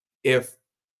 If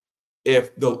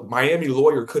the Miami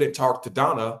lawyer couldn't talk to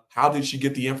Donna, how did she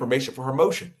get the information for her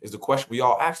motion? Is the question we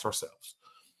all asked ourselves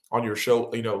on your show,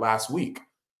 last week.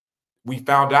 We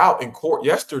found out in court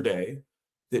yesterday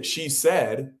that she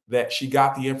said that she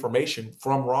got the information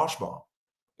from Rashbaum,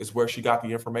 is where she got the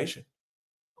information,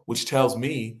 which tells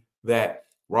me that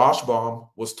Rashbaum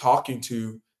was talking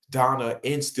to Donna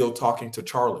and still talking to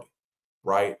Charlie,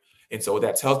 right? And so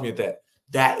that tells me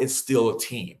that is still a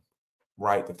team.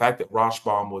 Right. The fact that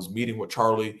Rashbaum was meeting with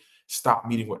Charlie, stopped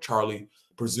meeting with Charlie,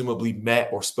 presumably met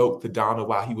or spoke to Donna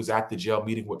while he was at the jail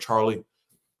meeting with Charlie,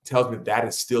 tells me that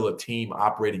is still a team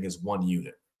operating as one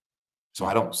unit. So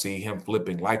I don't see him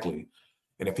flipping likely.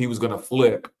 And if he was going to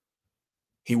flip,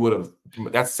 he would have,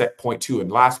 that's set point 2.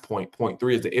 And last point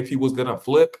 3 is that if he was going to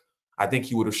flip, I think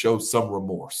he would have showed some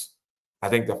remorse. I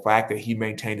think the fact that he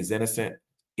maintained his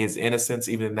innocence,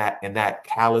 even in that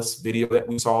callous video that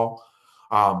we saw,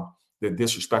 the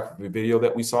disrespectful video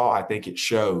that we saw, I think it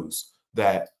shows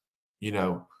that,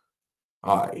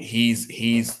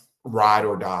 he's ride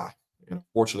or die. And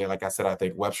unfortunately, like I said, I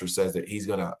think Webster says that he's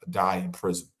going to die in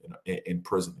prison.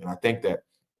 And I think that,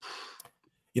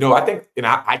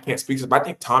 I can't speak to this, but I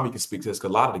think Tommy can speak to this because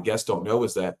a lot of the guests don't know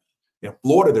is that in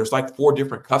Florida, there's like 4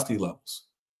 different custody levels.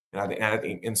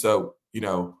 And so,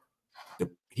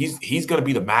 he's going to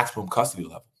be the maximum custody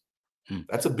level.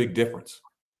 That's a big difference.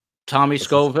 Tommy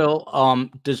Scoville,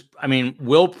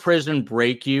 will prison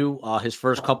break you his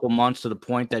first couple months to the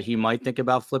point that he might think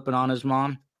about flipping on his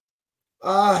mom?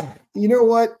 You know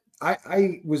what?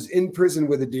 I was in prison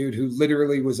with a dude who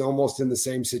literally was almost in the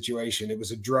same situation. It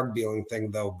was a drug dealing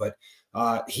thing though, but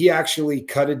he actually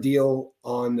cut a deal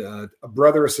on a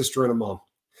brother, a sister, and a mom.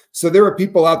 So there are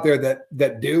people out there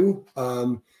that do.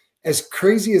 As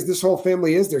crazy as this whole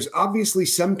family is, there's obviously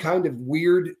some kind of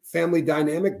weird family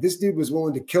dynamic. This dude was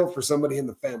willing to kill for somebody in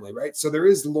the family, right? So there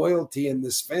is loyalty in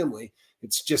this family.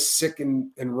 It's just sick and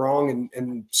wrong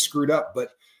and screwed up. But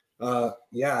I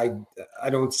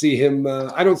don't see him.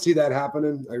 I don't see that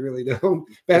happening. I really don't.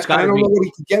 I don't know what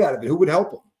he could get out of it. Who would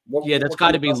help him? That's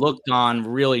got to be looked on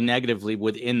really negatively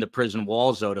within the prison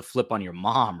walls, though, to flip on your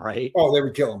mom, right? Oh, they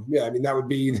would kill him. Yeah, that would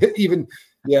be even.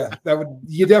 Yeah,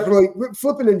 you definitely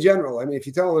flipping in general. If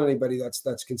you tell anybody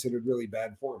that's considered really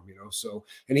bad for him, So,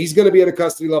 and he's going to be at a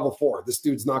custody level 4. This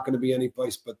dude's not going to be any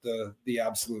place but the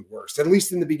absolute worst, at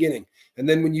least in the beginning. And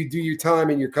then when you do your time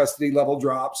and your custody level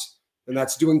drops, and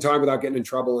that's doing time without getting in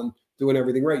trouble and doing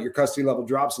everything right, your custody level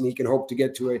drops, and he can hope to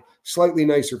get to a slightly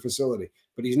nicer facility.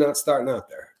 But he's not starting out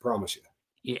there, I promise you.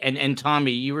 Yeah, and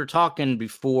Tommy, you were talking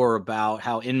before about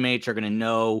how inmates are going to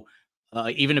know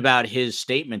even about his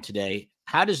statement today.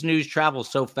 How does news travel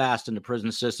so fast in the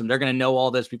prison system? They're going to know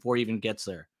all this before he even gets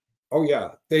there. Oh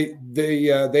yeah, they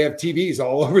have TVs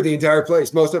all over the entire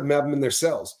place. Most of them have them in their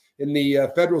cells. In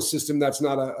the federal system, that's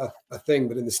not a thing,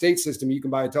 but in the state system, you can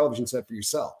buy a television set for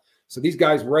yourself. So these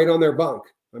guys right on their bunk.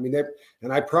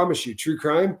 And I promise you, true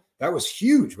crime, that was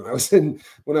huge when I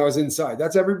was inside.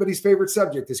 That's everybody's favorite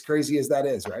subject, as crazy as that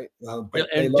is, right?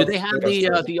 Do they have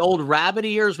the old rabbit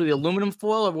ears with the aluminum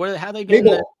foil, or how they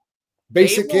get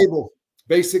basic cable?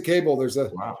 Basic cable. There's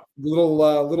a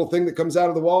little thing that comes out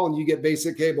of the wall, and you get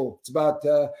basic cable. It's about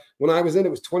when I was in, it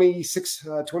was 26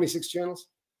 channels.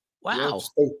 Wow.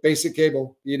 Basic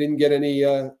cable. You didn't get any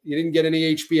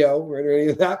HBO or any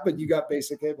of that, but you got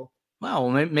basic cable. Wow.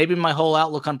 Well, maybe my whole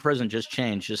outlook on prison just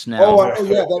changed just now. Oh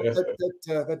yeah,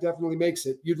 that definitely makes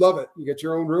it. You'd love it. You get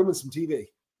your own room and some TV.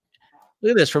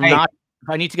 Look at this from not.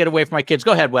 I need to get away from my kids.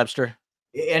 Go ahead, Webster.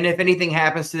 And if anything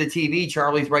happens to the TV,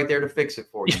 Charlie's right there to fix it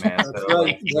for you, man.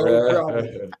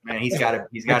 Man, he's got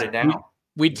it down.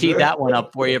 We teed that one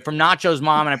up for you from Nacho's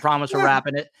mom, and I promise we're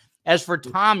wrapping it. As for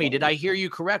Tommy, did I hear you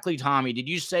correctly, Tommy? Did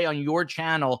you say on your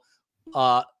channel,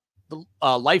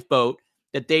 Lifeboat,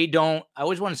 that they don't? I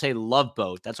always want to say Love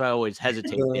Boat. That's why I always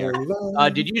hesitate there.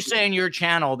 Did you say on your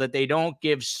channel that they don't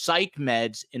give psych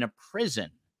meds in a prison?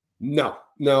 No.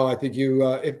 I think you.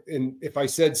 If I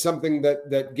said something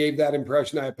that gave that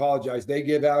impression, I apologize. They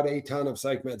give out a ton of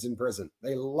psych meds in prison.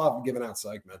 They love giving out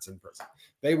psych meds in prison.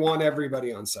 They want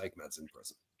everybody on psych meds in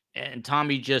prison. And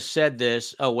Tommy just said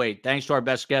this. Oh, wait. Thanks to our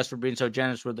best guests for being so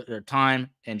generous with their time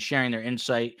and sharing their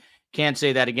insight. Can't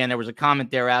say that again. There was a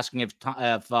comment there asking if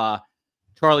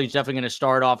Charlie's definitely going to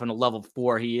start off in a level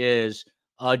 4. He is.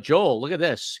 Joel, look at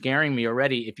this. Scaring me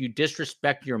already. If you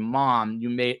disrespect your mom,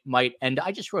 you might. And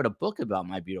I just wrote a book about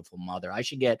my beautiful mother. I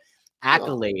should get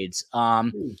accolades.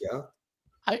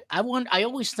 I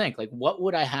always think, like, what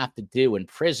would I have to do in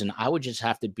prison? I would just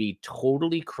have to be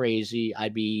totally crazy.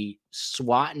 I'd be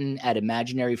swatting at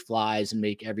imaginary flies and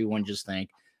make everyone just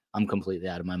think I'm completely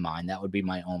out of my mind. That would be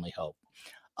my only hope.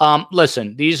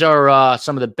 Listen, these are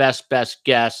some of the best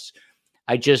guests.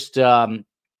 I just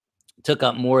took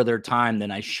up more of their time than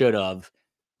I should have.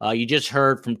 You just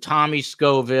heard from Tommy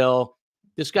Scoville.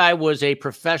 This guy was a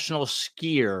professional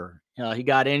skier. He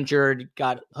got injured,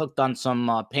 got hooked on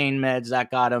some pain meds that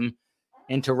got him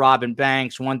into robbing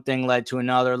banks. One thing led to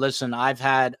another. Listen, I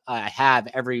have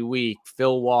every week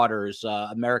Phil Waters,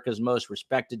 America's most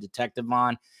respected detective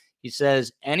on. He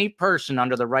says any person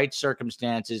under the right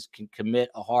circumstances can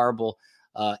commit a horrible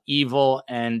evil.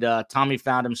 And Tommy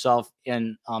found himself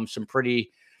in some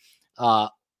pretty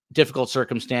difficult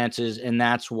circumstances, and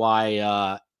that's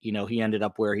why he ended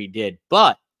up where he did.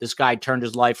 But this guy turned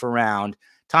his life around.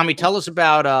 Tommy, tell us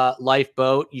about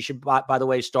Lifeboat. You should, by the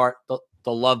way, start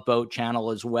the Love Boat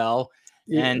channel as well.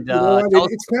 And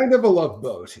it's kind of a love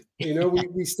boat.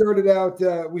 We started out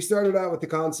with the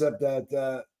concept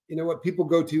that people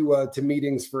go to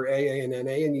meetings for AA and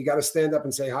NA, and you got to stand up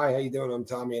and say, "Hi, how you doing? I'm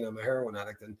Tommy, and I'm a heroin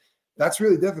addict." And that's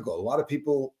really difficult. A lot of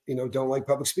people, don't like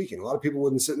public speaking. A lot of people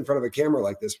wouldn't sit in front of a camera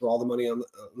like this for all the money on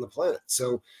the planet.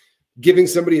 So giving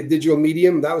somebody a digital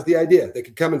medium, that was the idea. They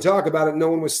could come and talk about it. No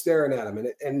one was staring at them.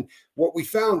 And what we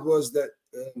found was that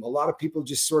a lot of people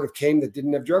just sort of came that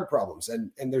didn't have drug problems.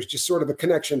 And there's just sort of a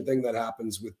connection thing that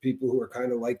happens with people who are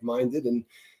kind of like-minded,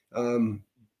 and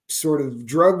sort of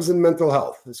drugs and mental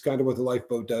health is kind of what the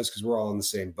Lifeboat does, because we're all in the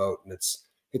same boat. And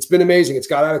it's been amazing. It's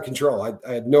got out of control.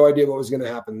 I had no idea what was going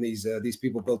to happen. These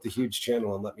people built a huge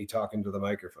channel and let me talk into the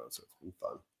microphone. So it's been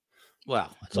fun.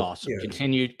 Wow, that's awesome.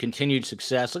 Yeah. Continued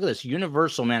success. Look at this.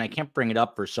 Universal, man. I can't bring it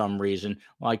up for some reason.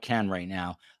 Well, I can right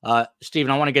now.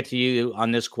 Steven, I want to get to you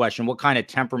on this question. What kind of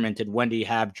temperament did Wendy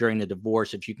have during the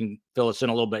divorce? If you can fill us in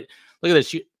a little bit. Look at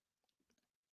this.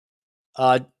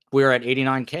 We're at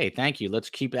 89K. Thank you. Let's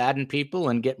keep adding people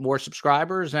and get more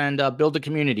subscribers and build a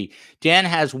community. Dan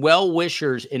has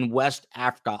well-wishers in West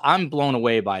Africa. I'm blown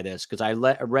away by this because I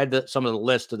read some of the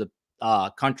list of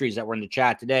the countries that were in the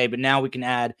chat today, but now we can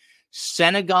add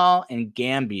Senegal and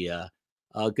Gambia.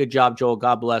 Good job, Joel.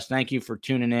 God bless. Thank you for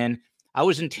tuning in. I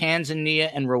was in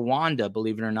Tanzania and Rwanda,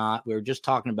 believe it or not. We were just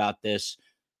talking about this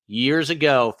years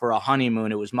ago for a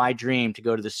honeymoon. It was my dream to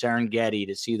go to the Serengeti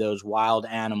to see those wild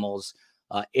animals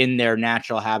in their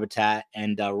natural habitat.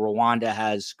 And Rwanda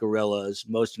has gorillas.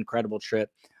 Most incredible trip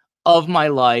of my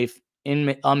life.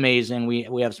 Amazing.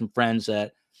 We have some friends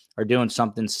that are doing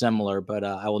something similar, but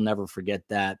I will never forget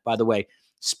that. By the way,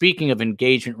 speaking of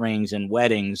engagement rings and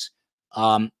weddings,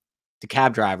 the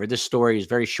cab driver, this story is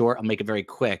very short. I'll make it very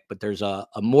quick, but there's a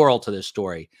moral to this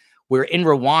story. We're in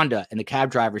Rwanda, and the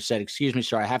cab driver said, "Excuse me,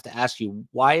 sir, I have to ask you,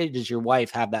 why does your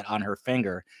wife have that on her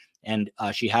finger?" And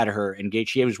she had her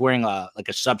engaged. She was wearing like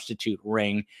a substitute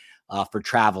ring for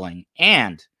traveling.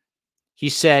 And he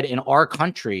said, in our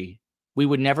country, we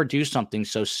would never do something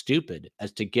so stupid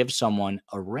as to give someone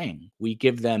a ring. We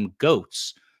give them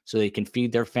goats so they can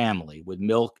feed their family with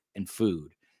milk and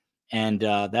food. And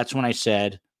that's when I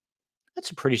said,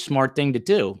 that's a pretty smart thing to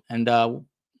do. And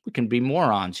we can be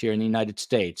morons here in the United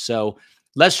States. So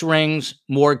less rings,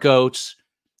 more goats.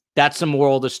 That's the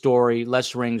moral of the story.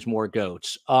 Less rings, more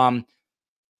goats.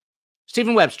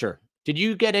 Stephen Webster, Did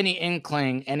you get any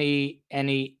inkling,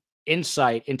 any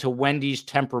insight into Wendy's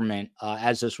temperament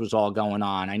as this was all going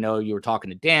on? I know you were talking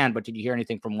to Dan, but did you hear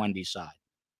anything from Wendy's side?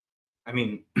 I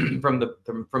mean, from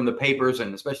the papers,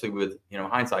 and especially with,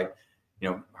 hindsight,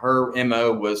 her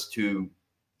MO was to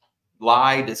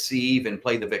lie, deceive, and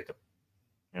play the victim.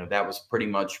 That was pretty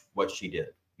much what she did,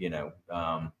 and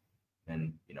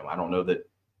I don't know that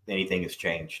anything has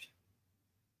changed.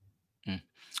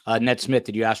 Ned Smith,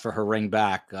 did you ask for her ring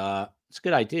back? It's a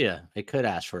good idea. They could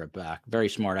ask for it back. Very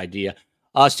smart idea.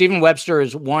 Stephen Webster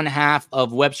is one half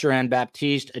of Webster and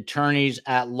Baptiste, attorneys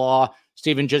at law.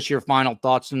 Stephen, just your final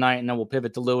thoughts tonight, and then we'll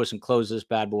pivot to Lewis and close this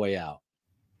bad boy out.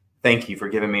 Thank you for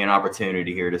giving me an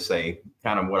opportunity here to say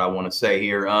kind of what I want to say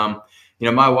here.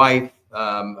 My wife,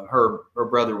 her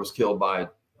brother was killed by a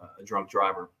drunk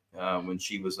driver when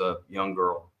she was a young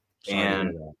girl.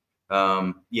 And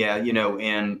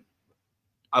and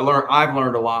I've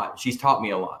learned a lot. She's taught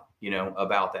me a lot,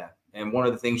 about that. And one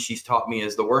of the things she's taught me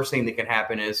is the worst thing that can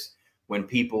happen is when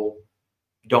people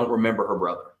don't remember her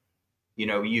brother.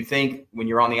 You think when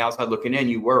you're on the outside looking in,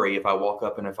 you worry if I walk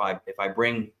up and if I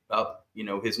bring up,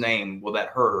 his name, will that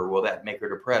hurt her? Will that make her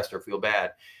depressed or feel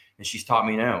bad? And she's taught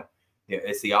me no.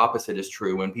 It's the opposite is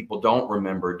true. When people don't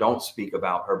remember, don't speak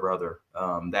about her brother,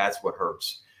 that's what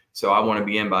hurts. So I want to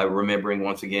begin by remembering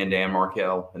once again Dan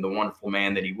Markel and the wonderful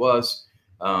man that he was,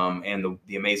 and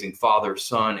the amazing father,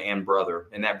 son, and brother.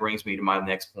 And that brings me to my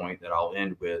next point that I'll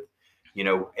end with.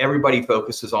 Everybody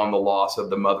focuses on the loss of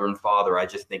the mother and father. I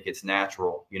just think it's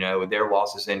natural. Their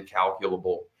loss is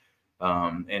incalculable,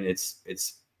 and it's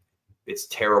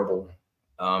terrible.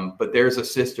 But there's a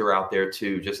sister out there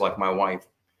too, just like my wife,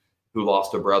 who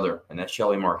lost a brother, and that's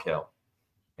Shelly Markel.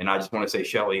 And I just want to say,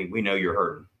 Shelly, we know you're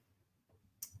hurting,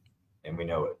 and we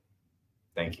know it.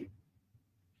 Thank you.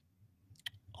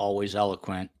 Always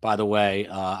eloquent. By the way,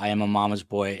 I am a mama's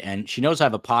boy, and she knows I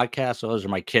have a podcast, so those are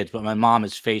my kids, but my mom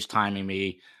is FaceTiming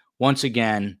me once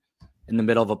again in the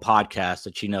middle of a podcast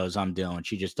that she knows I'm doing.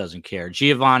 She just doesn't care.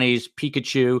 Giovanni's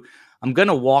Pikachu. I'm going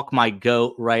to walk my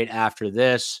goat right after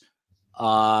this.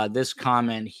 This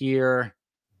comment here.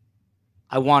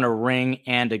 I want a ring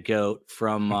and a goat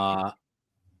from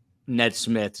Ned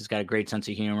Smith. He's got a great sense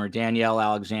of humor. Danielle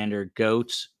Alexander,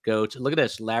 goats. Look at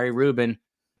this. Larry Rubin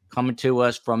coming to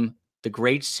us from the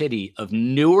great city of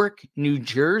Newark, New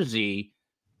Jersey.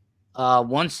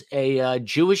 Once a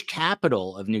Jewish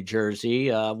capital of New Jersey,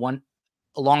 a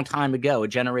long time ago, a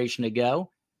generation ago,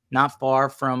 not far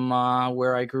from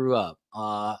where I grew up.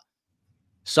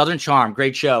 Southern Charm,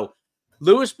 great show.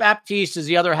 Lewis Baptiste is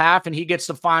the other half, and he gets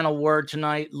the final word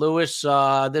tonight. Lewis,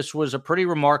 this was a pretty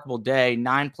remarkable day,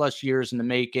 9+ years in the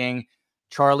making.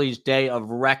 Charlie's day of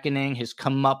reckoning, his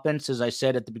comeuppance, as I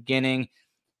said at the beginning.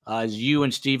 As you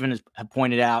and Stephen have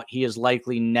pointed out, he is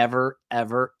likely never,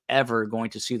 ever, ever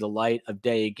going to see the light of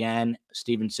day again.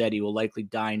 Stephen said he will likely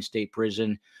die in state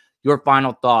prison. Your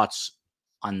final thoughts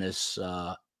on this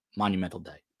monumental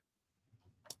day?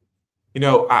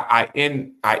 I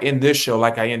end this show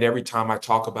like I end every time I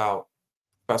talk about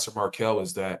Professor Markel,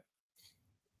 is that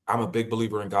I'm a big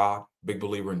believer in God, big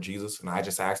believer in Jesus, and I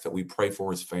just ask that we pray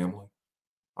for his family,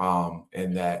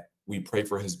 and that we pray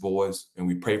for his boys, and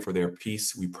we pray for their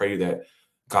peace. We pray that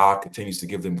God continues to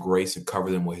give them grace and cover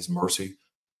them with his mercy.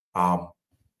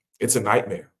 It's a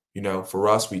nightmare, for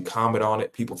us. We comment on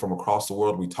it. People from across the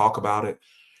world, we talk about it.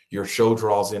 Your show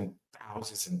draws in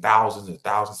thousands and thousands and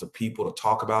thousands of people to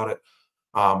talk about it.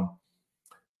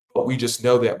 But we just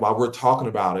know that while we're talking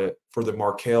about it, for the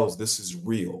Markels, this is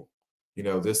real.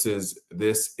 This is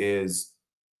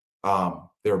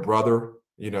their brother.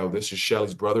 This is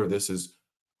Shelly's brother. This is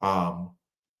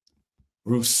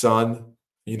Ruth's son.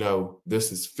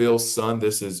 This is Phil's son.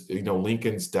 This is,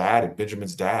 Lincoln's dad and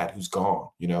Benjamin's dad, who's gone.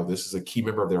 This is a key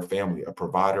member of their family. A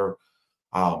provider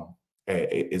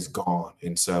is gone.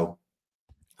 And so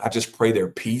I just pray their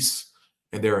peace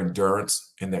and their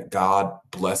endurance, and that God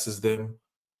blesses them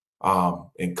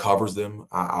and covers them.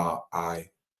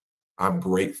 I'm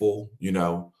grateful,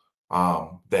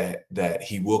 that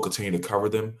he will continue to cover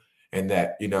them, and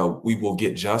that, we will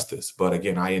get justice. But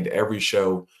again, I end every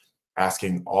show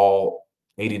asking all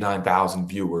 89,000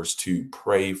 viewers to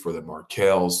pray for the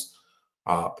Markels,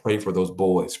 pray for those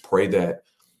boys, pray that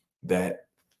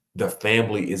the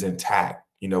family is intact.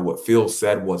 What Phil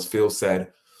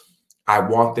said, I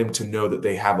want them to know that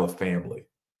they have a family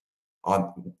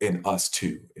in us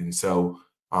too. And so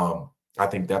I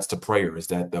think that's the prayer, is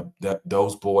that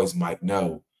those boys might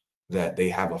know that they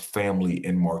have a family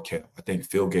in Markel. I think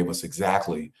Phil gave us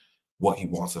exactly what he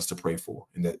wants us to pray for,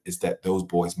 and that is that those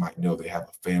boys might know they have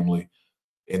a family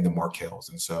in the Markels.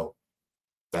 And so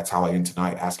that's how I end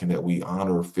tonight, asking that we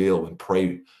honor Phil and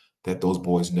pray that those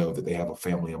boys know that they have a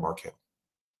family in Markel.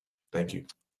 Thank you.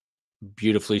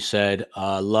 Beautifully said.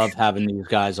 Love having these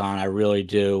guys on. I really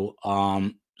do.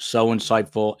 So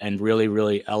insightful and really,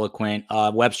 really eloquent.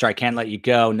 Webster, I can't let you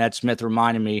go. Ned Smith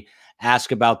reminded me,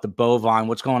 ask about the bovine.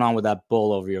 What's going on with that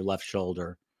bull over your left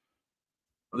shoulder?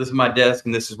 Well, this is my desk,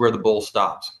 and this is where the bull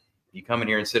stops. You come in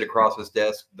here and sit across this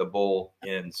desk, the bull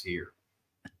ends here.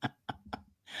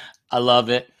 I love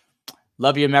it.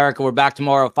 Love you, America. We're back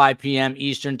tomorrow at 5 p.m.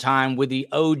 Eastern time with the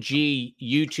OG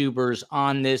YouTubers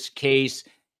on this case.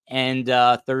 And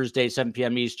Thursday, 7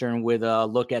 p.m. Eastern, with a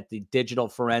look at the digital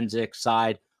forensic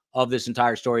side of this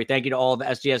entire story. Thank you to all of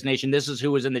SDS Nation. This is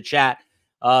who was in the chat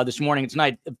this morning and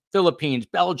tonight. Philippines,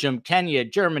 Belgium, Kenya,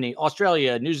 Germany,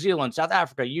 Australia, New Zealand, South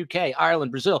Africa, UK,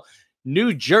 Ireland, Brazil,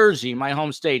 New Jersey, my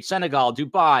home state, Senegal,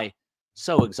 Dubai.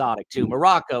 So exotic, too.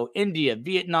 Morocco, India,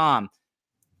 Vietnam.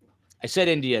 I said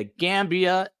India,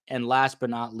 Gambia, and last but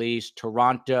not least,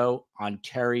 Toronto,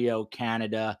 Ontario,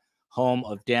 Canada, home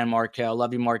of Dan Markel.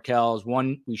 Love you, Markels.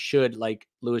 We should, like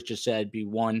Lewis just said, be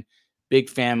one big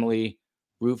family,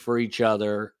 root for each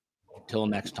other. Till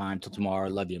next time, till tomorrow.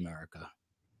 Love you, America.